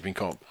in League tipping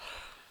comp.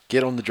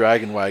 Get on the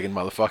dragon wagon,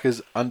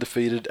 motherfuckers.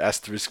 Undefeated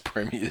asterisk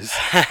premiers.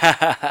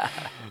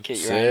 Get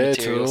your own material,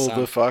 Settle son.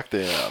 the fuck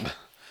down.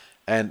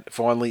 And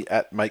finally,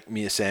 at Make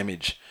Me a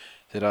Sandwich,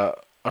 that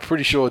I'm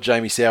pretty sure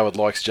Jamie Soward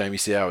likes Jamie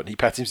Soward. He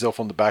pats himself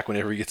on the back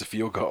whenever he gets a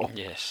field goal.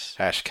 Yes. #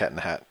 cat in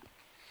the hat.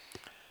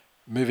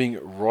 Moving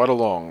right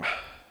along.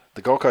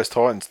 The Gold Coast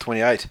Titans,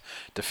 28,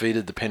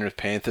 defeated the Penrith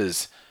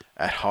Panthers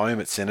at home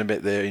at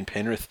Centrebet there in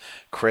Penrith.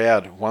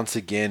 Crowd, once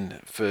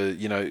again, for,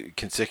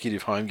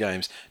 consecutive home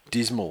games,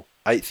 dismal.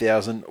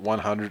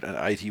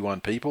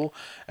 8,181 people,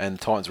 and the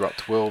Titans were up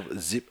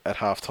 12-0 at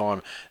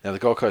half-time. Now, the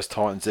Gold Coast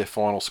Titans, their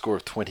final score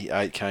of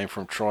 28 came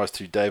from tries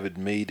to David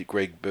Mead,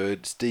 Greg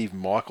Bird, Steve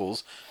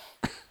Michaels,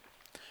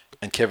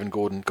 and Kevin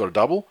Gordon got a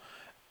double.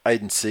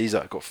 Aiden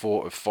Caesar got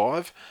 4 of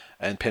 5,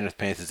 and Penrith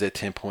Panthers, their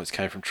 10 points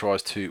came from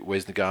tries to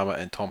Wes Nagama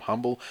and Tom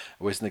Humble.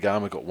 Wes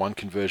Nagama got 1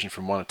 conversion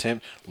from 1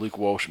 attempt. Luke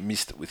Walsh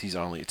missed with his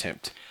only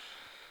attempt.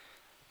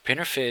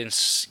 Penrith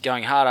fans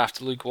going hard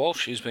after Luke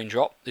Walsh, who's been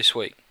dropped this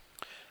week.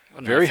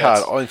 Very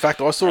hard. In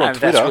fact, I saw on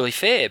Twitter. That's really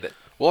fair, but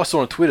I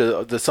saw on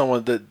Twitter that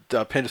someone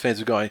that Penrith fans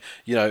were going,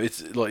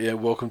 it's like,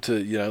 welcome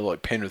to,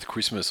 like Penrith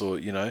Christmas or,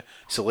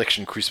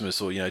 selection Christmas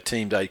or,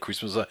 team day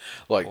Christmas.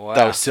 Like, wow.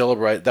 They were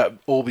celebrate that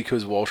all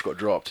because Walsh got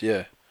dropped.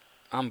 Yeah.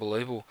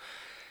 Unbelievable.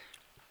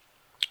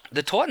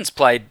 The Titans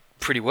played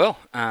pretty well.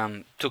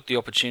 Took the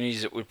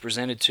opportunities that were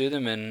presented to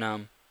them,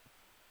 and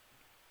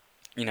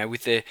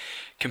with the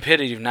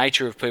competitive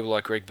nature of people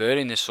like Greg Bird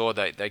in this side,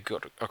 they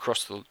got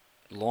across the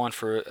line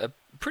for a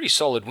pretty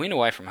solid win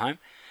away from home.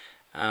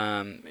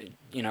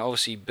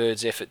 Obviously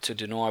Bird's effort to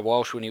deny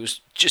Walsh when he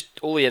was just,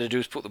 all he had to do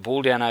was put the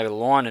ball down over the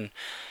line, and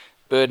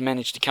Bird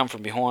managed to come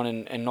from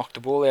behind and knock the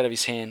ball out of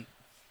his hand.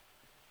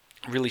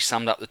 Really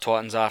summed up the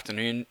Titans'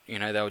 afternoon.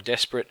 They were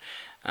desperate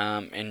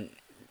and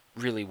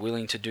really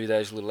willing to do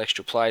those little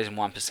extra plays and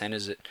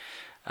 1%ers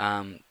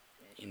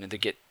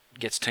that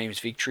gets teams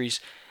victories.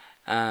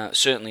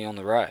 Certainly on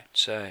the road.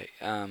 So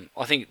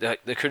I think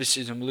the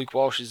criticism of Luke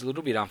Walsh is a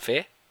little bit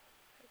unfair.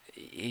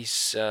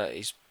 He's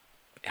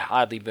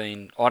hardly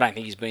been. I don't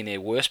think he's been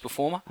their worst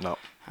performer. No.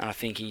 And I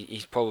think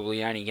he's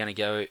probably only going to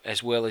go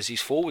as well as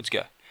his forwards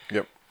go.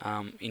 Yep.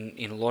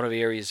 In a lot of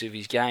areas of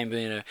his game,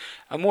 being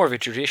a more of a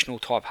traditional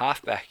type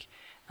halfback,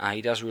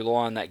 he does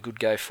rely on that good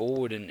go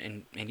forward,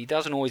 and he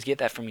doesn't always get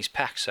that from his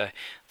pack. So I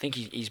think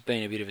he's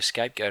been a bit of a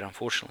scapegoat,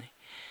 unfortunately.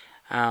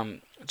 I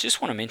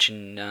just want to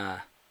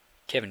mention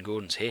Kevin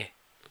Gordon's hair,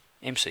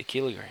 MC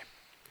kilogram.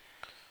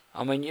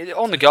 I mean,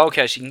 on the Gold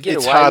Coast, you can get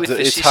away with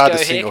the Cisco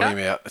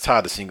haircut. It's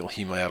hard to single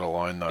him out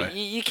alone, though.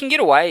 You can get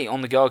away on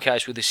the Gold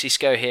Coast with a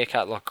Cisco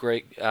haircut like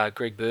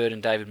Greg Bird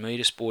and David Mead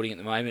are sporting at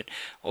the moment,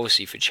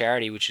 obviously for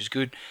charity, which is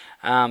good.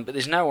 But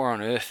there's nowhere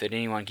on earth that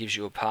anyone gives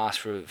you a pass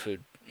for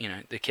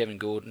the Kevin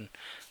Gordon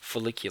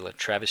follicular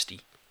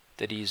travesty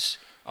that is.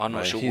 I'm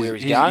not sure where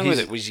he's going with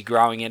it. Was he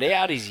growing it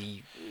out? Is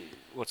he?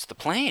 What's the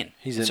plan?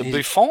 It's a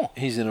Buffon.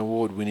 He's an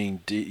award-winning,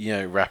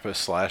 rapper /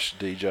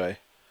 DJ.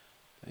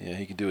 Yeah,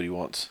 he can do what he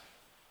wants.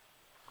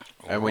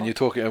 And when you're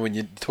talking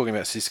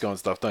about Cisco and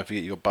stuff, don't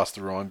forget you got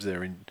Busta Rhymes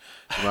there and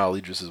Jamal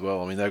Idris as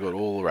well. I mean, they've got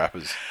all the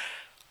rappers.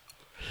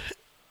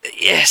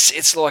 Yes,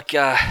 it's like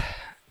a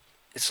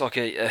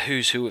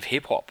who's who of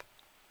hip hop.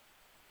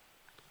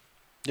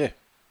 Yeah,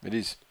 it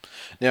is.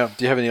 Now,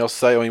 do you have anything else to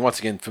say? I mean, once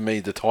again, for me,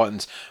 the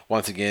Titans,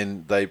 once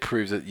again, they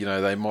prove that,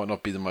 they might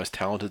not be the most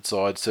talented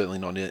side, certainly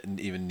not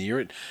even near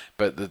it,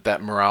 but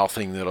that morale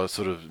thing that I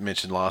sort of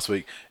mentioned last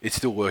week, it's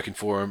still working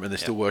for them, and they're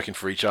still working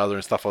for each other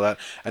and stuff like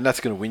that, and that's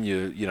going to win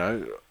you,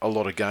 a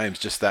lot of games,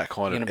 just that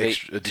kind of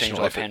extra additional teams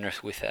like effort.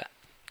 Penrith with that.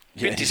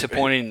 A bit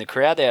disappointed in the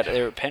crowd out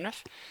there at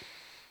Penrith.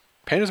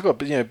 Penrith's got,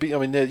 big, I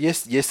mean,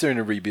 yes, they're in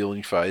a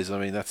rebuilding phase. I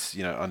mean, that's,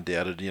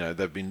 undoubted.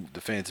 The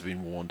fans have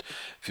been warned.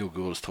 Phil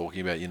Gould is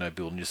talking about,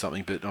 building you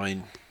something. But I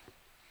mean,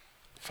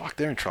 fuck,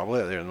 they're in trouble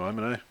out there at the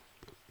moment, eh?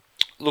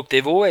 Look,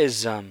 they've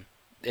always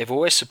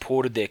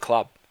supported their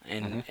club,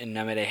 and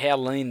no matter how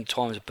lean the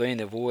times have been,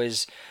 they've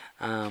always,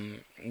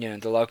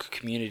 the local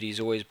community's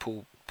always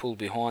pulled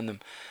behind them.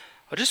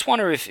 I just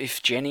wonder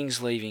if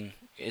Jennings leaving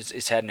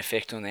it's had an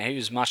effect on there. He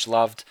was much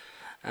loved.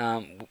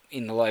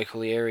 In the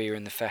local area,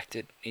 and the fact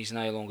that he's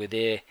no longer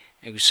there,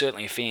 he was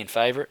certainly a fan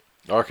favourite.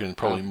 I reckon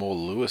probably more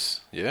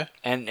Lewis, yeah,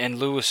 and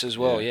Lewis as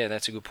well. Yeah,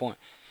 that's a good point.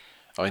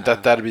 I mean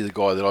that'd be the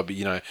guy that I'd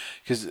be,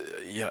 because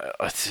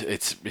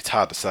it's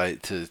hard to say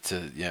to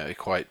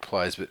equate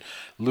players, but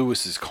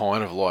Lewis is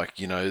kind of like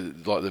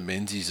like the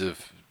Menzies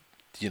of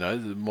the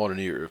modern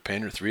era of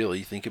Penrith.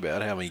 Really, think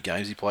about how many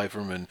games he played for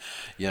him, and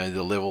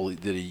the level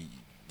that he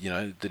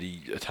that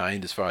he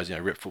attained as far as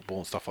rep football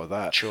and stuff like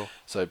that. Sure.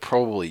 So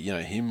probably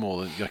him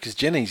more than because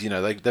Jennings,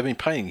 they've been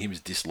painting him as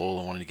disloyal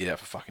and wanting to get out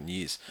for fucking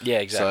years. Yeah,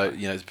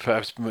 exactly. So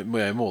perhaps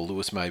more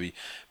Lewis maybe,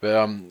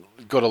 but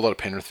got a lot of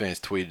Penrith fans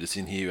tweeted us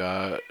in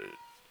here.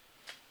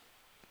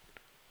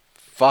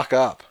 Fuck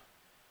up.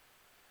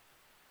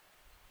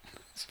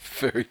 It's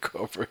very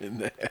corporate in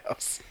the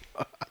house.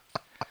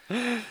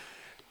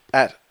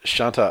 At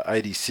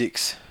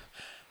Shunter86.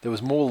 There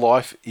was more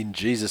life in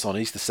Jesus on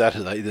Easter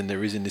Saturday than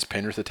there is in this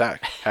Penrith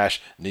attack.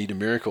 Need a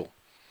miracle.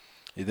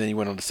 And then he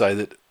went on to say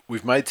that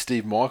we've made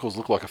Steve Michaels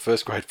look like a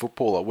first grade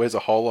footballer. Where's a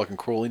hole I can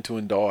crawl into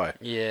and die?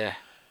 Yeah.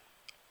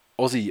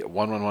 Aussie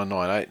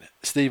 11198.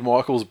 Steve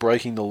Michaels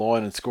breaking the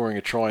line and scoring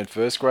a try in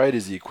first grade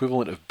is the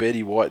equivalent of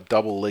Betty White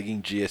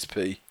double-legging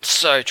GSP.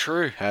 So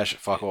true.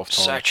 Fuck off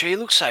time. So true. He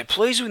looks so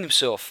pleased with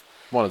himself.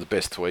 One of the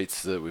best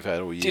tweets that we've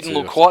had all year. Didn't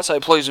look quite so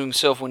pleased with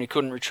himself when he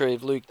couldn't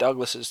retrieve Luke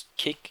Douglas's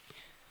kick.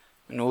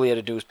 And all he had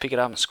to do was pick it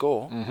up and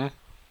score. Mm-hmm.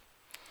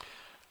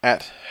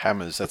 At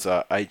Hammers, that's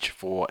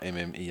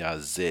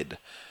H4MMERZ.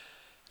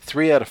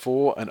 3 out of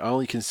 4 and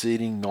only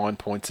conceding 9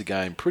 points a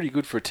game. Pretty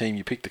good for a team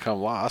you picked to come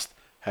last.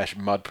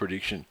 Mud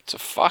prediction. It's a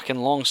fucking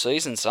long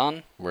season,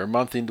 son. We're a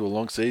month into a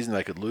long season.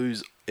 They could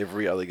lose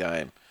every other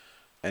game.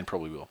 And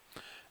probably will.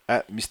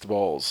 At Mr.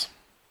 Bowles.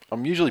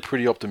 I'm usually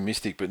pretty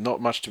optimistic, but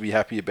not much to be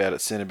happy about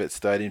at Centrebet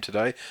Stadium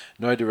today.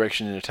 No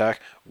direction in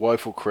attack.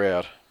 Woeful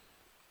crowd.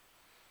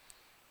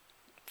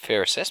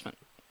 Fair assessment.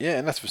 Yeah,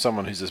 and that's for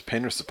someone who's a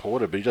Penrith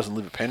supporter, but he doesn't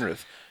live at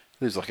Penrith.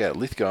 He lives like out at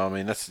Lithgow. I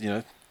mean, that's,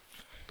 it's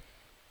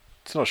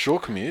not a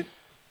short commute.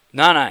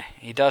 No.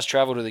 He does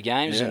travel to the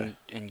games Yeah.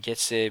 and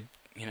gets there,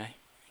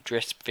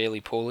 dressed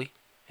fairly poorly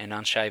and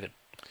unshaven.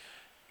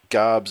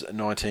 Garbs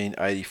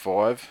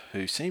 1985,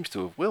 who seems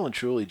to have well and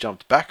truly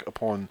jumped back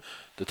upon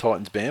the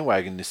Titans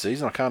bandwagon this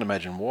season. I can't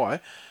imagine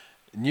why.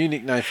 New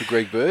nickname for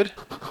Greg Bird,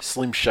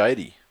 Slim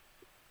Shady.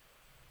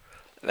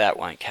 That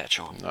won't catch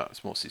on. No,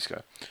 it's more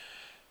Cisco.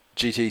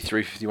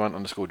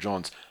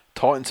 GT351_Johns.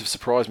 Titans have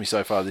surprised me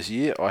so far this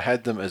year. I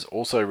had them as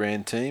also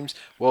ran teams.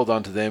 Well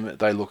done to them.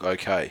 They look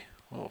okay.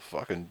 Well,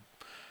 fucking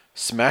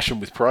smash them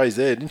with praise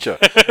there, didn't you?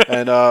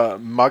 And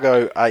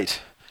Muggo8.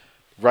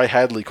 Ray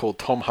Hadley called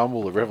Tom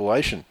Humble a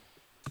revelation.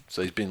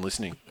 So he's been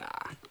listening.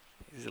 Nah,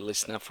 he's a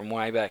listener from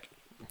way back.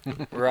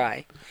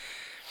 Ray.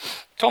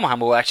 Tom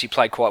Humble actually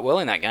played quite well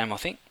in that game, I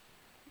think.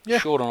 Yeah.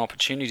 Short on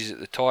opportunities at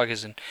the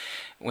Tigers and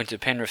went to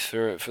Penrith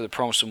for the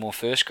promise of more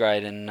first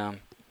grade and,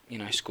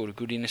 scored a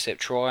good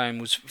intercept try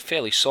and was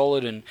fairly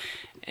solid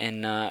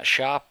and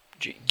sharp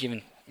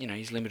given,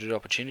 his limited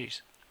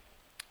opportunities.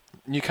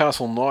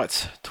 Newcastle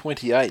Knights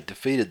 28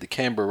 defeated the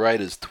Canberra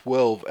Raiders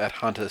 12 at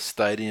Hunter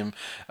Stadium.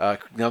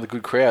 Another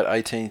good crowd,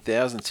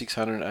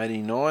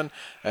 18,689.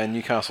 And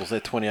Newcastle's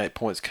net 28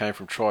 points came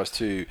from tries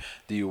to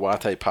the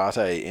Uwate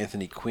Pate,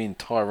 Anthony Quinn,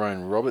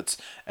 Tyrone Roberts,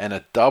 and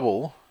a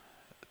double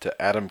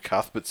to Adam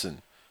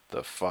Cuthbertson.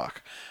 The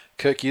fuck.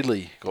 Kirk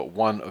Yidley got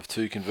 1 of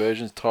 2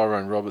 conversions.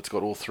 Tyrone Roberts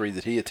got all 3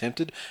 that he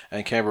attempted.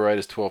 And Canberra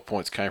Raiders' 12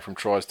 points came from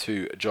tries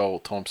to Joel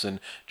Thompson,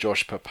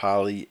 Josh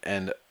Papali,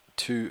 and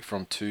 2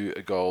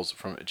 goals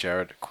from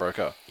Jared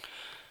Croker.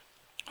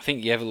 I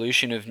think the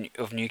evolution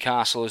of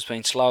Newcastle has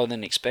been slower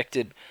than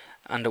expected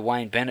under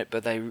Wayne Bennett,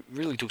 but they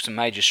really took some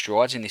major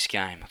strides in this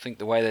game. I think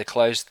the way they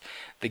closed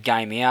the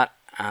game out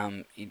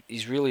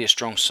is really a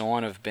strong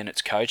sign of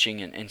Bennett's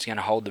coaching and it's going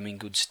to hold them in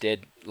good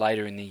stead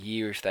later in the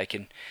year if they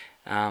can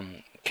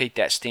keep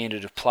that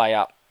standard of play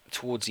up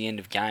towards the end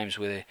of games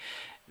where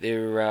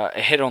they're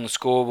ahead on the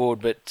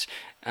scoreboard, but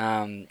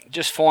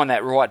just find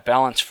that right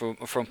balance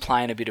from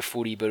playing a bit of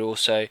footy but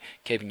also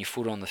keeping your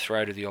foot on the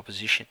throat of the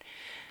opposition.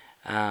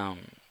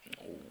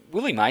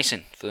 Willie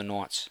Mason for the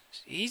Knights.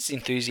 His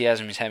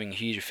enthusiasm is having a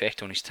huge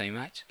effect on his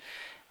teammates.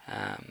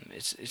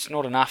 It's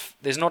not enough.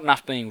 There's not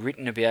enough being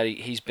written about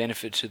his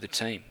benefit to the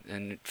team,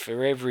 and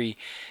for every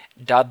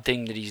dud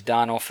thing that he's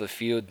done off the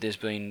field, there's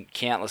been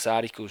countless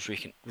articles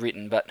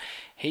written. But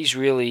he's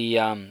really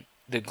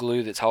the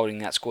glue that's holding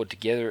that squad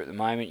together at the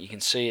moment. You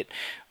can see it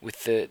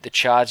with the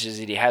charges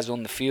that he has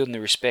on the field and the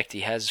respect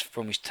he has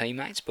from his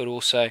teammates, but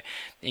also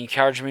the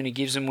encouragement he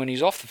gives them when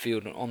he's off the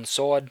field on the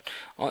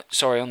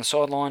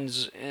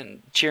sidelines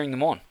and cheering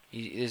them on.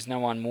 There's no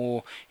one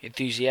more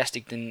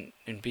enthusiastic than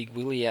Big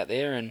Willie out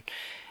there, and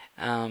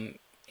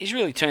he's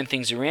really turned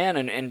things around.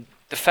 And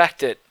the fact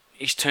that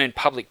he's turned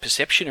public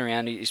perception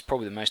around is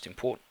probably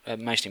the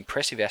most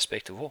impressive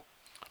aspect of all.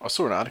 I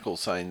saw an article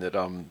saying that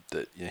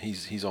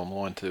he's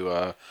online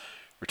to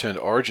return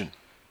to Origin.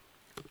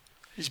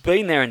 He's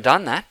been there and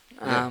done that.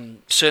 Yeah.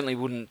 Certainly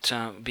wouldn't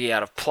be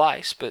out of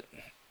place, but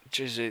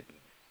geez,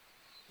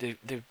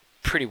 they're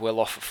pretty well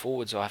off for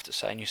forwards, I have to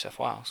say, New South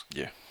Wales.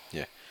 Yeah.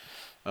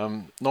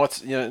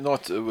 Knights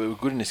were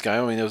good in this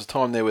game. I mean, there was a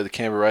time there where the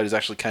Canberra Raiders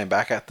actually came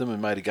back at them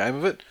and made a game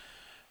of it,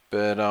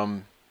 but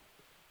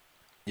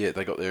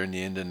they got there in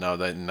the end,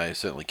 and they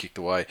certainly kicked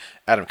away.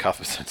 Adam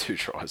Cuthbertson 2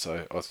 tries,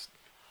 so I was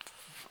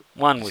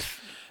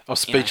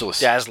speechless.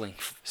 Dazzling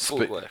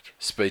footwork.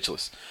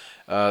 Speechless.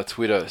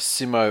 Twitter,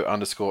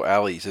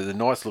 Simo_Ali. So the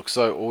Knights look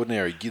so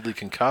ordinary. Gidley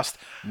concussed.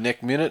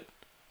 Neck minute.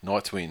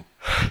 Knights win.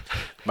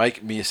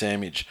 Make me a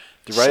sandwich.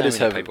 The So Raiders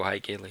many have... people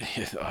hate Gidley.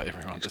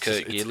 everyone.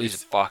 Kurt Gidley's a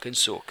fucking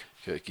sook.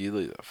 Kurt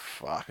Gidley's a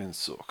fucking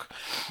sook.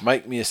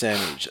 Make me a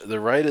sandwich. The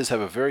Raiders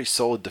have a very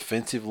solid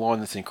defensive line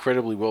that's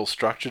incredibly well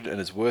structured and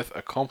is worth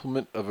a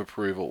compliment of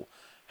approval.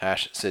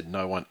 Hash said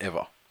no one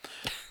ever.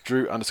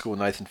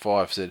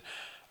 Drew_Nathan5 said,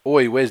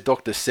 Oi, where's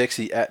Dr.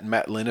 Sexy at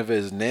Matt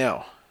Leneves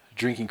now?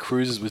 Drinking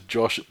cruises with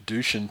Josh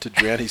Dushan to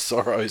drown his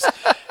sorrows.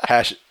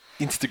 Hash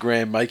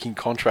Instagram making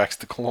contracts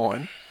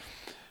decline.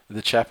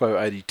 The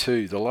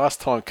Chapo82. The last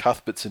time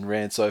Cuthbertson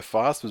ran so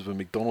fast was when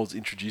McDonald's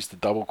introduced the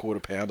double quarter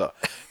pounder.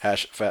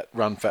 Hash fat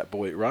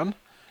boy run.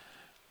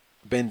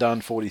 Ben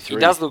Dunn 43. He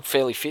does look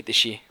fairly fit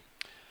this year.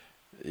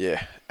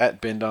 Yeah,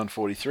 at Ben Dunn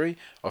 43.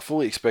 I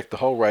fully expect the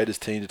whole Raiders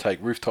team to take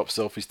rooftop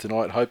selfies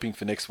tonight, hoping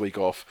for next week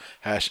off.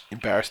 Hash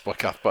embarrassed by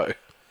Cuthbo.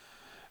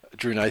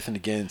 Drew Nathan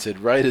again said,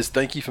 Raiders,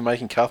 thank you for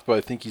making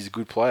Cuthbo think he's a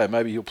good player.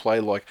 Maybe he'll play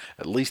like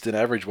at least an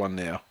average one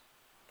now.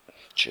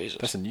 Jesus.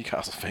 That's a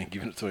Newcastle fan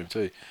giving it to him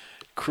too.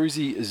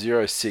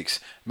 Cruzy06.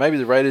 Maybe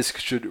the Raiders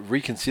should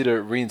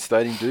reconsider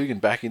reinstating Dugan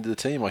back into the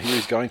team. I hear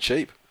he's going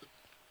cheap.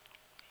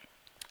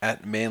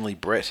 At Manly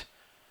Brett.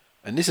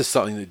 And this is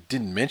something that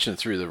didn't mention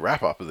through the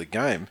wrap-up of the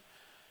game.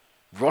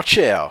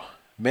 Rochow,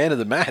 man of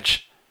the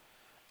match.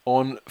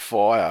 On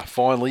fire.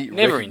 Finally.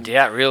 Never in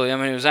doubt, really. I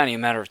mean, it was only a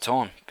matter of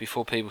time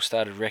before people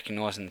started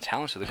recognising the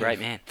talents of the great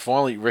man.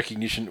 Finally,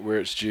 recognition where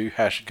it's due.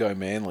 Hash go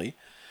Manly.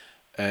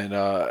 And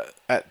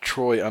at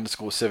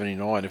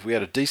Troy_79, if we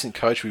had a decent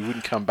coach, we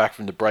wouldn't come back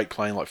from the break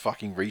playing like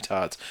fucking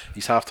retards.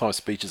 His halftime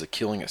speeches are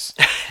killing us.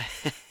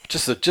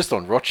 just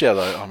on Rochow,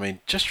 though, I mean,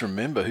 just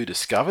remember who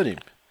discovered him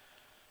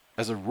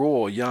as a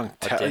raw young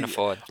talent.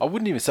 Identified. I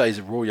wouldn't even say he's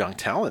a raw young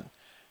talent.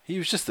 He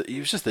was just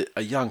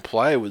a young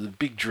player with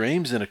big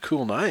dreams and a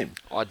cool name.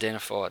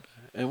 Identified.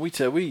 And we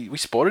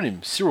spotted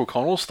him, Cyril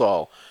Connell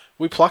style.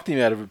 We plucked him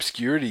out of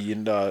obscurity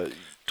and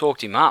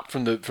talked him up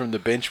from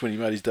the bench when he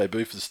made his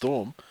debut for the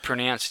Storm.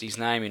 Pronounced his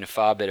name in a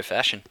far better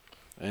fashion.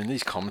 And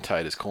these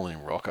commentators calling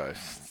him Rocco,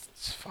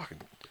 it's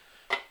fucking...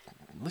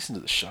 Listen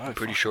to the show. I'm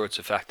pretty sure it's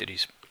the fact that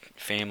his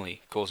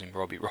family calls him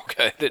Robbie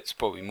Rocco that's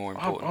probably more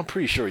important. I'm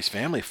pretty sure his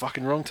family are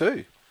fucking wrong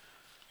too.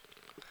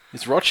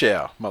 It's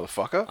Rochow,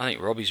 motherfucker. I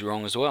think Robbie's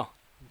wrong as well.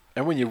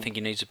 And when I think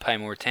he needs to pay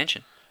more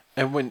attention.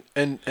 And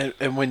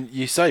when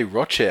you say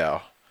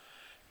Rochow,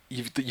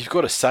 you've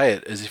got to say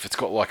it as if it's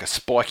got like a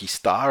spiky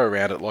star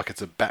around it, like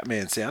it's a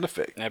Batman sound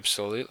effect.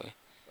 Absolutely.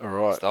 All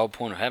right. That's the whole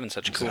point of having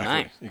such a cool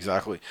name.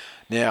 Exactly.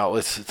 Now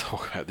let's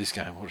talk about this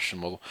game. What a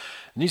schmozzle.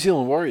 New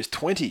Zealand Warriors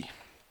 20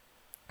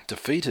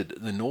 defeated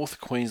the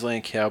North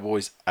Queensland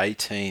Cowboys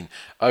 18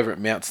 over at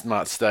Mount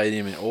Smart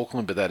Stadium in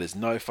Auckland, but that is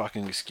no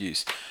fucking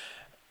excuse.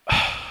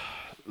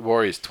 The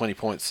Warriors 20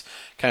 points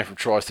came from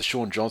tries to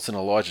Sean Johnson,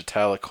 Elijah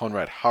Taylor,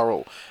 Conrad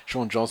Hurrell.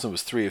 Sean Johnson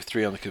was 3 of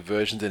 3 on the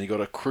conversions, and he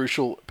got a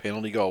crucial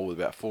penalty goal with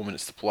about 4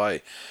 minutes to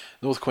play.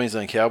 North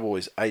Queensland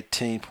Cowboys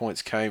 18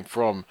 points came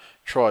from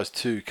tries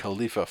to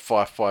Khalifa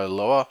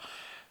Faifailoa,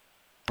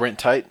 Brent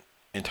Tate,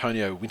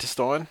 Antonio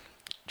Winterstein.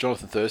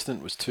 Jonathan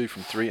Thurston was 2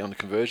 from 3 on the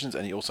conversions,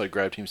 and he also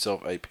grabbed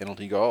himself a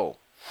penalty goal.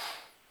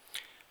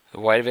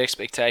 The weight of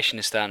expectation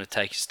is starting to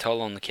take its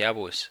toll on the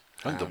Cowboys.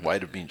 I think the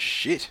weight of being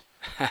shit.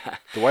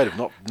 The weight of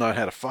not knowing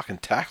how to fucking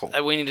tackle. They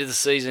went into the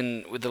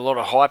season with a lot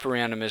of hype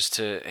around them as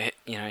to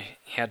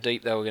how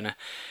deep they were going to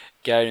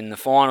go in the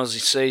finals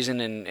this season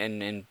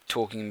and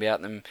talking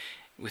about them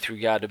with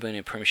regard to being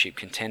a premiership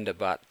contender,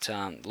 but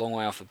long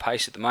way off the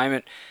pace at the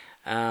moment.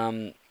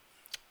 I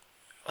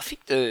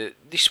think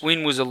this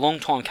win was a long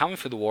time coming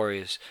for the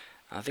Warriors.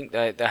 I think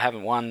they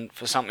haven't won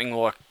for something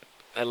like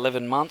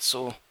 11 months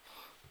or...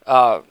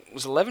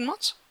 was it 11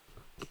 months?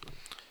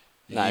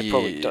 No,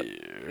 probably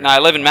don't. No,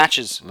 11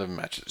 matches. 11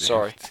 matches. Yeah.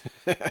 Sorry.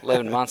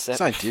 11 months. That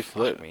same diff.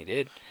 Fuck me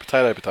dead.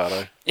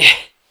 Potato.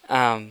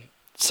 Yeah.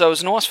 So it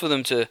was nice for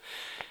them to,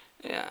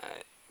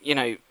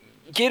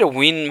 get a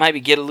win, maybe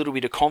get a little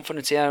bit of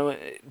confidence out.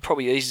 It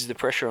probably eases the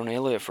pressure on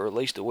Elliott for at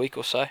least a week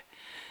or so.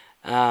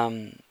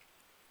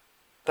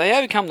 They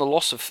overcome the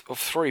loss of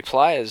 3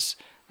 players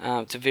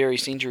to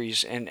various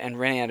injuries and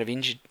ran out of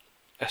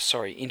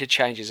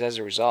interchanges as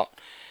a result.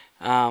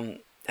 And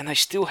they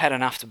still had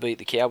enough to beat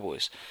the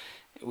Cowboys.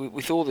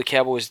 With all the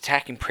Cowboys'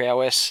 attacking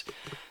prowess,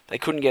 they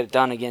couldn't get it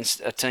done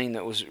against a team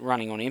that was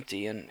running on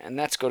empty, and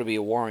that's got to be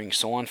a worrying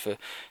sign for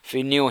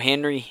Neil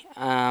Henry,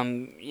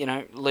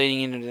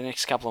 leading into the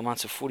next couple of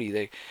months of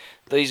footy.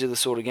 These are the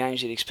sort of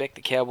games you'd expect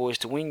the Cowboys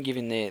to win,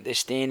 given their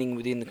standing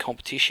within the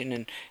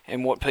competition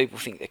and what people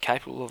think they're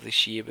capable of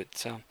this year,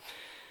 but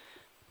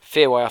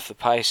fair way off the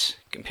pace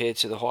compared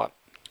to the hype.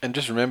 And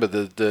just remember,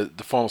 the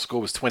final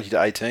score was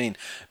 20-18,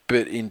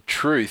 but in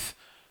truth,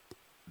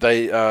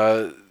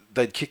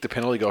 they'd kicked the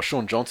penalty goal.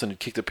 Sean Johnson had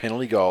kicked a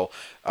penalty goal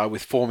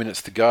with 4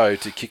 minutes to go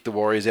to kick the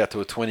Warriors out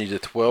to a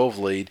 20-12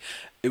 lead.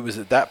 It was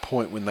at that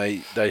point when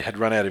they had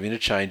run out of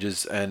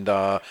interchanges and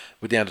were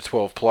down to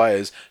 12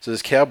 players. So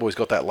this Cowboys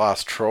got that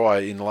last try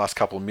in the last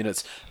couple of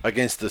minutes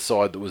against the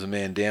side that was a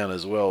man down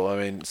as well. I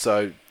mean,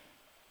 so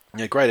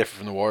Yeah, great effort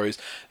from the Warriors.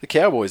 The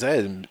Cowboys,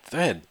 they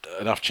had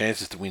enough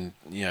chances to win,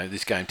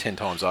 this game 10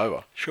 times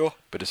over. Sure.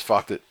 But just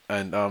fucked it.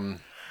 And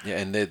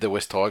and they're the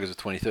West Tigers of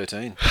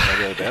 2013. No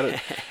doubt about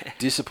it.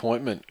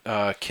 Disappointment.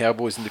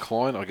 Cowboys in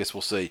decline. I guess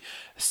we'll see.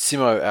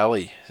 Simo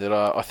Ali said,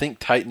 I think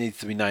Tate needs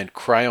to be named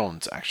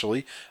Crayons,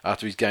 actually,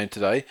 after his game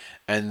today.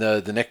 And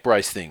the neck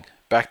brace thing.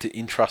 Back to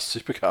Intrust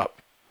Super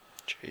Cup.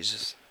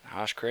 Jesus.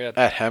 Harsh crowd.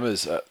 At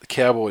Hammers, the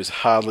Cowboys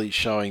hardly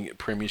showing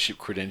premiership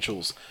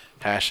credentials.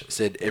 Hash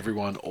said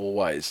everyone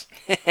always.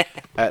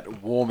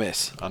 At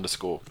Warmess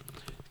 _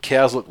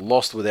 Cows look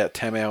lost without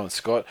Tamau and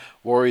Scott.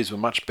 Warriors were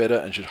much better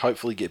and should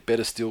hopefully get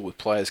better still with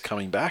players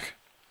coming back.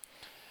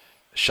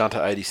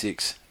 Shunter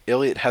 86.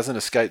 Elliott hasn't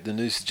escaped the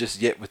noose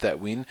just yet with that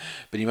win,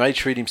 but he may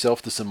treat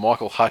himself to some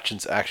Michael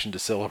Hutchins action to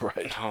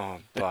celebrate. Oh,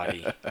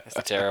 buddy.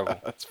 That's terrible.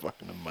 That's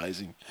fucking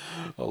amazing.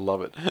 I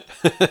love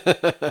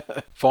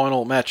it.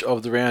 Final match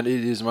of the round.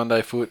 It is Monday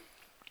night foot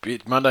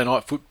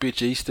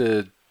bitch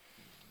Easter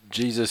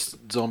Jesus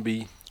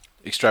zombie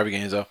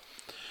extravaganza.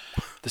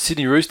 The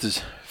Sydney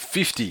Roosters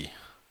 50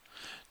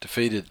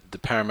 defeated the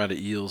Parramatta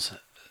Eels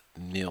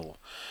 0.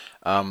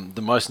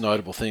 The most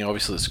notable thing,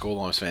 obviously, the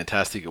scoreline was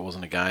fantastic. It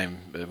wasn't a game.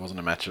 It wasn't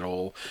a match at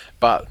all.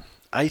 But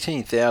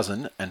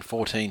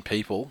 18,014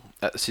 people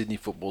at the Sydney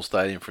Football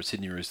Stadium for a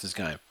Sydney Roosters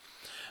game.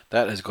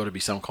 That has got to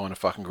be some kind of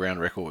fucking ground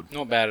record.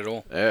 Not bad at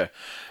all. Yeah.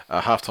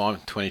 Half time,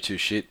 22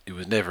 shit. It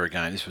was never a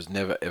game. This was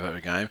never, ever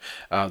a game.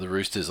 The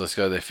Roosters, let's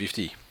go there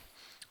 50.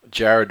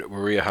 Jared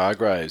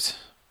Warrior-Hargraves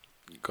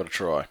got a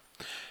try.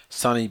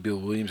 Sonny Bill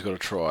Williams got a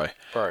try.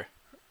 Bro.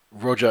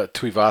 Roger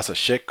Tuivasa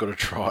Sheck got a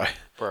try.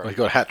 Bro. He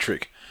got a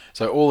hat-trick.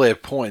 So all their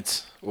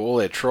points, or all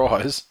their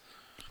tries...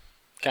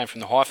 Came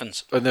from the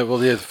hyphens. And then,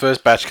 the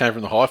first batch came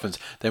from the hyphens.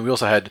 Then we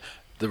also had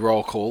the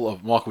roll call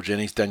of Michael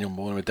Jennings, Daniel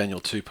Mortimer,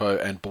 Daniel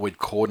Tupou, and Boyd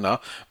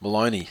Cordner.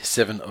 Maloney,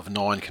 7 of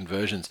 9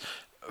 conversions.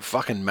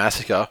 Fucking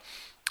massacre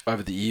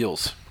over the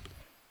Eels.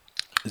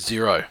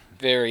 0.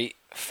 Very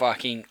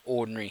fucking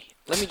ordinary.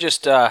 Let me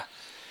just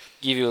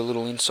give you a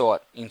little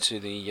insight into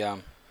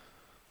the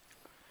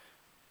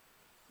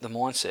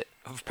mindset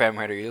of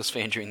Parramatta Eels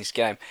fan during this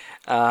game.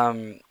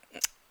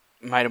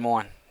 Mate of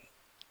mine,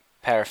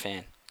 Para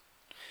fan,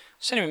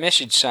 sent him a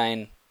message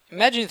saying,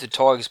 imagine if the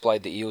Tigers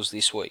played the Eels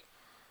this week.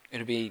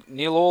 It'd be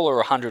 0-0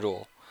 or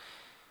 100-all.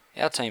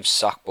 Our team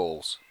suck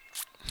balls.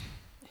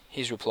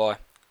 His reply,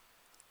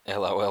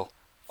 LOL,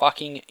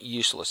 fucking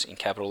useless in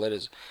capital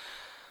letters.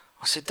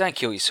 I said, don't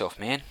kill yourself,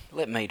 man.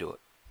 Let me do it.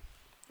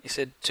 He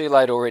said, too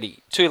late already.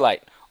 Too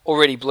late.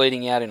 Already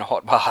bleeding out in a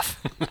hot bath.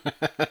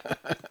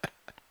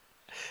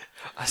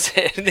 I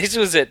said, this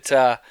was at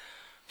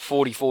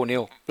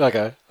 44-0.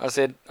 Okay. I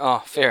said,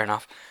 oh, fair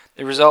enough.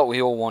 The result we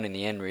all want in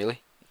the end,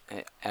 really.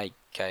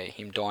 A.k.a.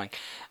 him dying.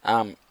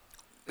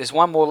 There's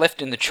one more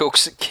left in the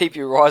chooks. Keep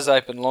your eyes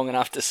open long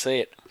enough to see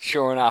it.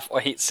 Sure enough,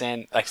 I hit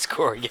send. They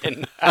score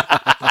again.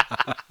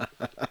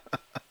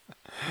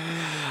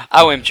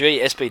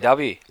 OMG,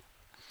 SBW.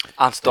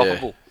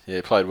 Unstoppable.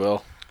 Yeah, played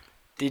well.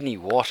 Didn't he?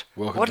 What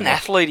an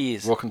athlete he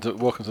is. Welcome to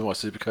my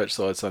Supercoach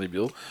side, Sonny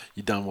Bill.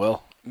 You done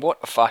well. What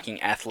a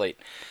fucking athlete.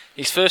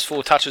 His first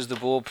 4 touches the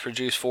ball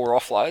produced 4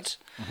 offloads.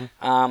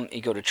 Mm-hmm. He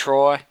got a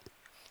try.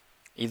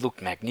 He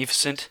looked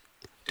magnificent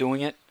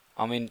doing it.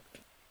 I mean...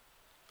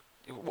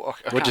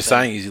 What you're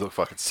saying is you look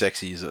fucking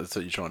sexy. Is that what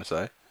you're trying to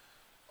say?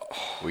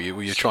 Were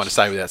you trying to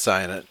say without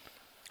saying it?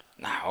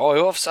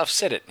 No, I've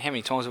said it. How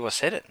many times have I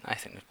said it?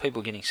 Nathan,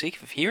 people are getting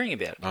sick of hearing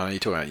about it. No, you're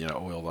talking about,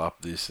 oiled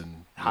up this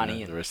and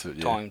honey the rest of it.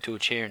 Yeah. Tying him to a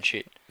chair and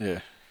shit. Yeah.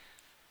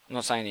 I'm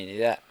not saying any of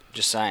that. I'm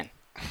just saying.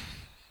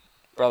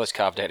 Brother's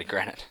carved out of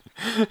granite.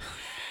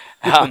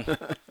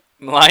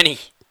 Maloney,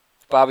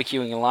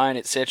 barbecuing alone,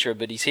 etc.,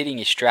 but he's hitting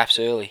his straps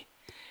early,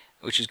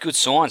 which is good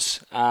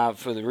signs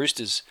for the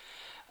Roosters.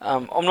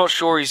 I'm not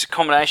sure his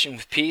combination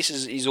with Pearce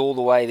is all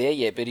the way there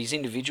yet, but his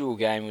individual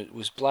game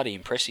was bloody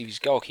impressive. His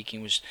goal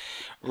kicking was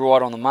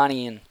right on the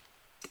money,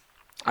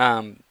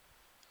 and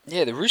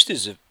the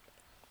Roosters have...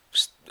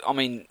 I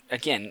mean,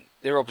 again,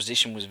 their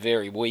opposition was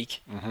very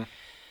weak,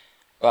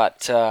 but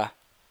they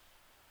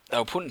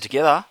were putting it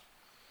together.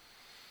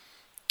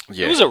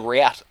 Yeah. It was a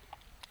rout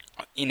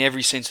in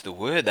every sense of the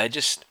word. They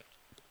just...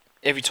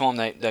 Every time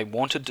they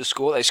wanted to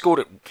score, they scored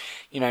it,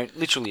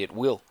 literally at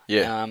will.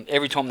 Yeah.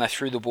 Every time they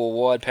threw the ball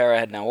wide, Para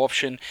had no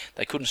option.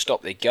 They couldn't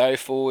stop their go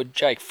forward.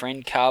 Jake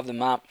Friend carved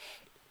them up.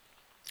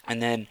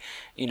 And then,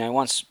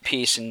 once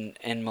Pearce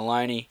and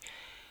Maloney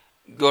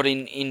got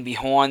in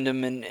behind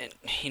them, and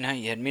you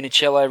had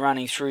Minicello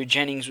running through,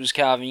 Jennings was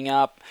carving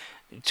up,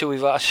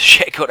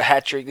 Tuivasa got a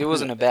hat-trick. There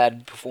wasn't a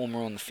bad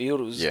performer on the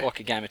field. It was like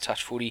a game of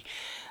touch footy,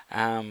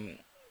 an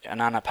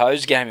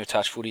unopposed game of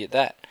touch footy at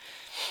that.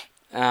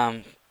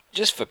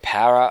 Just for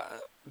Para,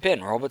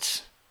 Ben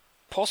Roberts,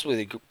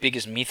 possibly the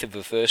biggest myth of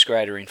a first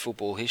grader in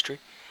football history.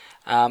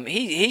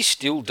 He's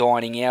still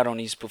dining out on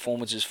his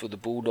performances for the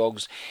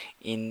Bulldogs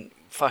in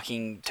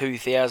fucking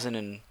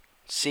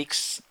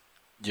 2006.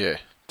 Yeah,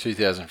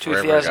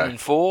 2004.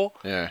 2004.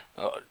 Yeah.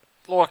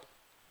 What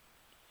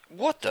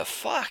the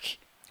fuck?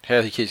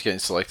 How he keeps getting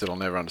selected, I'll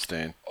never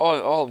understand. I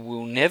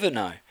will never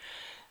know.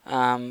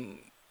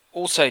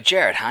 Also,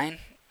 Jared Hayne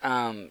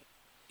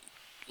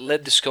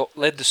led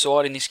the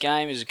side in this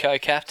game as a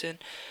co-captain.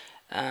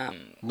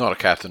 Not a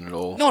captain at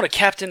all. Not a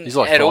captain He's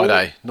like at all.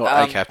 Friday,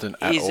 not a captain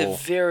at he's all. A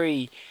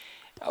very...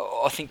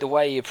 I think the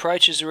way he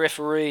approaches the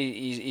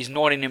referee is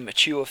not in a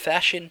mature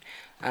fashion.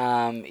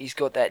 He's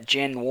got that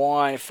Gen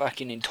Y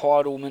fucking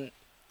entitlement,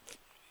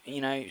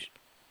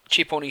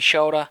 chip on his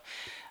shoulder.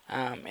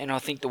 And I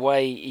think the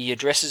way he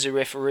addresses the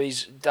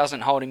referees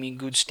doesn't hold him in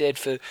good stead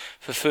for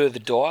further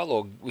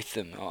dialogue with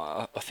them.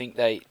 I think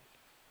they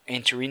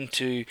enter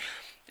into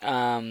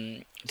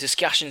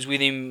discussions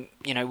with him,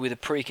 with a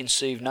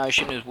preconceived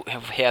notion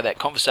of how that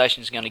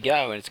conversation is going to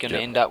go, and it's going to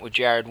end up with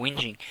Jared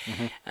whinging.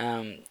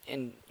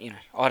 And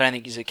I don't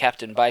think he's a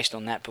captain based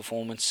on that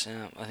performance.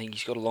 I think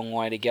he's got a long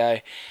way to go.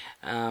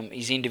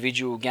 His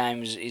individual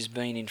game has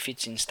been in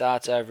fits and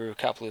starts over a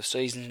couple of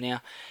seasons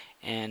now,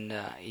 and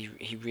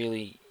he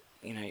really...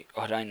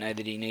 I don't know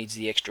that he needs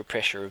the extra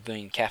pressure of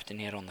being captain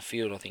out on the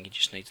field. I think he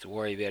just needs to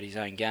worry about his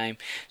own game.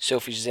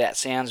 Selfish as that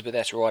sounds, but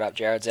that's right up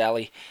Jared's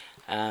alley.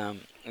 I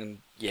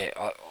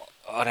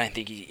don't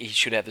think he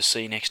should have the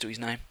C next to his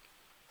name.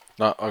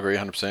 No, I agree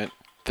 100%.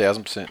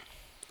 1,000%.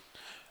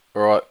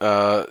 All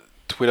right,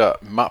 Twitter,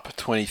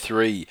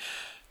 Mup23.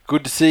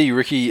 Good to see you,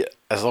 Ricky.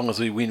 As long as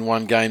we win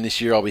one game this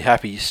year, I'll be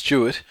happy.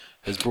 Stuart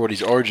has brought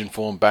his origin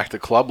form back to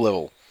club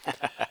level.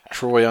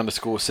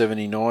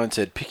 Troy_79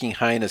 said picking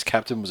Hayne as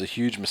captain was a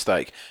huge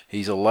mistake.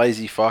 He's a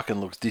lazy fuck and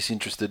looks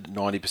disinterested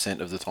 90%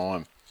 of the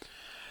time.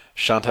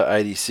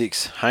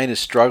 Shunter86, Hayne is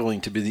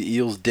struggling to be the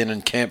Eels'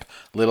 Denon Kemp,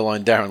 let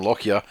alone Darren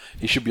Lockyer.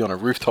 He should be on a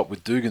rooftop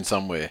with Dugan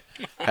somewhere.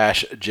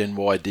 Gen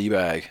Y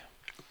D-bag.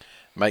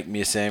 Make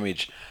me a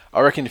sandwich. I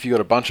reckon if you got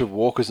a bunch of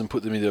Walkers and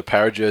put them into a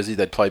Para jersey,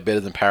 they'd play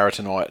better than Para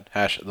tonight.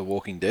 The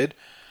Walking Dead.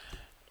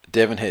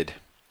 Devonhead.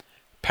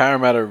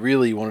 Parramatta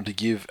really wanted to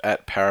give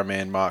at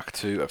Paraman Mark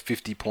II a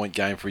 50-point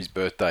game for his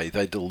birthday.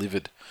 They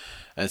delivered.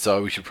 And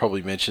so we should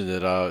probably mention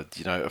that,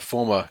 a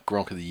former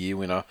Gronk of the Year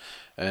winner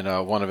and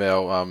one of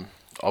our,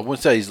 I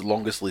wouldn't say his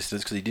longest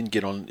listeners because he didn't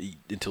get on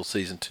until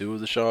season 2 of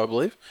the show, I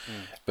believe.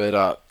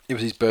 But it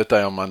was his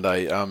birthday on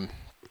Monday,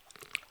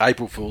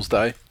 April Fool's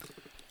Day.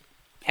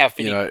 How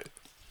fitting.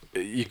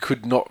 You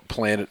could not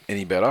plan it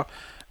any better.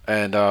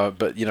 And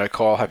but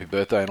Kyle, happy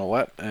birthday and all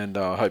that, and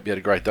I hope you had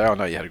a great day. I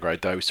know you had a great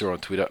day. We saw on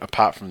Twitter.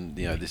 Apart from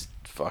this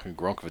fucking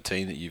Gronk of a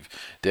team that you've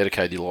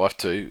dedicated your life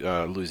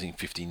to, losing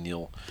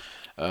 50-0.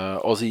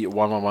 Aussie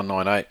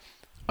 11198.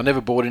 I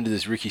never bought into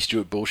this Ricky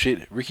Stewart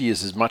bullshit. Ricky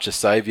is as much a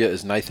saviour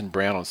as Nathan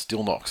Brown on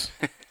Still Knocks.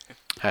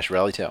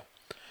 Rally Towel.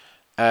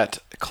 At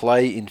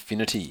Clay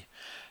Infinity.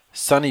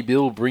 Sonny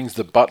Bill brings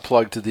the butt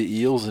plug to the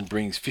Eels and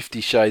brings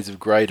 50 Shades of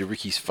Grey to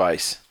Ricky's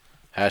face.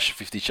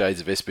 50 Shades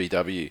of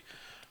SBW.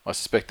 I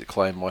suspect that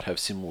Clay might have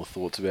similar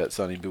thoughts about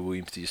Sonny Bill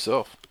Williams to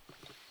yourself.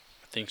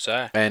 I think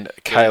so. And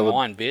Caleb,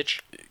 mine,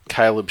 bitch.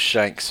 Caleb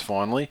Shanks,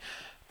 finally.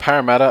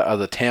 Parramatta are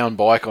the town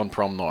bike on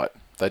prom night.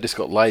 They just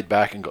got laid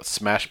back and got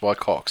smashed by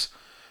Cox.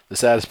 The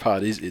saddest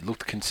part is it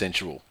looked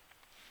consensual.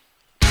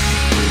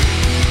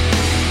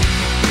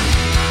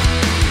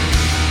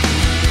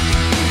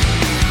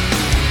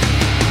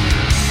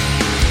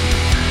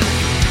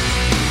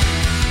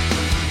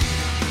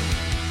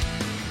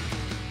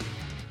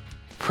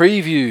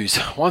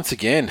 Previews, once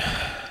again,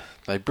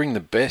 they bring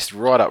the best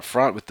right up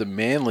front with the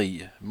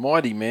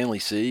mighty Manly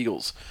Sea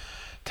Eagles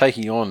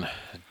taking on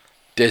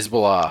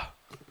Desbala,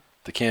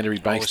 the Canterbury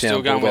Bankstown Bulldogs.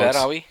 Still going with that,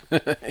 are we?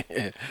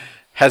 Yeah.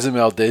 Hazem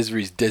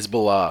Al-Desri's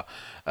Desbala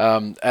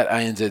at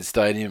ANZ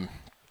Stadium,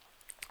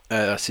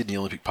 Sydney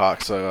Olympic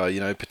Park. So,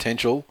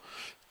 potential.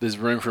 There's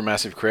room for a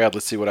massive crowd.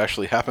 Let's see what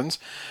actually happens.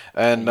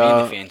 And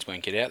the fans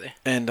won't get out there.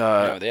 And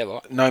they're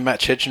like. No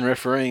Matt Chechen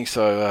refereeing,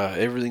 so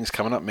everything's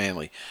coming up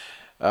Manly.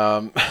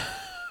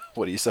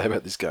 What do you say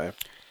about this game?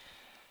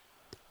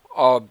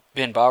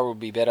 Ben Barr will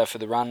be better for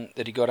the run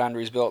that he got under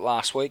his belt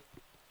last week.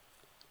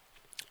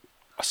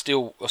 I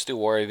still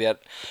worry about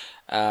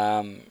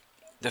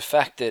the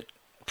fact that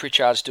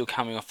Pritchard's still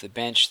coming off the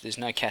bench. There's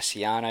no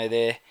Cassiano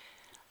there.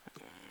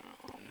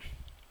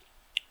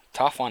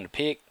 Tough one to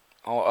pick.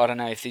 I don't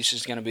know if this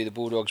is going to be the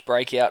Bulldogs'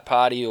 breakout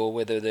party or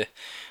whether the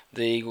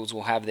Eagles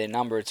will have their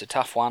number. It's a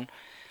tough one.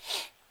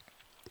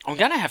 I'm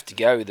going to have to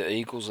go with the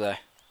Eagles, though.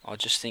 I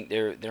just think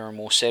they're a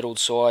more settled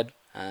side.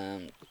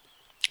 They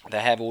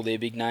have all their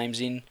big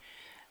names in,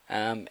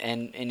 and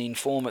in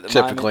form at the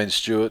moment. Except for Glen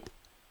Stewart.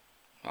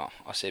 Oh,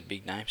 I said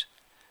big names.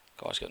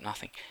 Guy's got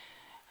nothing.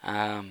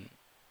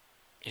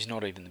 He's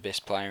not even the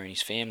best player in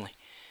his family.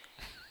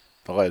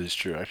 Oh, that is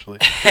true, actually.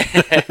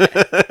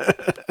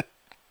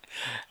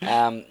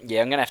 I'm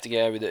going to have to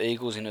go with the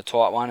Eagles in a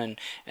tight one,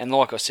 and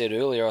like I said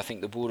earlier, I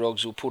think the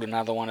Bulldogs will put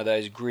another one of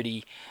those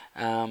gritty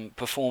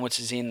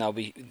performances in. They'll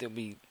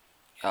be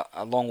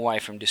a long way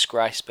from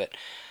disgrace, but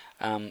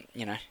at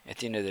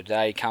the end of the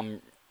day,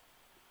 come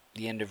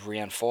the end of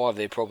round 5,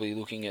 they're probably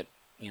looking at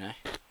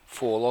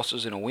 4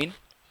 losses and a win.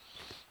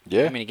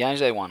 Yeah. How many games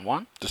they won?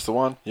 1? Just the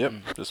one. Yep,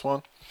 just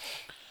one.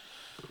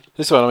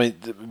 This one, I mean,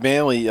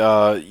 Manly,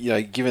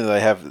 given that they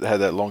have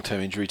had that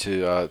long-term injury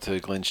to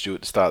Glen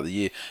Stewart to start the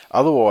year,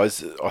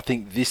 otherwise, I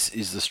think this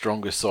is the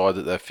strongest side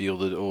that they've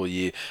fielded all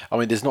year. I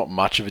mean, there's not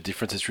much of a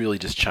difference. It's really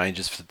just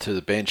changes to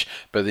the bench.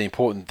 But the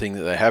important thing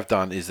that they have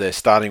done is they're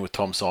starting with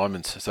Tom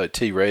Simons. So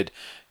T-Red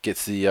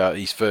gets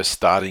his first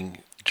starting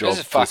job That's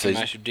the for the fucking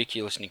season. most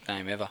ridiculous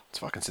nickname ever. It's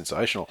fucking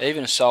sensational.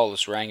 Even a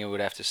soulless ranger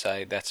would have to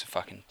say that's a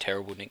fucking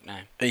terrible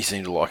nickname. He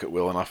seemed to like it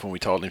well enough when we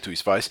told him to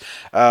his face.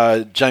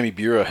 Jamie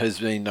Buhrer has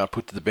been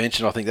put to the bench,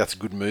 and I think that's a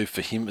good move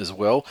for him as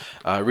well.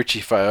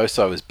 Richie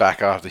Faoso is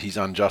back after his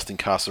unjust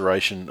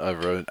incarceration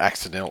over an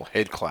accidental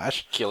head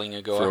clash. Killing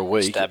a guy, for a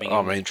week. stabbing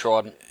him with a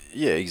trident.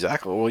 Yeah,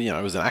 exactly. Well,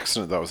 it was an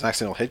accident. That was an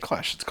accidental head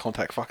clash. It's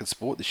contact fucking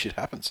sport. This shit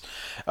happens.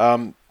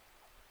 And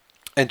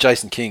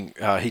Jason King,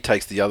 he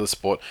takes the other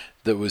spot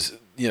that was,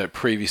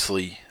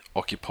 previously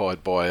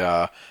occupied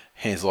by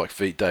hands like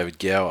feet David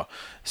Gower.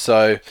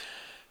 So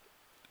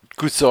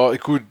good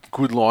side, good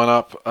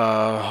lineup.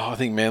 I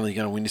think Manly are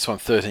going to win this one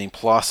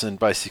 13+, and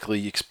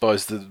basically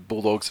expose the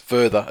Bulldogs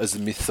further as the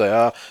myths they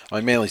are. I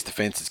mean, Manly's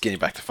defence is getting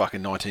back to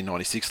fucking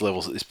 1996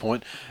 levels at this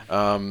point.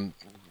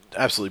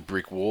 Absolute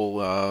brick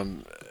wall.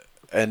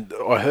 And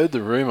I heard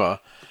the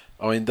rumour.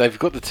 I mean, they've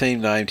got the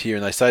team named here,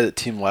 and they say that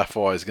Tim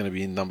Laffey is going to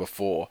be in number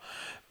 4.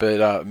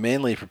 But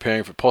Manly are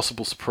preparing for a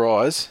possible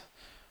surprise,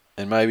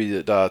 and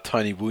maybe that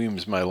Tony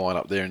Williams may line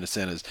up there in the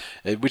centres.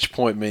 At which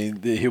point,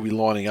 he'll be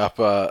lining up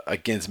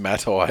against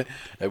Matai.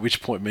 At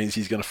which point means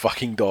he's going to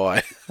fucking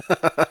die.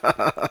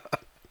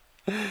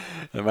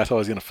 And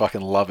Matai's going to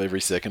fucking love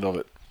every second of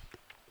it.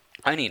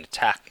 Only an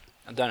attack.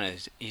 I don't know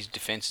if his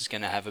defence is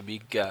going to have a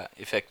big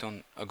effect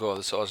on a guy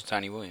the size of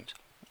Tony Williams.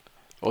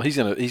 Well, he's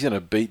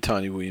gonna beat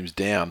Tony Williams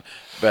down,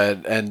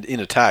 and in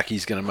attack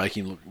he's gonna make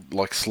him look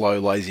like slow,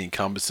 lazy, and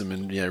cumbersome,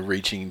 and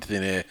reaching into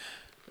thin air,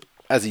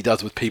 as he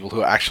does with people who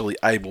are actually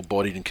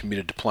able-bodied and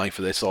committed to playing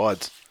for their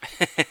sides.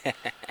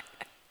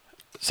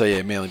 So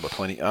yeah, Manly by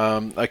 20.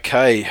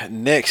 Okay,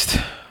 next,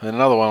 and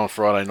another one on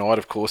Friday night.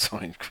 Of course, I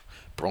mean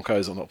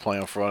Broncos are not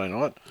playing on Friday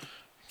night.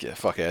 Get the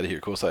fuck out of here.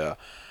 Of course they are,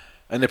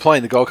 and they're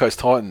playing the Gold Coast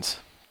Titans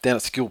down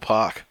at Skill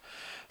Park.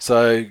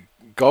 So,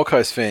 Gold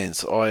Coast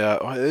fans, I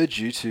urge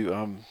you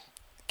to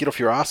get off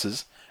your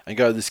asses and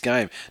go to this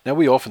game. Now,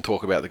 we often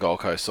talk about the Gold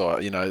Coast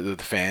side, the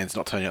fans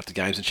not turning up to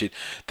games and shit.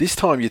 This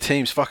time, your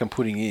team's fucking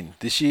putting in.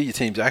 This year, your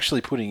team's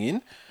actually putting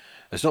in.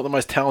 It's not the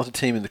most talented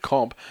team in the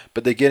comp,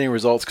 but they're getting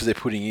results because they're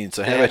putting in.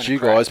 So how about you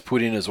guys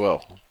put in as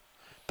well?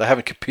 They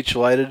haven't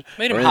capitulated.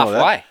 Meet them halfway.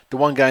 Like the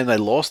one game they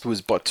lost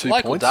was by 2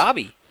 points. Local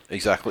derby.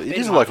 Exactly. It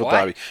is a local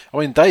derby. I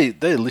mean,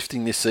 they're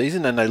lifting this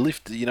season, and they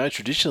lift,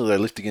 traditionally they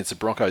lift against the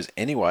Broncos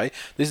anyway.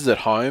 This is at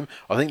home.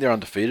 I think they're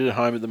undefeated at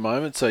home at the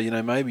moment, so,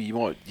 maybe you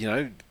might,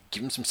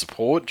 give them some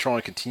support, try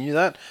and continue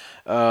that.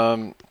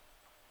 Now,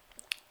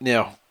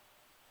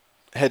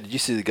 how did you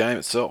see the game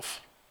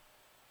itself?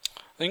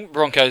 I think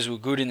Broncos were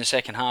good in the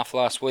second half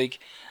last week,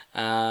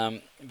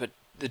 but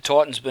the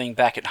Titans being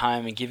back at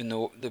home and given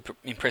the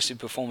impressive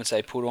performance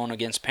they put on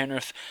against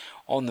Penrith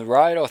on the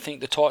road, I think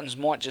the Titans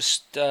might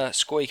just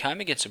squeak home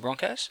against the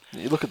Broncos.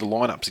 You look at the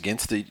lineups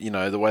against the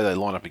way they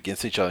line up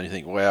against each other, and you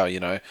think, wow,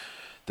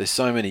 there's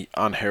so many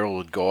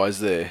unheralded guys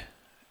there,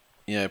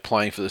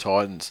 playing for the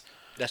Titans.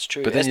 That's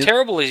true. But as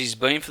terrible as he's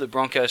been for the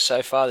Broncos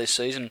so far this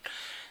season,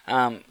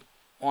 my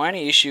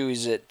only issue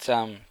is that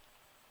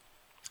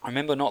I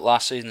remember not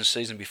last season, the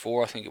season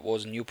before, I think it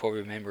was, and you'll probably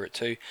remember it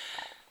too.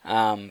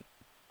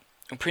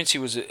 Princey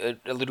was a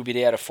little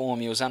bit out of form.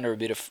 He was under a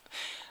bit of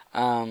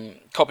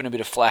copping a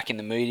bit of flack in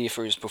the media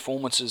for his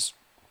performances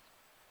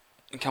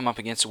and come up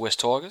against the West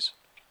Tigers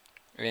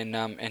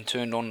and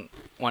turned on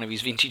one of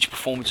his vintage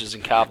performances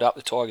and carved up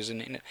the Tigers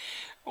and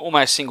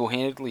almost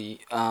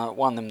single-handedly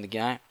won them the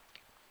game.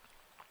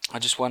 I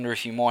just wonder if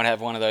he might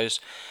have one of those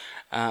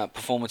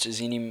performances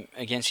in him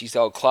against his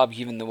old club,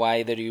 given the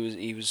way that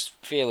he was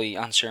fairly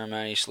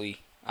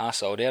unceremoniously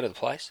arseholed out of the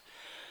place.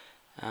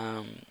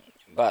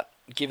 But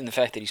given the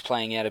fact that he's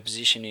playing out of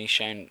position, he's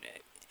shown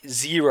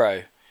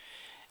zero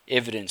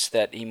evidence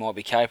that he might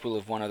be capable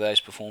of one of those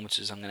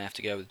performances. I'm going to have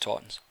to go with the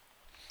Titans.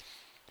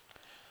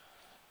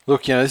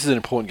 Look, this is an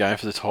important game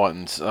for the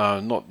Titans.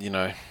 Not,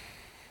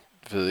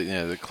 for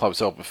the club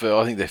itself, but for,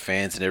 I think their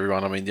fans and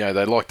everyone. I mean,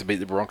 they like to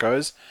beat the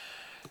Broncos.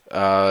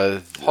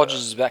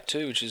 Hodges is back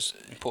too, which is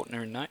important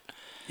to note.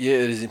 Yeah,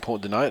 it is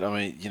important to note. I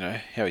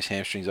mean, how his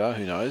hamstrings are,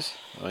 who knows?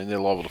 I mean, they're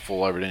liable to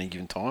fall over at any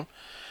given time.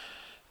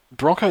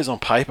 Broncos on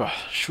paper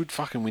should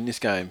fucking win this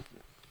game.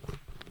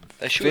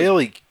 They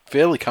should.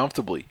 Fairly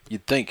comfortably,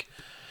 you'd think.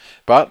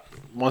 But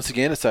once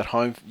again, it's that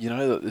home.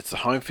 It's the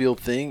home field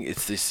thing.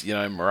 It's this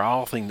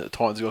morale thing that the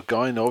Titans got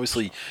going. They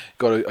obviously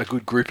got a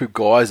good group of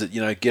guys that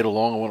get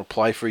along and want to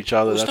play for each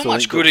other. Well, it's not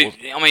much good.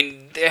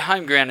 Their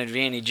home ground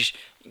advantage,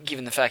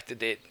 given the fact that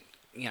they're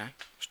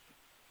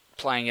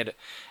playing at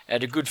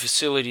a good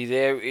facility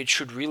there, it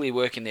should really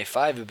work in their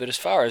favour. But as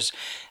far as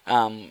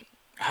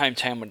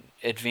hometown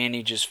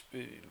advantages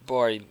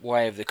by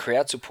way of the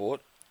crowd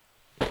support,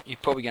 You're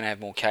probably going to have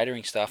more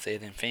catering staff there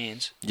than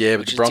fans. Yeah,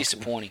 which but is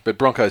disappointing. But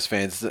Broncos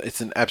fans,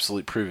 it's an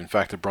absolute proven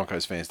fact that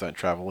Broncos fans don't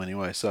travel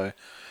anyway. So,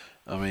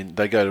 I mean,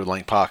 they go to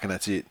Lang Park and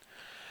that's it.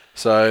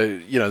 So,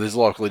 there's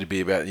likely to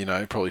be about,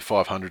 probably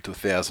 500 to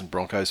 1,000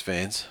 Broncos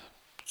fans.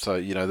 So,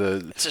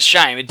 it's a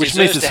shame. It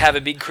deserves to have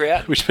a big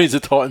crowd. Which means the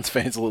Titans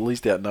fans will at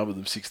least outnumber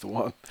them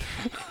 6-1.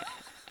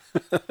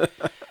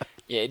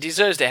 Yeah, it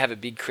deserves to have a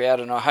big crowd,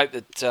 and I hope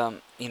that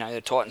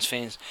the Titans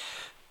fans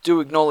do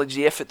acknowledge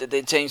the effort that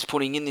their team's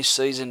putting in this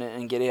season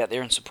and get out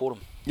there and support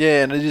them.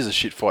 Yeah, and it is a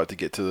shit fight to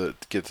get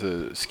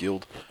to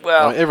Skilled.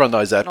 Well, everyone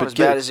knows that. Not as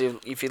bad as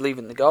if you live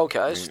in the Gold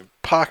Coast.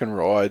 Park and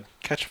ride,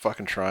 catch a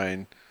fucking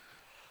train,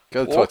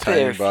 go to the Walk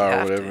Titanium there bar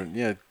or if you whatever.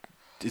 have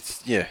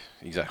And, yeah,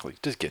 exactly.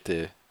 Just get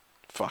there.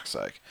 Fuck's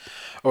sake.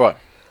 All right,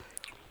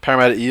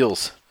 Parramatta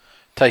Eels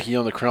taking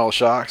on the Cronulla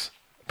Sharks.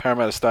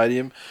 Parramatta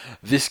Stadium.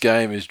 This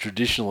game is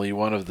traditionally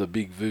one of the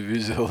big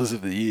vuvuzelas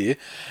of the year.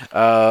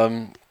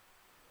 And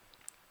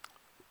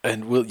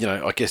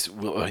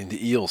the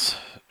Eels,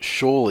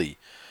 surely,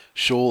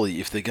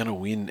 if they're going to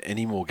win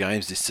any more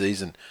games this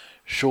season,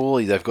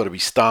 surely they've got to be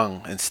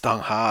stung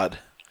hard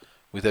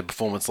with their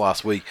performance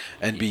last week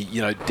and be,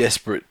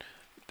 desperate,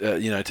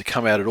 to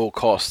come out at all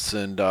costs.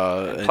 And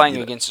playing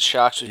against the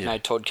Sharks with no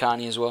Todd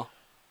Carney as well.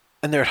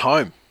 And they're at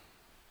home.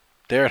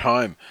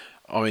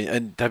 I mean,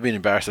 and they've been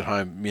embarrassed at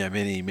home,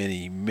 many,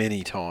 many,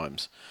 many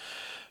times.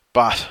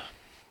 But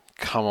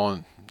come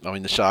on, I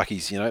mean, the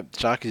Sharkies, the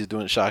Sharkies are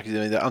doing it. Sharkies,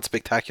 they're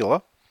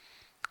unspectacular.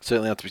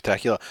 Certainly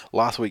unspectacular.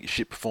 Last week's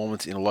shit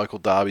performance in a local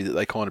derby that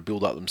they kind of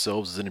build up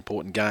themselves as an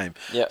important game.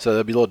 Yep. So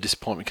there'll be a lot of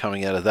disappointment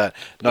coming out of that.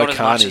 Not as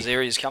much as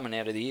there is coming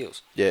out of the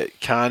Eels. Yeah,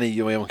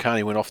 Carney, when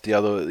Carney went off the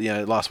other,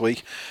 last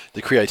week,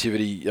 the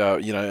creativity,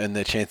 and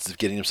their chances of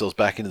getting themselves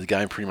back into the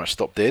game pretty much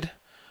stopped dead.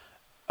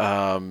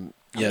 I'm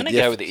going to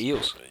go with the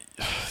Eels.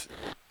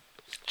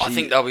 I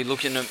think they'll be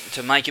looking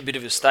to make a bit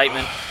of a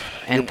statement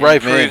and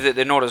prove that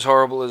they're not as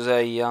horrible as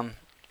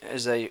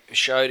they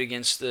showed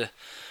against the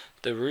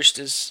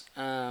Roosters.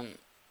 They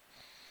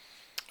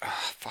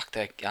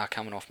are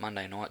coming off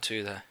Monday night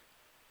too, though.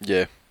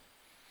 Yeah,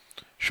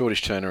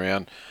 shortish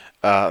turnaround.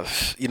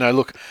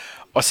 Look,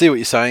 I see what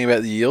you're saying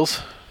about the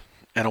Eels,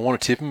 and I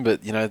want to tip them,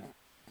 but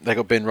they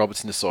got Ben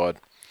Robertson to side.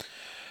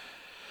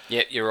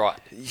 Yeah, you're right.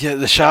 Yeah,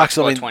 the Sharks.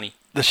 I mean, 20.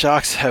 The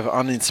Sharks have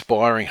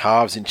uninspiring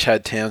halves in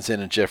Chad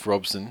Townsend and Jeff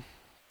Robson.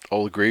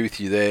 I'll agree with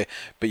you there.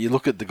 But you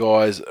look at the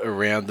guys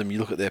around them, you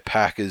look at their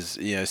pack as,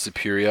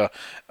 superior.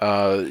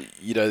 Apart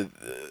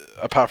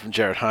from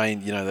Jarryd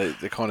Hayne,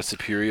 they're kind of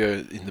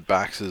superior in the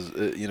backs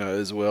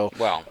as well.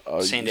 Well,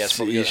 Sandow's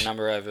probably got a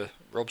number over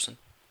Robson.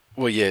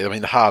 Well, yeah, I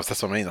mean, the halves,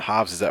 that's what I mean. The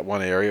halves is that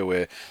one area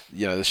where,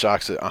 the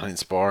Sharks are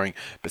uninspiring.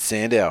 But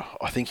Sandow,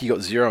 I think he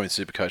got 0 in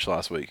Supercoach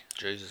last week.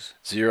 Jesus.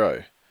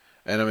 0.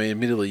 And, I mean,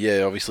 admittedly,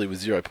 yeah, obviously with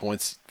 0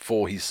 points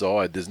for his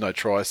side, there's no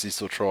try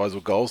assists or tries or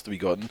goals to be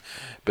gotten.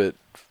 But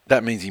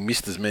that means he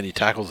missed as many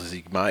tackles as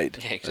he made,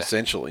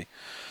 essentially.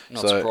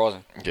 Not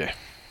surprising. Yeah.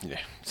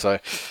 So,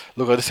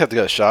 look, I just have to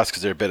go to Sharks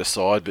because they're a better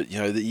side. But,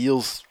 the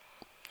Eels,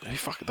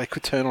 they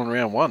could turn on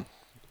round one.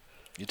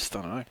 You just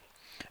don't know.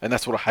 And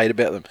that's what I hate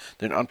about them.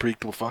 They're an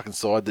unpredictable fucking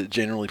side that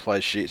generally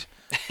plays shit.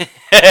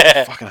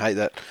 I fucking hate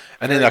that.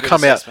 And then they'll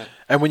come out,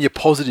 and when you're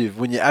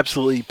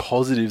absolutely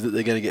positive that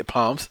they're going to get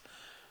pumped,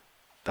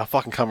 they'll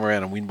fucking come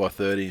around and win by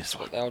 30. That's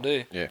what they'll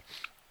do. Yeah.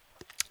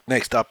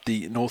 Next up,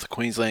 the North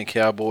Queensland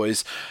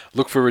Cowboys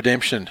look for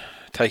redemption,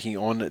 taking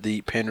on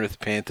the Penrith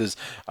Panthers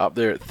up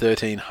there at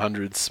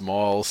 1300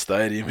 Smile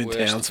Stadium in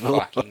Townsville.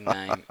 Fucking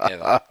name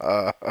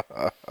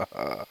ever.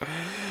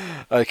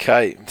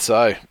 Okay,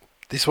 so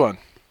this one.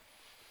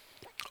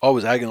 I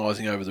was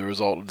agonising over the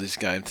result of this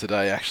game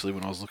today, actually,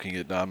 when I was looking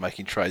at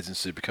making trades in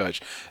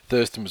Supercoach.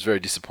 Thurston was very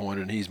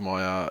disappointed, and he's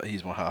my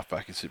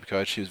halfback in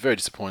Supercoach. He was very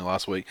disappointed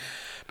last week.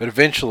 But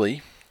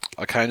eventually,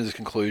 I came to the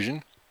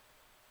conclusion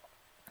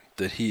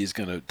that he is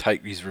going to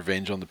take his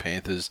revenge on the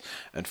Panthers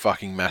and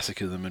fucking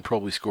massacre them and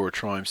probably score a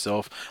try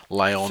himself,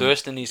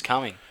 Thurston is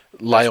coming.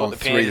 Lay That's on what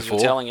the 3 to Panthers 4.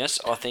 were telling us.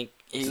 I think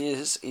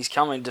he's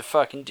coming to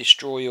fucking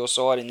destroy your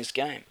side in this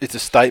game. It's a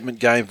statement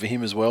game for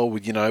him as well.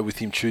 With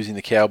him choosing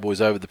the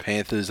Cowboys over the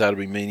Panthers, that'll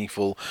be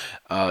meaningful.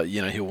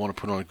 He'll want to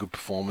put on a good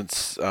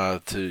performance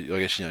to, I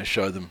guess,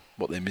 show them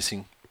what they're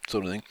missing,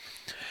 sort of thing.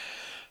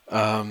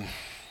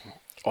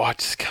 I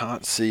just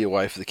can't see a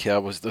way for the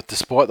Cowboys,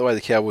 despite the way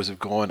the Cowboys have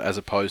gone, as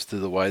opposed to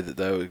the way that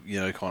they were,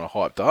 kind of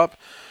hyped up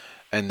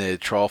and their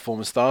trial form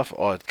and stuff.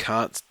 I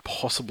can't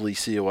possibly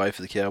see a way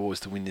for the Cowboys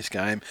to win this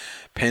game.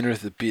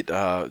 Penrith a bit,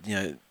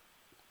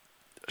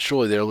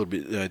 surely they're a little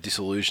bit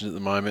disillusioned at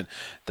the moment.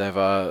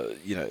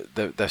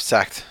 They've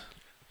sacked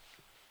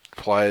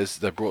players.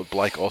 They brought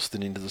Blake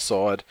Austin into the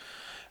side,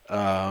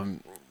 who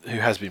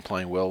has been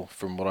playing well,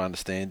 from what I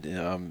understand,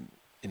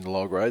 in the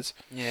lower grades.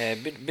 Yeah, a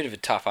bit of a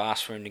tough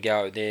ask for him to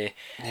go out there.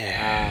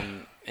 Yeah.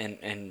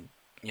 And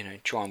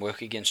try and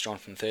work against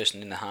Jonathan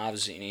Thurston in the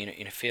halves in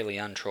a fairly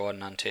untried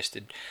and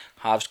untested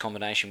halves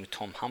combination with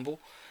Tom Humble.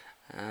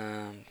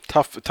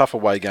 Tough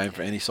away game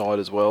for any side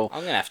as well.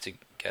 I'm going to have to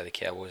go the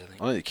Cowboys, I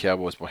think. I think the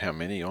Cowboys by how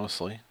many,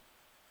 honestly?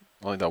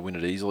 I think they'll win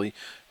it easily.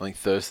 I think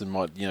Thurston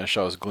might,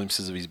 show us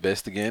glimpses of his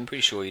best again.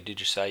 Pretty sure you did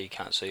just say you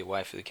can't see a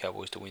way for the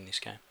Cowboys to win this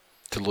game.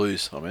 To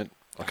lose, I meant.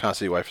 I can't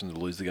see a way for them to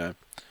lose the game.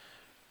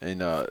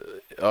 And I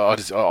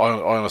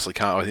honestly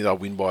can't. I think they'll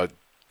win by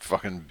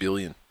fucking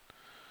billion.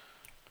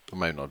 Or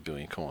maybe not a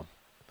billion, come on.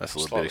 That's a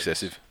little bit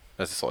excessive.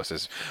 That's a slight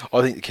excessive.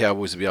 I think the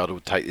Cowboys will be able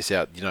to take this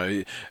out,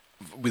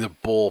 with a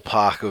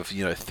ballpark of,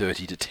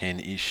 30 to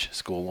 10-ish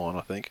scoreline,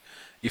 I think.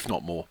 If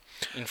not more.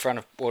 In front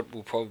of what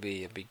will probably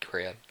be a big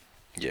crowd.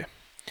 Yeah.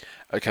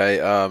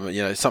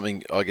 Okay,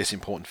 something, I guess,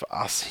 important for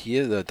us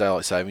here. The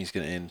daylight saving is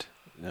going to end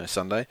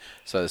Sunday.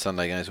 So the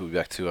Sunday games will be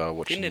back to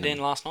watching. Didn't it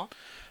end last night?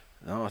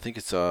 No, I think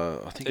it's...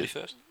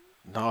 31st?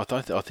 No, I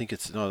don't. I think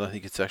it's no. I don't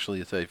think it's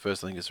actually the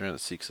 31st. I think it's around the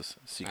 6th,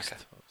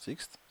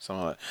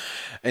 something like that.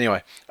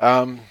 Anyway,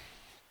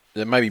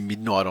 there may be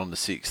midnight on the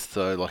 6th.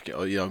 So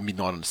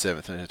midnight on the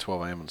 7th, and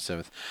 12 a.m. on the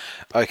 7th.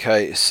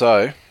 Okay,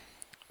 so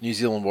New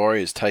Zealand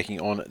Warriors taking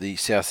on the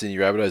South Sydney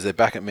Rabbitohs. They're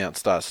back at Mount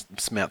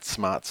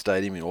Smart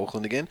Stadium in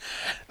Auckland again.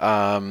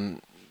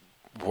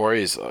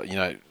 Warriors,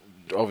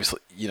 obviously,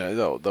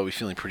 they'll be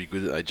feeling pretty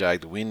good that they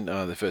jagged the win,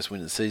 their first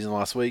win of the season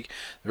last week.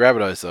 The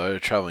Rabbitohs, though, are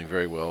travelling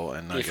very well,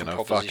 and they're going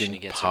to fucking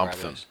pump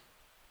them.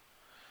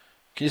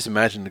 Can you just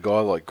imagine the guy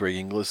like Greg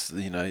Inglis,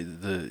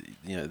 the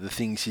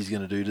things he's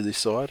going to do to this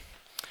side?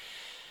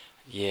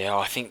 Yeah,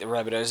 I think the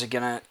Rabbitohs are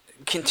going to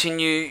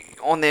continue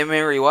on their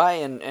merry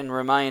way and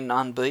remain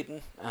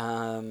unbeaten.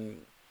 The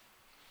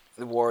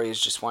Warriors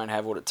just won't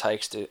have what it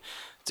takes to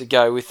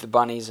go with the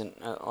Bunnies, and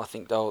I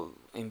think they'll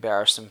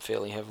embarrass them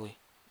fairly heavily.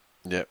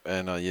 Yep,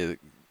 and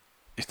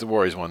if the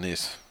Warriors won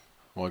this,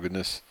 my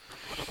goodness,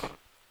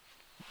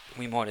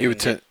 we might.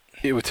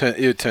 It would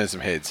turn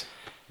some heads.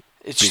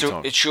 It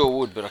sure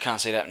would, but I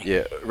can't see it happening.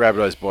 Yeah,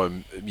 Rabbitohs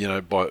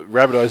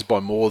by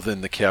more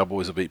than the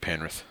Cowboys will beat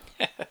Penrith.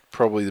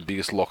 Probably the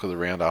biggest lock of the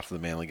round after the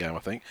Manly game, I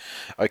think.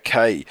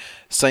 Okay,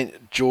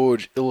 St.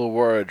 George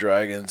Illawarra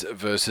Dragons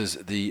versus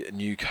the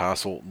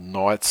Newcastle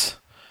Knights.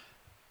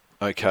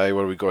 Okay,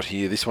 what do we got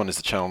here? This one is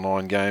the Channel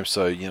 9 game,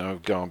 so,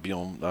 going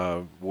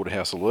beyond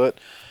Waterhouse Alert.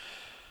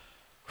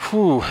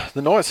 Whew,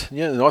 the Knights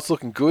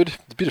looking good.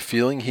 A bit of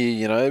feeling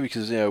here,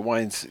 because,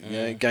 Wayne's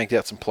ganked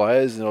out some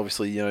players, and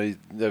obviously,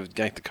 they've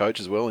ganked the coach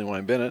as well in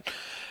Wayne Bennett.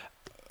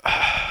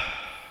 I'm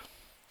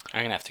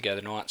going to have to go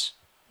the Knights.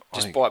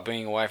 Despite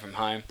being away from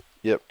home.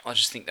 Yep. I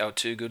just think they were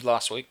too good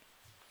last week.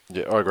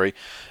 Yeah, I agree.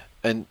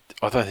 And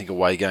I don't think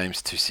away games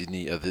to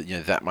Sydney are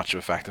that much of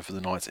a factor for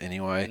the Knights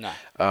anyway. No.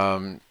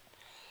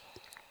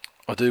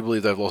 I do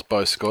believe they've lost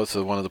Bo Scott,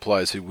 so one of the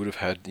players who would have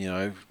had,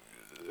 a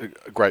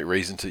great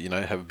reason to,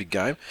 have a big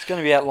game. It's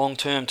going to be out long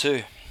term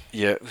too.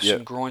 Yeah. With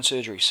some groin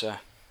surgery, so.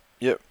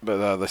 Yep,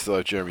 but they still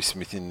have Jeremy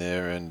Smith in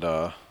there, and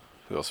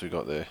who else have we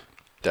got there?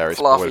 Darius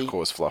Fluffy. Boyd, of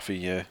course, Fluffy,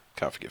 yeah.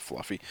 Can't forget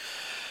Fluffy.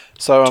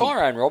 So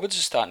Tyrone Roberts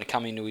is starting to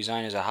come into his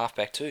own as a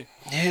halfback too.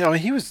 Yeah, I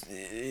mean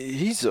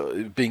he's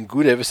been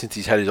good ever since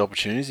he's had his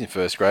opportunities in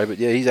first grade. But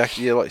yeah, he's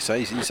actually like you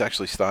say, he's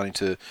actually starting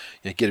to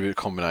get a bit of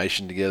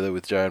combination together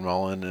with Jared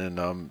Mullen,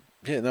 and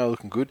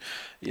looking good.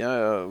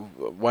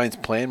 Wayne's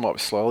plan might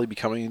slowly be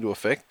coming into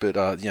effect, but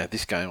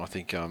this game I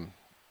think the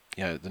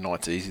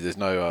Knights are easy. There's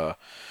no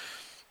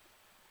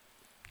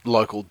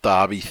local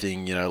derby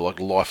thing, like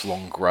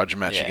lifelong grudge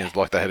match against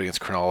like they had against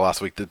Cronulla last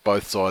week that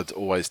both sides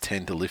always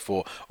tend to live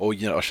for, or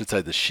I should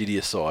say the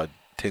shittier side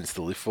tends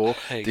to live for.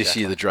 Exactly. This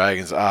year the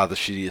Dragons are the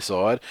shittier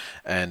side,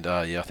 and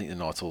I think the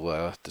Knights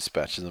will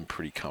dispatch them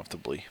pretty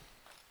comfortably.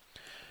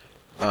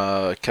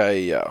 What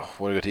do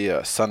we got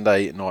here?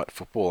 Sunday night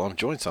football. I'm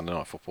enjoying Sunday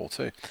night football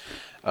too.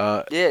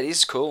 Yeah, it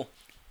is cool.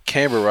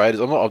 Canberra Raiders.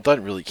 I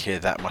don't really care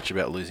that much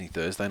about losing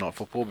Thursday night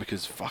football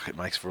because fuck, it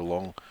makes for a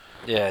long.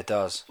 Yeah, it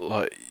does.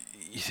 By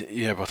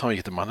the time you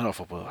get to Monday night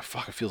football,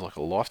 fuck, it feels like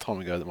a lifetime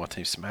ago that my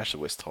team smashed the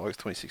West Tigers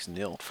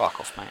 26-0. Fuck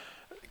off, mate.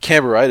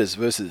 Canberra Raiders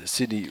versus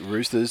Sydney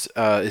Roosters.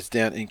 It's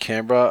down in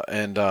Canberra,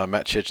 and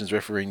Matt Chechen's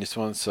refereeing this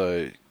one,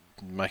 so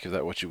make of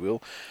that what you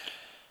will.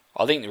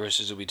 I think the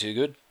Roosters will be too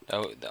good.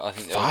 I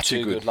think they were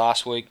too good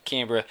last week.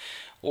 Canberra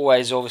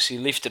always obviously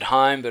lifted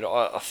home, but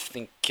I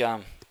think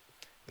the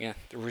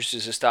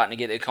Roosters are starting to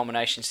get their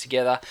combinations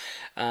together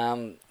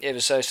ever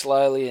so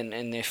slowly,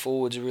 and their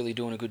forwards are really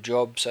doing a good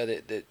job, so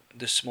that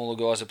the smaller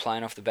guys are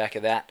playing off the back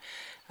of that.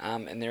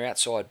 And their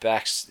outside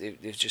backs,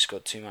 they've just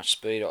got too much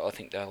speed. I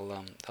think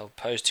they'll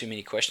pose too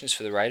many questions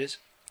for the Raiders.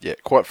 Yeah,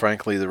 quite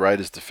frankly, the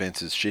Raiders'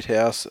 defence is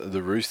shithouse.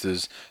 The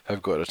Roosters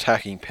have got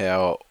attacking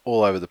power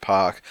all over the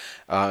park.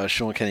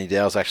 Sean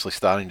Kenny-Dowell's actually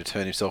starting to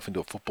turn himself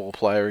into a football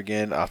player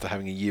again after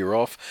having a year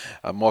off.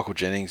 Michael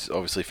Jennings,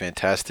 obviously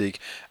fantastic.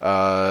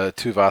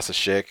 Tuvasa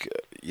Sheck,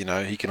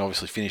 he can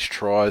obviously finish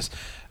tries.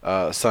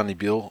 Sonny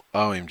Bill,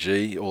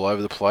 OMG, all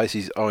over the place.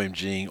 He's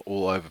OMGing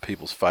all over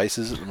people's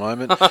faces at the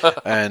moment.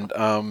 And,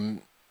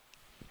 and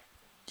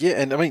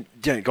I mean,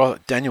 guy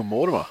like Daniel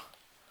Mortimer,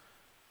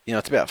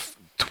 it's about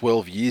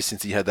 12 years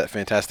since he had that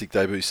fantastic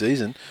debut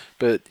season,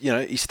 but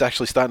he's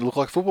actually starting to look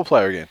like a football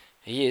player again.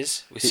 He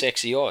is, with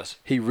sexy eyes.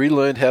 He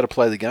relearned how to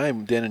play the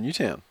game down in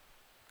Newtown.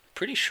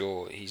 Pretty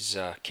sure he's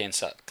Ken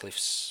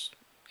Sutcliffe's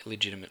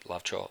illegitimate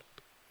love child.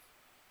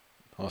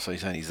 Oh, so you're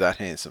saying he's that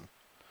handsome?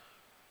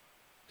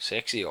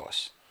 Sexy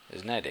eyes.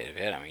 There's no doubt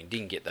about it. I mean,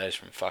 didn't get those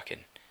from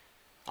fucking...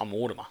 I'm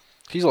Mortimer.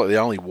 He's like the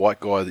only white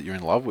guy that you're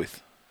in love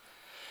with.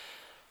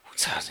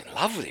 I was in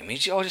love with him. I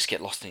just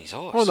get lost in his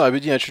eyes. Well, no,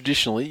 but,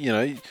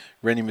 traditionally,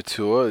 Rennie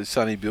Matua,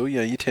 Sonny Bill,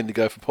 you tend to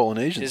go for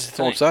Polynesians. That's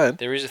what I'm saying.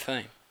 There is a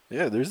theme.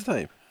 Yeah, there is a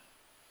theme.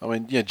 I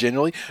mean,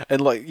 generally,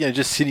 and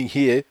just sitting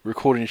here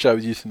recording a show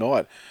with you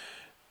tonight,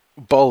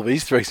 bowl of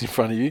Easter eggs in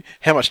front of you.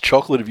 How much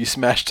chocolate have you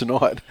smashed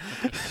tonight?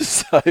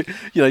 So,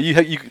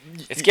 you.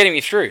 It's getting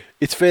me through.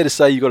 It's fair to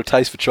say you got a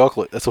taste for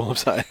chocolate. That's all I'm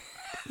saying.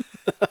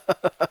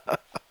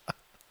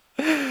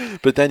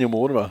 But Daniel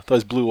Mortimer,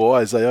 those blue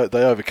eyes, they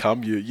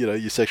overcome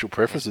your sexual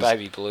preferences. It's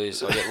baby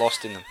blues. I get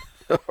lost in them.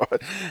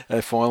 Right.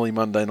 And finally,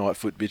 Monday night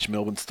foot bitch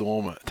Melbourne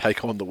Storm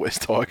take on the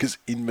West Tigers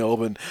in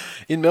Melbourne.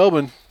 In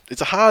Melbourne,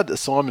 it's a hard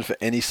assignment for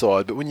any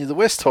side, but when you're the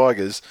West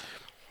Tigers,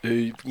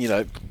 who,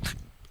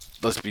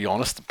 let's be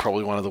honest,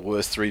 probably one of the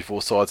worst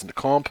 3-4 sides in the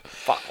comp.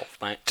 Fuck off,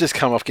 mate. Just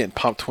come off getting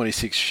pumped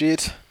 26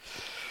 shit.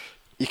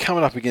 You're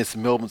coming up against the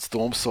Melbourne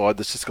Storm side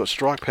that's just got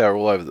strike power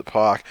all over the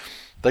park.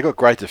 They got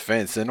great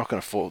defence. They're not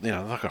going to fall. They're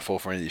not going to fall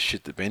for any of this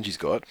shit that Benji's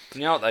got.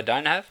 You know what they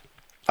don't have?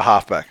 A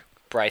halfback.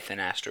 Braith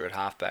and Astor at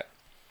halfback.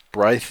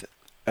 Braith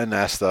and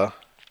Astor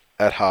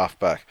at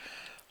halfback.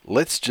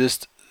 Let's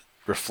just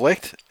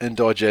reflect and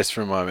digest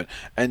for a moment,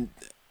 and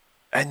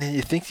then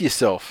you think to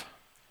yourself.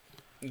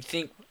 You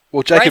think.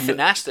 Well, Jacob Braith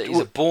and Astor is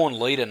a born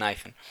leader,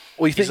 Nathan.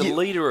 Well, he's a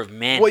leader of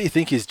men. What you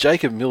think is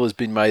Jacob Miller's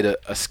been made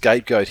a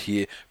scapegoat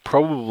here,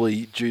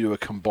 probably due to a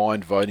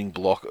combined voting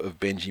block of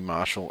Benji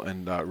Marshall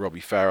and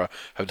Robbie Farah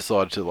have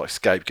decided to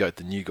scapegoat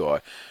the new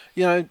guy.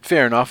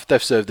 Fair enough.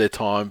 They've served their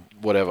time,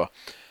 whatever.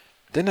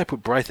 Then they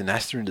put Braith and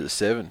Astor into the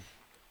 7.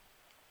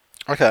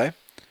 Okay.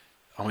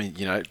 I mean,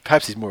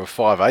 perhaps he's more of a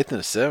 5'8" than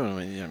a 7.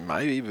 I mean,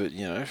 maybe, but,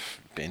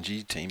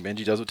 Team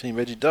Benji does what Team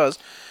Benji does.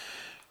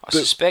 I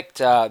suspect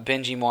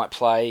Benji might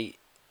play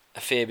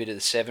a fair bit of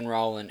the 7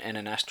 role, and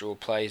an Astor will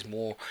play his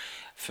more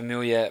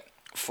familiar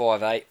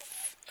 5'8"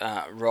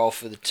 role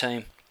for the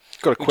team.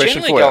 Got a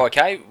question for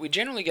you. We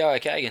generally go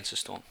okay against the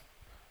Storm.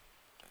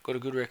 Got a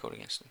good record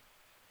against them.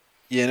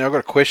 Yeah, now I've got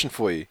a question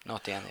for you.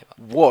 Not down there, but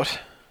what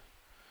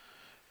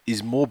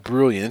is more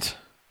brilliant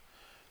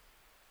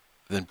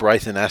than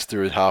Braith and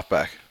Astor at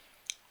halfback?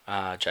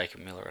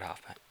 Jacob Miller at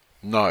halfback.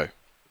 No.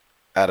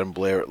 Adam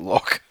Blair at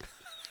lock.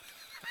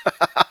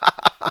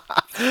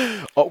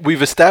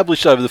 We've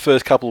established over the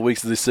first couple of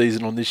weeks of this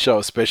season on this show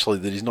especially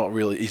that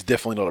he's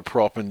definitely not a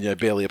prop and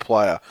barely a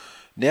player.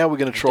 Now we're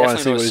going to try and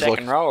see what he's like.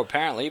 Second row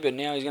apparently, but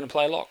now he's going to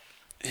play lock.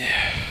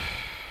 Yeah.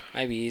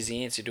 Maybe he's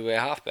the answer to our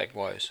halfback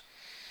woes.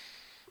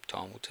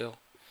 Time will tell.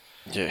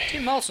 Yeah.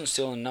 Tim Molson's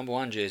still in number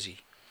 1 jersey.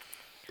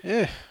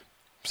 Yeah.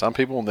 Some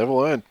people will never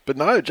learn. But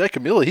no,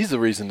 Jacob Miller, he's the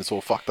reason it's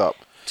all fucked up.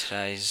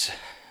 Today's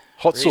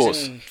hot reason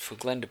sauce for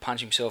Glen to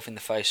punch himself in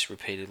the face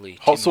repeatedly.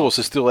 Hot sauce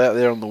is still out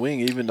there on the wing,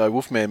 even though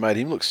Wolfman made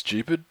him look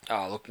stupid.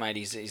 Oh, look, mate,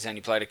 he's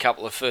only played a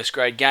couple of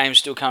first-grade games,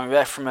 still coming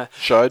back from a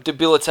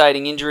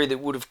debilitating injury that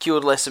would have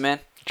killed lesser men.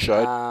 It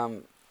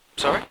showed.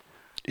 Sorry?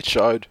 It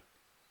showed.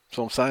 That's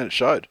what I'm saying, it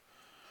showed.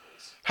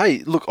 Hey,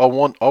 look, I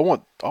want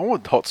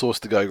hot sauce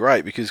to go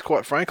great because,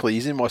 quite frankly,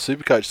 he's in my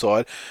Supercoach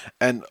side,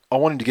 and I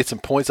want him to get some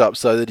points up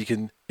so that he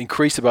can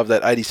increase above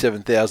that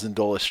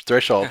 $87,000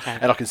 threshold,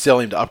 and I can sell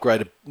him to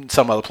upgrade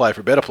some other player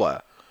for a better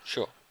player.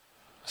 Sure.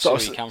 So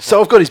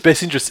I've got his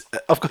best interest.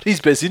 I've got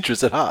his best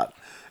interest at heart.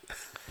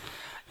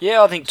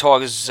 Yeah, I think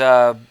Tigers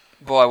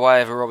by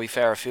way of a Robbie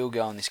Farah field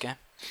goal in this game.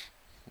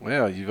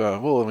 Wow, you've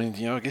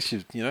I guess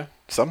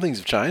some things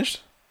have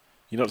changed.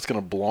 You're not just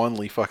going to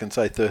blindly fucking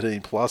say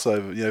 13 plus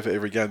over, for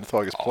every game the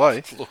Tigers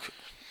play. Look,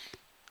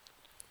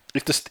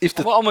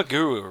 I'm a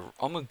guru.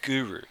 I'm a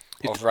guru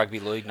of rugby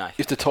league, Nathan.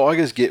 If the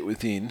Tigers get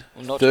within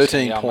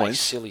 13 points, make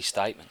silly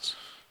statements.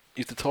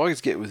 If the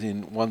Tigers get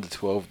within 1 to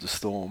 12 of the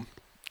Storm,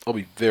 I'll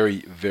be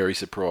very, very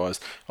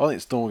surprised. I think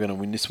the Storm are going to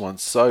win this one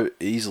so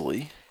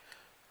easily,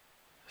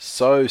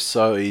 so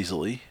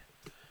easily.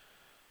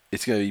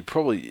 It's going to be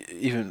probably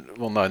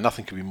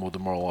nothing could be more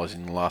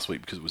demoralising than last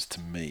week because it was to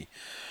me.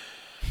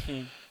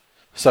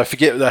 So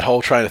forget that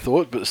whole train of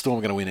thought, but the Storm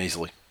are going to win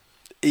easily.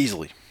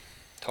 Easily.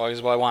 Tigers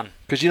by 1.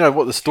 Because you know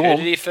what, the Storm... Heard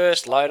it here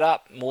first, load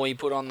up. The more you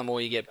put on, the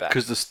more you get back.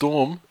 Because the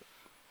Storm,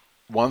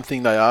 one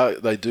thing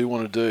they do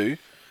want to do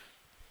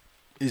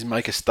is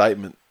make a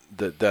statement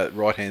that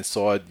right-hand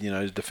side,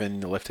 defending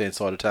the left-hand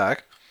side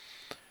attack,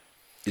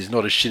 is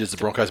not as shit as the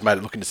Broncos made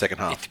it look in the second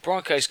half. If the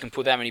Broncos can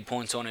put that many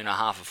points on in a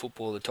half of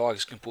football, the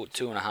Tigers can put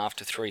 2.5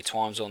 to 3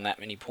 times on that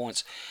many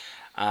points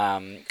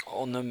on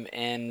them,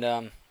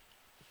 and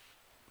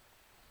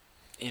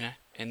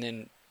and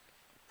then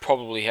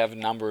probably have a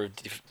number of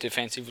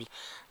defensive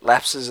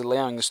lapses,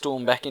 allowing the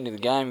Storm back into the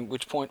game, at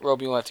which point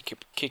Robbie will have to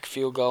kick a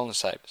field goal and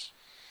save us.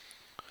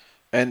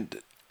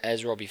 And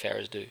as Robbie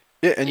Farah's do.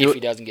 Yeah, and if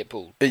he doesn't get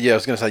pulled. Yeah, I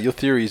was going to say, your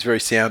theory is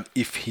very sound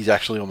if he's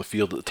actually on the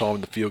field at the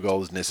time the field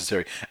goal is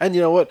necessary. And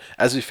you know what?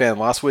 As we found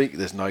last week,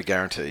 there's no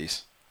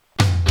guarantees.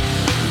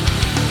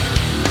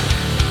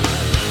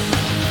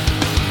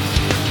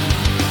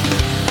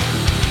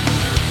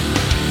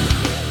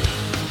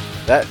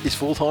 That is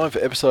full time for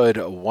episode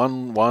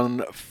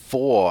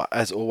 114.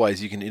 As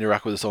always, you can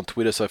interact with us on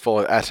Twitter, so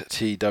follow at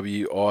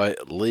TWI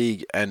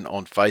League, and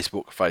on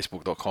Facebook,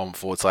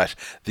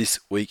 facebook.com/This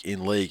Week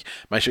in League.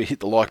 Make sure you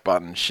hit the like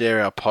button,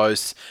 share our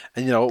posts,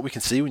 and you know what? We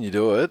can see when you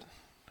do it.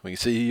 We can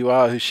see who you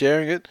are, who's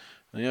sharing it.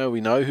 You know,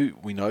 we know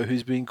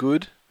who's been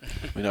good,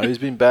 we know who's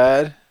been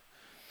bad.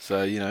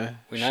 So, you know...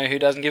 We know who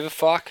doesn't give a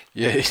fuck.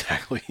 Yeah,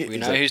 exactly. We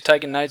know who's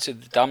taking notes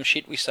of the dumb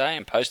shit we say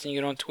and posting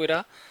it on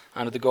Twitter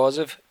under the guise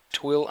of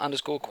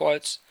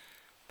TWiL_quotes.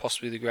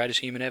 Possibly the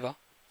greatest human ever.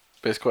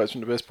 Best quotes from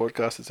the best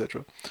podcast,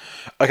 etc.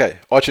 Okay,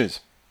 iTunes.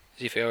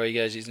 As if our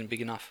egos isn't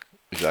big enough.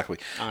 Exactly.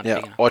 Aren't Now,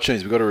 big enough.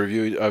 iTunes, we got a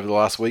review over the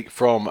last week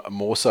from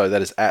Morso.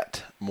 That is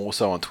at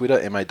Morso on Twitter,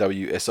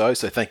 MAWSO.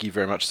 So thank you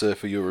very much, sir,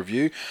 for your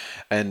review.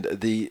 And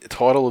the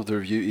title of the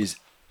review is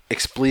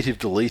Expletive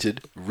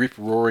Deleted, Rip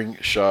Roaring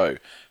Show.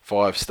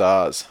 5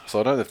 stars. So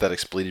I don't know if that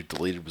expletive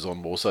deleted was on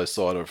Morso's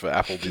side or if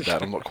Apple did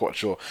that. I'm not quite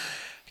sure.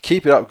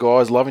 Keep it up,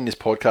 guys. Loving this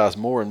podcast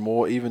more and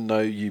more, even though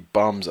you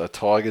bums are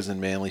Tigers and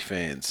Manly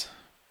fans.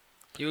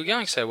 You were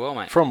going so well,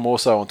 mate. From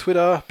Morso on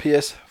Twitter,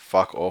 PS,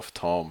 fuck off,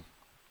 Tom.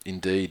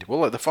 Indeed. Well,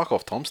 like the fuck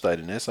off Tom stayed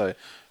in there, so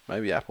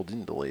maybe Apple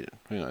didn't delete it.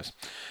 Who knows?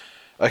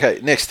 Okay,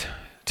 next.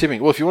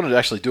 Tipping. Well, if you wanted to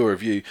actually do a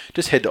review,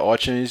 just head to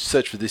iTunes,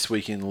 search for This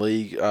Week in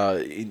League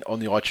on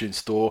the iTunes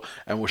store,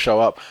 and we'll show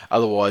up.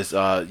 Otherwise,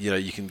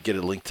 you can get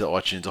a link to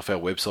iTunes off our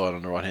website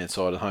on the right-hand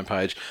side of the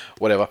homepage,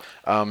 whatever.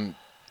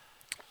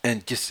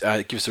 And just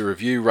give us a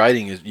review.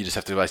 Rating, you just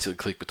have to basically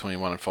click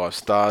between 1 and 5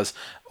 stars,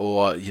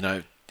 or,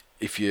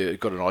 if you've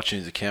got an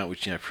iTunes account,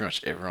 which pretty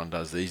much everyone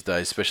does these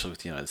days, especially with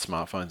the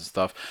smartphones and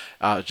stuff,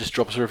 just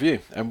drop us a review,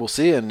 and we'll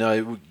see, and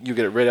you'll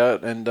get it read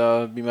out and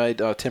be made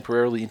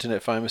temporarily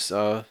internet famous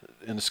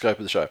in the scope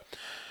of the show.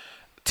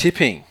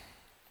 Tipping.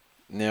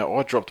 Now,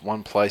 I dropped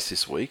 1 place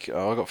this week.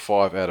 I got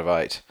 5 out of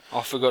 8.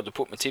 I forgot to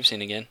put my tips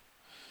in again.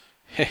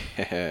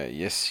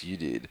 Yes, you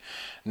did.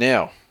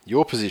 Now,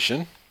 your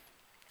position,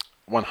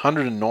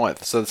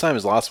 109th, so the same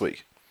as last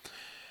week.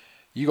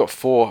 You got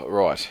 4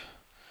 right.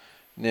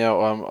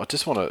 Now, I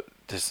just want to...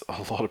 There's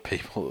a lot of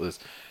people. There's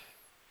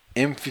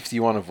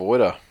M51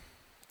 Avoider.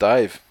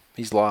 Dave,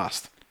 he's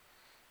last.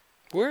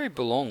 Where he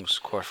belongs,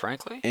 quite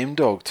frankly.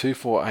 M-Dog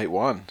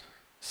 2481.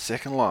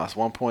 Second last,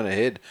 1 point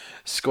ahead.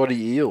 Scotty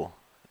Eel,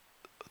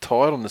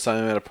 tied on the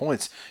same amount of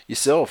points.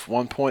 Yourself,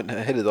 1 point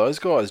ahead of those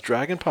guys.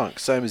 Dragon Punk,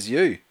 same as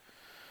you.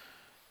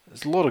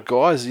 There's a lot of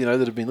guys, that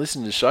have been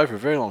listening to the show for a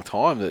very long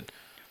time that...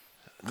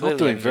 Clearly not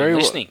doing very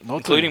well. Listening,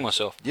 including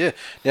myself. Yeah.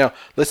 Now,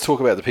 let's talk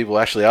about the people who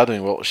actually are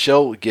doing well.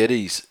 Shell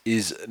Geddes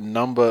is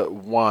number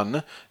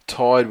 1,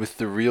 tied with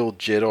the real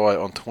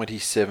Jedi on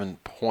 27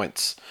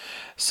 points.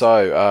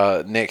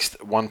 So,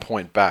 next, 1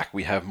 point back,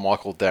 we have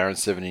Michael Darren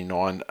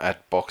 79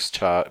 at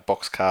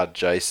Boxcard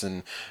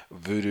Jason,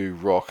 Voodoo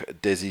Rock,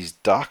 Desi's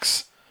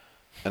Ducks.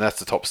 And that's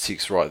the top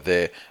 6 right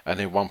there. And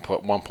then 1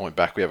 point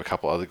back, we have a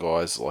couple other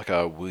guys like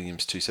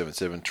Williams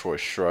 277, Troy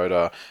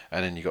Schroeder,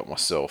 and then you got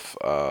myself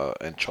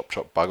and Chop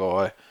Chop Bug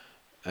Eye.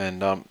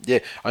 And I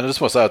just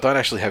want to say I don't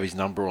actually have his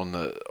number on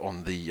the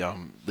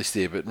list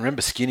there, but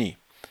remember Skinny,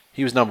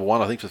 he was number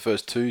 1 I think for the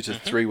first 2 to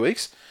 3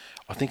 weeks.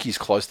 I think he's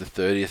close to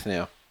 30th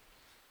now.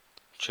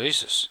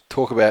 Jesus.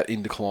 Talk about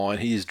in decline.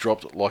 He has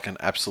dropped like an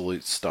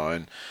absolute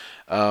stone.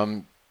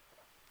 Now,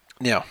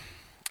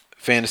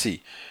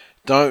 fantasy.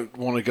 Don't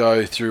want to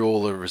go through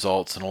all the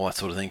results and all that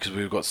sort of thing because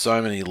we've got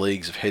so many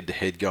leagues of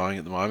head-to-head going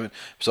at the moment.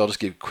 So I'll just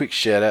give quick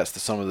shout-outs to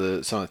some of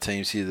the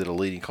teams here that are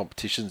leading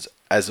competitions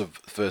as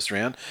of the first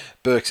round.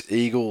 Burke's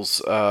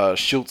Eagles,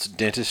 Schultz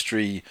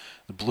Dentistry,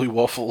 the Blue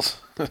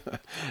Waffles,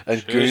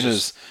 and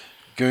Jesus.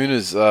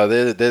 Gooners.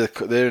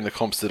 They're in the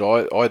comps that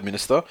I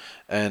administer,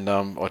 and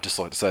I'd just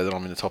like to say that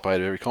I'm in the top 8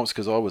 of every comps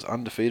because I was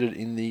undefeated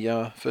in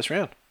the first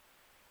round.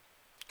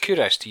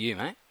 Kudos to you,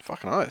 mate.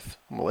 Fucking oath.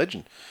 I'm a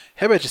legend.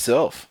 How about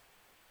yourself?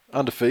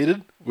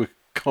 Undefeated? We're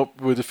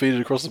defeated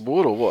across the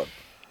board or what?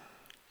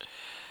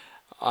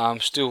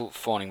 I'm still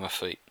finding my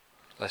feet.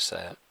 Let's say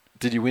that.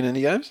 Did you win any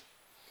games?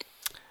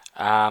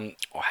 I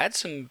had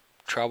some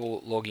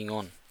trouble logging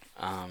on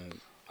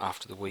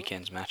after the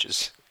weekend's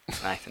matches,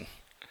 Nathan.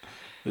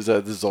 Is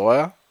that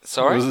desire?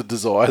 Sorry? Was it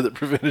desire that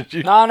prevented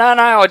you? No.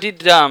 I did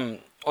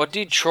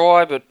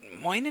try, but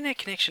my internet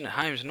connection at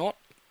home is not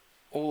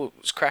all it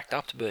was cracked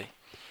up to be.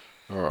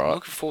 All I'm right.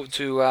 looking forward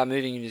to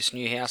moving into this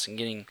new house and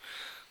getting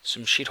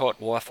some shit-hot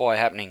Wi-Fi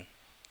happening.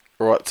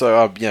 All right.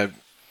 So,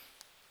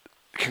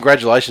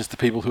 congratulations to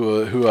people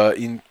who are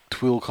in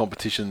TWiL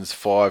competitions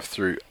 5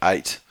 through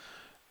 8.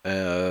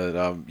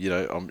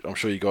 I'm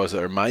sure you guys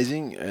are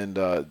amazing, and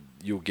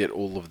you'll get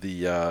all of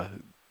the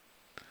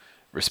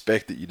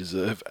respect that you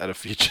deserve at a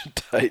future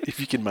date if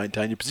you can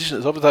maintain your position at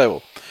the top of the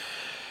table.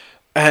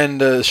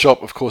 And the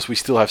shop, of course, we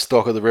still have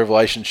stock of the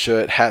Revelation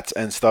shirt, hats,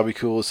 and stubby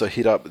coolers. So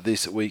hit up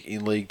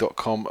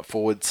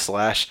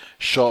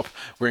thisweekinleague.com/shop.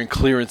 We're in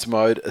clearance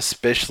mode,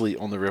 especially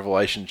on the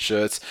Revelation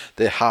shirts.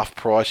 They're half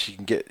price. You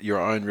can get your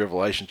own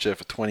Revelation shirt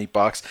for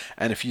 $20.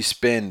 And if you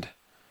spend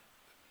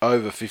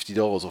over $50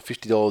 or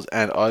 $50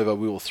 and over,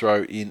 we will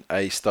throw in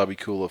a stubby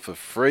cooler for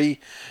free.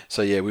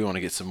 So yeah, we want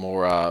to get some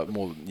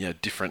more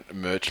different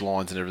merch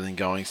lines and everything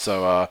going.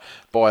 So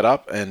buy it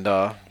up and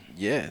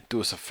do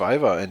us a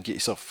favour and get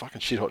yourself a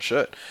fucking shit hot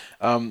shirt.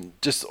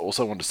 Just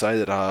also want to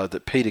say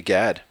that Peter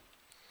Gadd,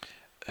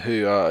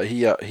 who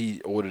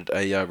he ordered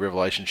a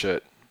Revelation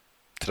shirt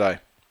today.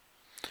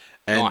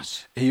 And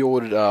nice. He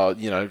ordered, I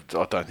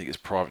don't think it's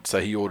private to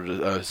say, he ordered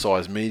a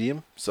size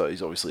medium, so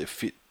he's obviously a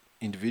fit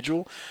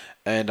individual.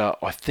 And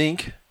I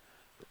think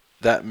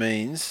that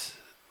means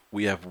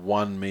we have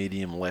one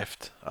medium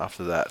left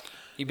after that.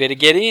 You better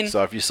get in.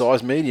 So if you're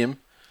size medium,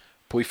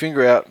 pull your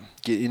finger out,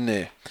 get in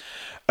there.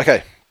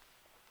 Okay.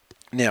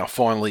 Now,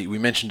 finally, we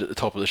mentioned at the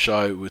top of the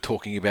show, we were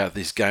talking about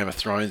these Game of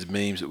Thrones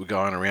memes that were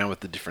going around with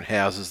the different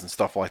houses and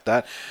stuff like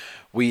that.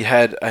 We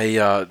had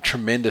a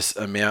tremendous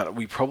amount.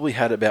 We probably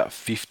had about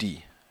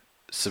 50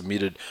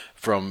 submitted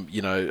from,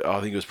 I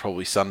think it was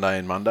probably Sunday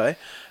and Monday.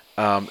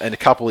 And a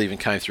couple even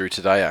came through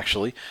today,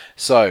 actually.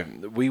 So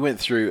we went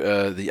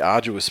through the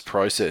arduous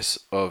process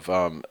of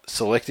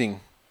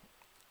selecting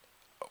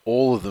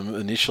all of them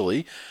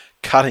initially,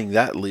 cutting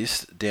that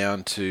list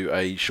down to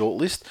a short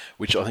list,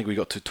 which I think we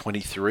got to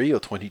 23 or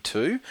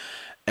 22.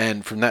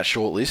 And from that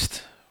short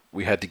list,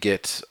 we had to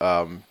get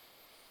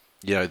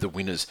the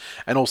winners,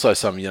 and also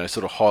some,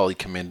 sort of highly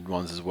commended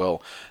ones as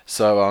well.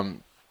 So,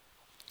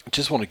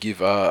 just want to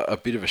give a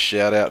bit of a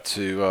shout out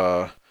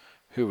to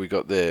who we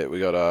got there. We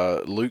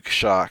got Luke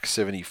Shark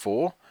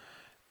 74.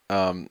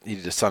 He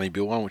did a Sunny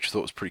Bill one, which I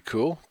thought was pretty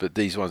cool. But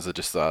these ones are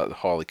just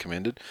highly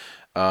commended.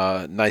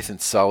 Nathan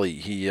Sully,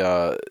 he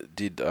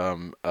did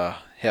a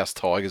House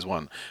Tigers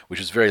one, which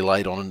was very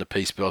late on in the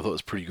piece, but I thought it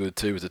was pretty good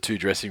too, with the 2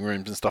 dressing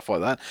rooms and stuff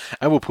like that.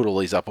 And we'll put all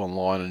these up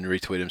online and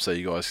retweet them so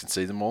you guys can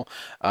see them all.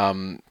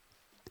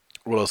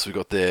 What else have we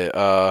got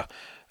there?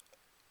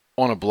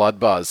 On a Blood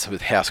Buzz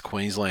with House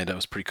Queensland. That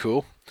was pretty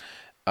cool.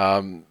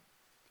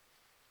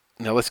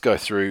 Now let's go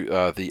through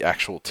the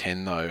actual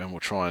 10 though, and we'll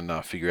try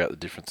and figure out the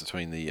difference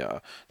between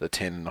the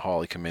 10 and the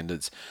highly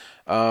commendeds.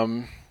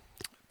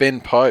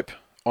 Ben Pope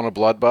on a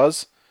Blood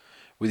Buzz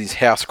with his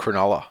House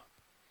Cronulla.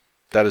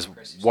 That is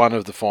one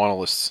of the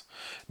finalists.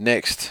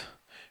 Next,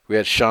 we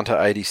had Shunter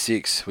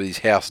 86 with his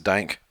House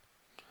Dank.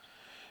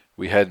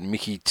 We had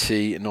Mickey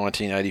T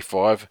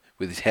 1985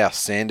 with his House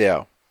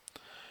Sandow.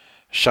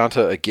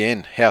 Shunter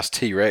again, House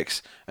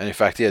T-Rex, and in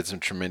fact he had some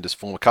tremendous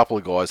form. A couple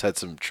of guys had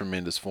some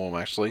tremendous form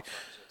actually.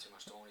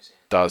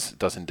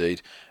 Does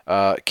indeed.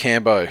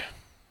 Cambo,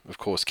 of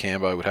course,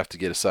 Cambo would have to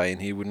get a say in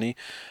here, wouldn't he?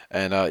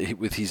 And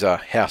with his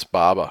House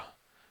Barber,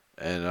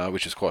 and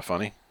which is quite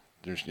funny,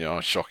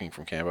 shocking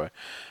from Cambo.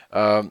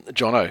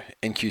 Jono,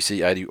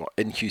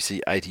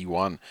 NQC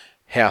 81,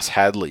 House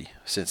Hadley,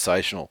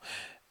 sensational.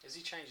 Has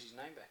he changed his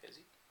name back? Has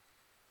he?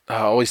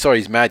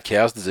 He's Mad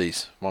Cow's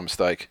Disease. My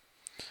mistake.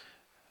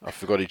 I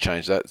forgot he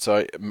changed that.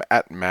 So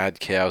at Mad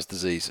Cow's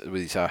Disease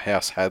with his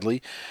House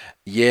Hadley.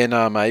 Yeah,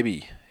 nah,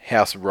 maybe.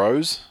 House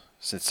Rose,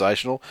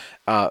 sensational.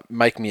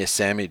 Make Me a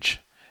Sandwich,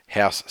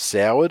 House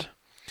Soured.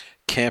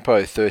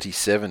 Campo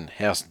 37,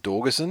 House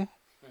Dorgerson.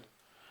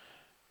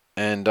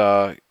 And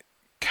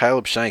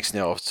Caleb Shanks.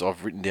 Now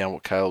I've written down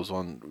what Caleb's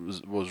one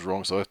was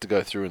wrong, so I have to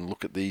go through and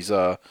look at these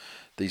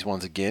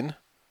ones again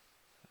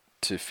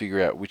to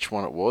figure out which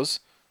one it was.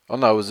 Oh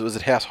no, was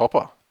it House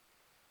Hopper?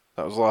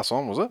 That was the last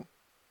one, was it?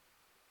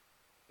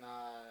 No,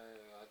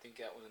 I think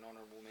that was an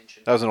honourable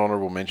mention. That was an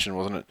honourable mention,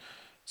 wasn't it?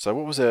 So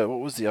what was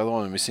the other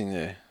one missing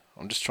there?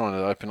 I'm just trying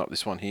to open up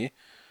this one here.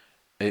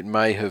 It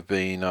may have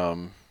been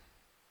no,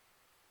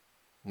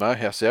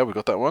 House Out, we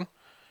got that one.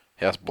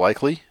 House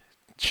Blakely.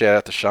 Shout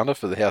out to Shunter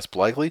for the House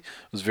Blakely.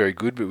 It was very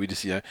good, but we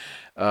just, and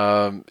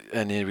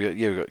then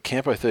we got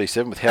Campo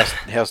 37 with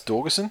House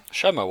Dorgerson.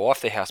 Showed my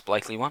wife the House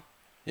Blakely one.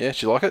 Yeah,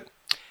 she like it?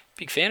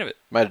 Big fan of it.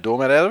 Made a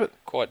doormat out of it?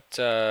 Quite,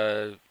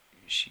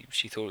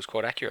 she thought it was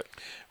quite accurate.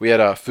 We had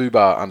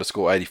Fubar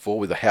 _84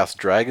 with the House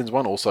Dragons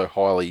one, also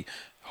highly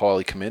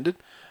commended.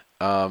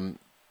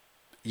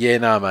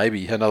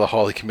 Maybe another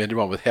highly commended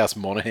one with House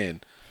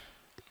Monaghan,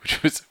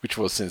 which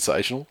was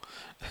sensational.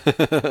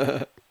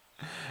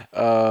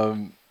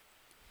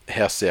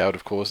 House Soured,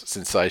 of course,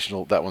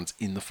 sensational. That one's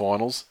in the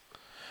finals.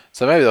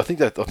 So maybe I think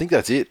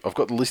that's it. I've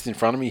got the list in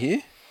front of me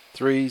here.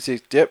 3,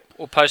 6, yep.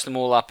 We'll post them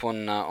all up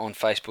on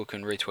Facebook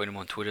and retweet them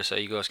on Twitter so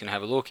you guys can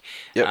have a look.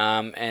 Yep.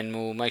 And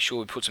we'll make sure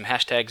we put some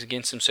hashtags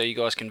against them so you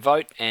guys can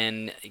vote.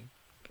 And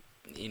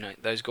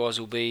those guys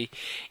will be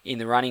in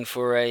the running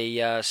for a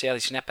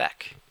Southie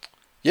Snapback.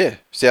 Yeah,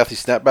 Southie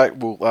Snapback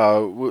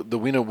the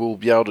winner will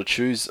be able to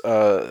choose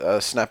a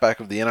snapback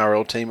of the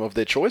NRL team of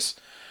their choice.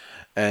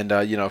 And,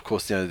 of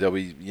course, there'll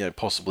be,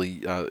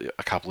 possibly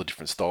a couple of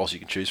different styles you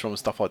can choose from and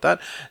stuff like that.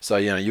 So,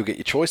 you'll get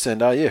your choice.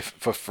 And,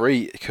 for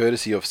free,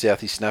 courtesy of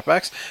Southie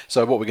Snapbacks.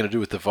 So, what we're going to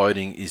do with the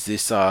voting is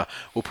this.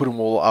 We'll put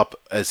them all up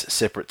as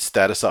separate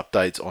status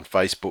updates on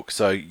Facebook.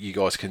 So, you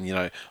guys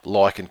can,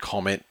 like and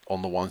comment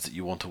on the ones that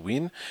you want to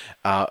win.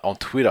 On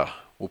Twitter,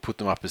 we'll put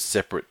them up as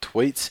separate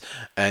tweets,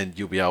 and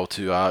you'll be able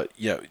to,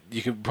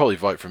 you can probably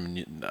vote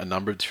from a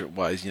number of different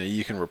ways.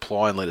 You can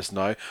reply and let us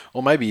know,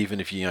 or maybe even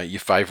if you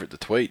favourite the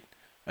tweet.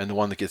 And the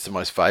one that gets the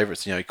most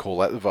favourites, call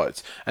that the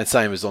votes. And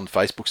same as on the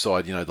Facebook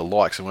side, the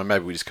likes. And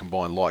maybe we just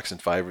combine likes and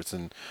favourites,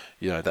 and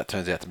that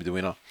turns out to be the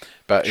winner.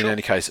 But in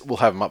any case, we'll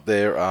have them up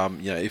there.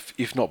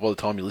 If not by the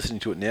time you're listening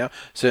to it now,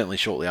 certainly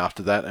shortly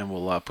after that, and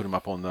we'll put them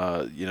up on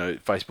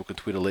Facebook and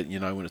Twitter, letting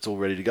you know when it's all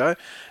ready to go.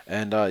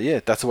 And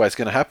that's the way it's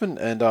going to happen.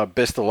 And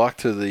best of luck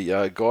to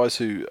the guys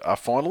who are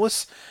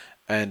finalists.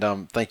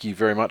 And thank you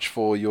very much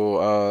for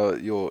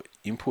your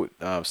input.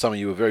 Some of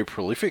you are very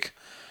prolific,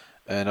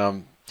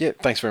 and yeah,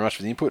 thanks very much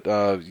for the input,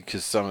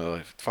 because some of them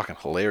are fucking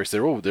hilarious.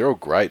 They're all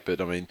great, but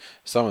I mean,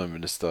 some of them are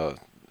just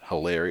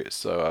hilarious.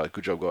 So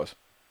good job, guys.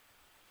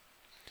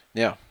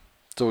 Now,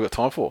 that's all we've got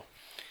time for.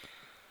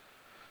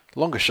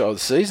 Longest show of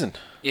the season.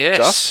 Yes.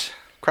 Just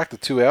cracked the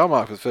 2-hour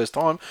mark for the first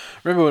time.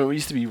 Remember when it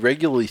used to be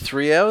regularly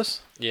 3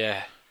 hours?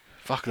 Yeah.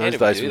 Fuck, How those did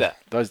we days. do that?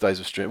 Those days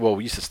were strange. Well,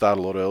 we used to start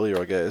a lot earlier,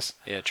 I guess.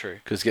 Yeah, true.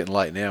 Because it's getting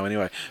late now,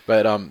 anyway.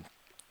 But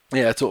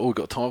yeah, that's all we've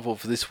got time for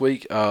this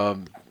week.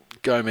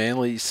 Go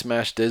Manly,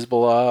 smash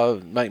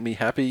Desbala, make me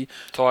happy.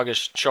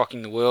 Tigers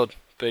shocking the world,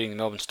 beating the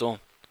Melbourne Storm.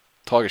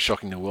 Tigers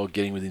shocking the world,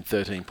 getting within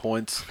 13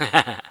 points.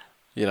 But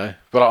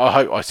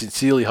I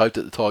sincerely hope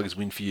that the Tigers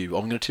win for you.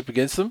 I'm going to tip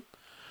against them,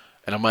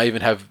 and I may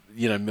even have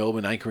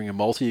Melbourne anchoring a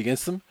multi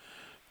against them.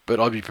 But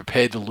I'd be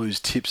prepared to lose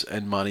tips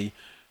and money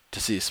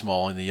to see a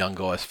smile in the young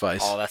guy's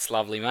face. Oh, that's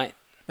lovely, mate.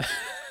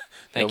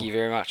 Thank you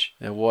very much.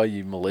 Now, why are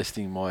you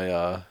molesting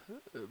my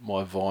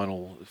my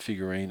vinyl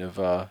figurine of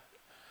the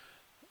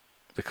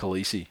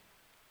Khaleesi?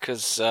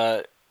 Because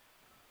I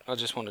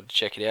just wanted to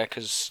check it out,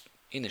 because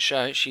in the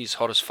show, she's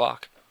hot as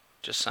fuck.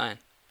 Just saying.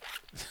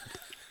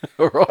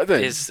 All right,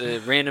 then. There's a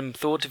random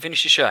thought to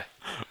finish the show.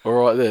 All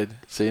right, then.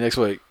 See you next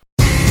week.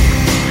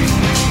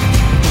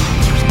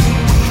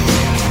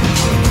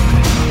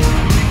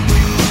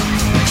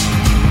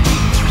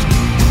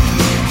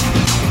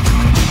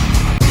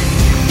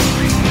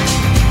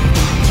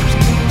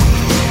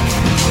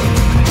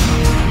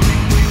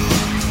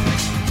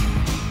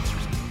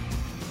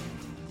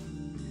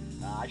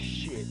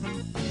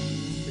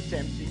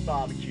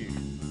 Barbecue.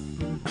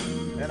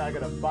 Then I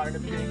got a bone to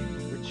pick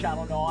with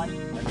Channel 9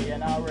 and the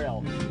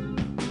NRL.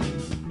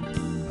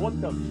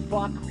 What the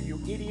fuck were you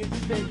idiots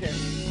thinking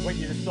when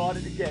you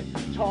decided to get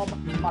Tom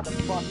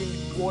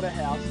motherfucking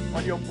Waterhouse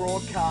on your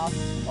broadcast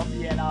of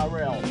the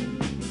NRL?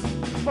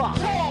 Fuck.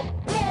 Tom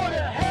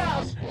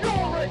Waterhouse,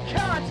 you're a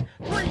cunt!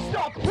 Please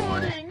stop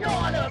putting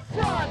on a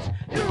front!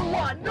 You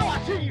are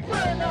not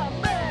even a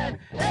man!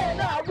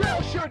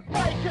 NRL should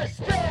make a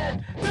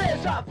stand!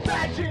 There's a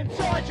badge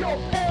inside your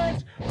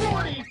pants!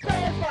 40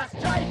 fans must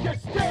take a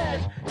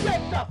stand!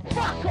 Get the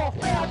fuck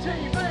off our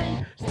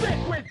TV!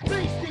 Stick with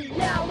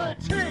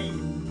bestiality!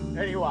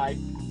 Anyway,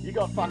 you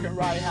got fucking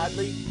Ray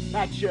Hadley,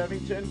 Matt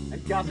Shervington,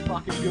 and Gus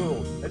fucking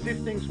Gould, as if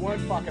things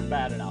weren't fucking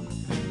bad enough.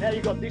 Now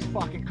you got this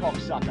fucking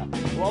cocksucker.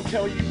 Well, I'll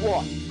tell you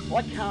what,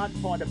 I can't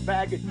find a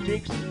bag of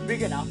dicks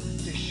big enough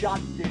to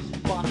shut this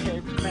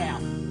fuckhead's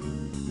mouth.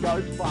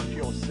 Go fuck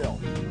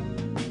yourself.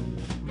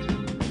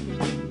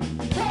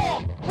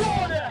 Tom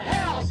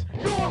Waterhouse,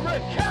 you're a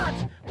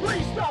cunt!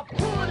 Please stop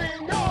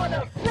putting on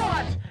a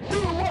front!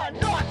 You are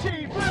not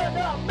even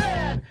a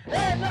man!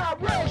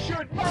 NRL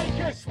should make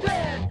a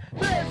stand!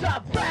 There's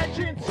a badge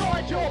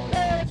inside your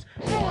pants!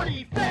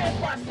 40 fans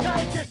must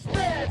take a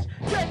stand!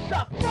 Get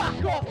the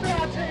fuck off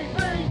our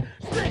TV!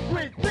 Stick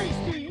with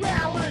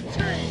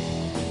bestiality!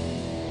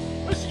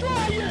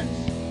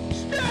 Australians,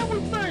 stand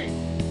with me!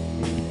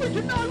 We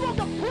can no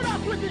longer put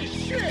up with this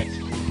shit!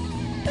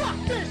 Fuck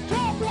this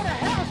Tom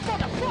Waterhouse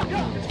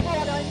motherfucker! It's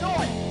Friday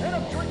night and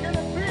I'm drinking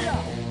a beer,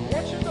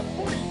 watching the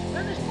footy,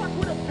 and this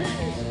fuckwit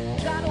appears.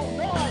 Channel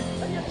 9,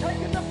 and you're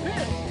taking the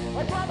piss.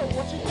 I'd rather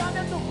watch a young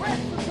and the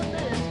restless than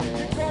this.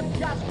 You got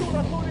Gus Gould, I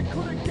thought it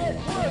couldn't get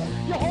worse.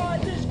 You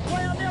hired this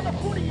clown, now the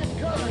footy is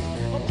cursed.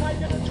 I'm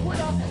taking to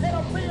Twitter and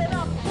I'm being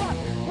up front.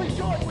 Please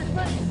join with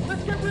me,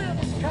 let's get rid of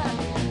this cunt.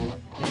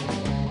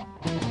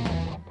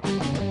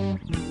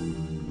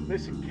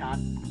 Listen,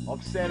 cunt,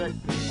 I've said it,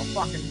 I'll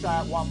fucking say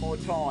it one more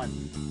time.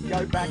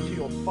 Go back to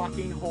your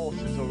fucking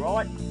horses,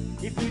 alright?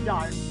 If you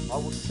don't, I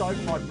will soak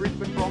my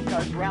Brisbane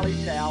Broncos rally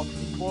towel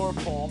in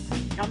chloroform,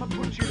 come and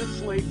put you to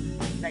sleep,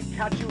 and then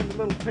cut you into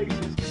little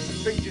pieces and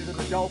feed you to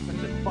the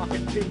Dolphins at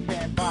fucking Tin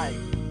Can Bay.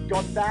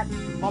 Got that,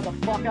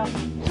 motherfucker?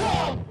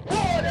 Tom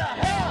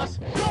Waterhouse,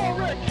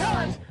 you're a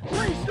cunt!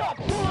 Please stop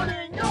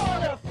putting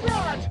on a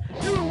front!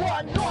 You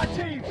are not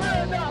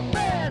even a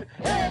man!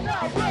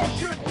 NRL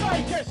should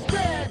make a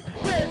stand!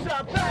 There's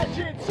a badge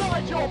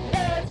inside your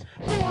pants!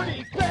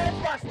 40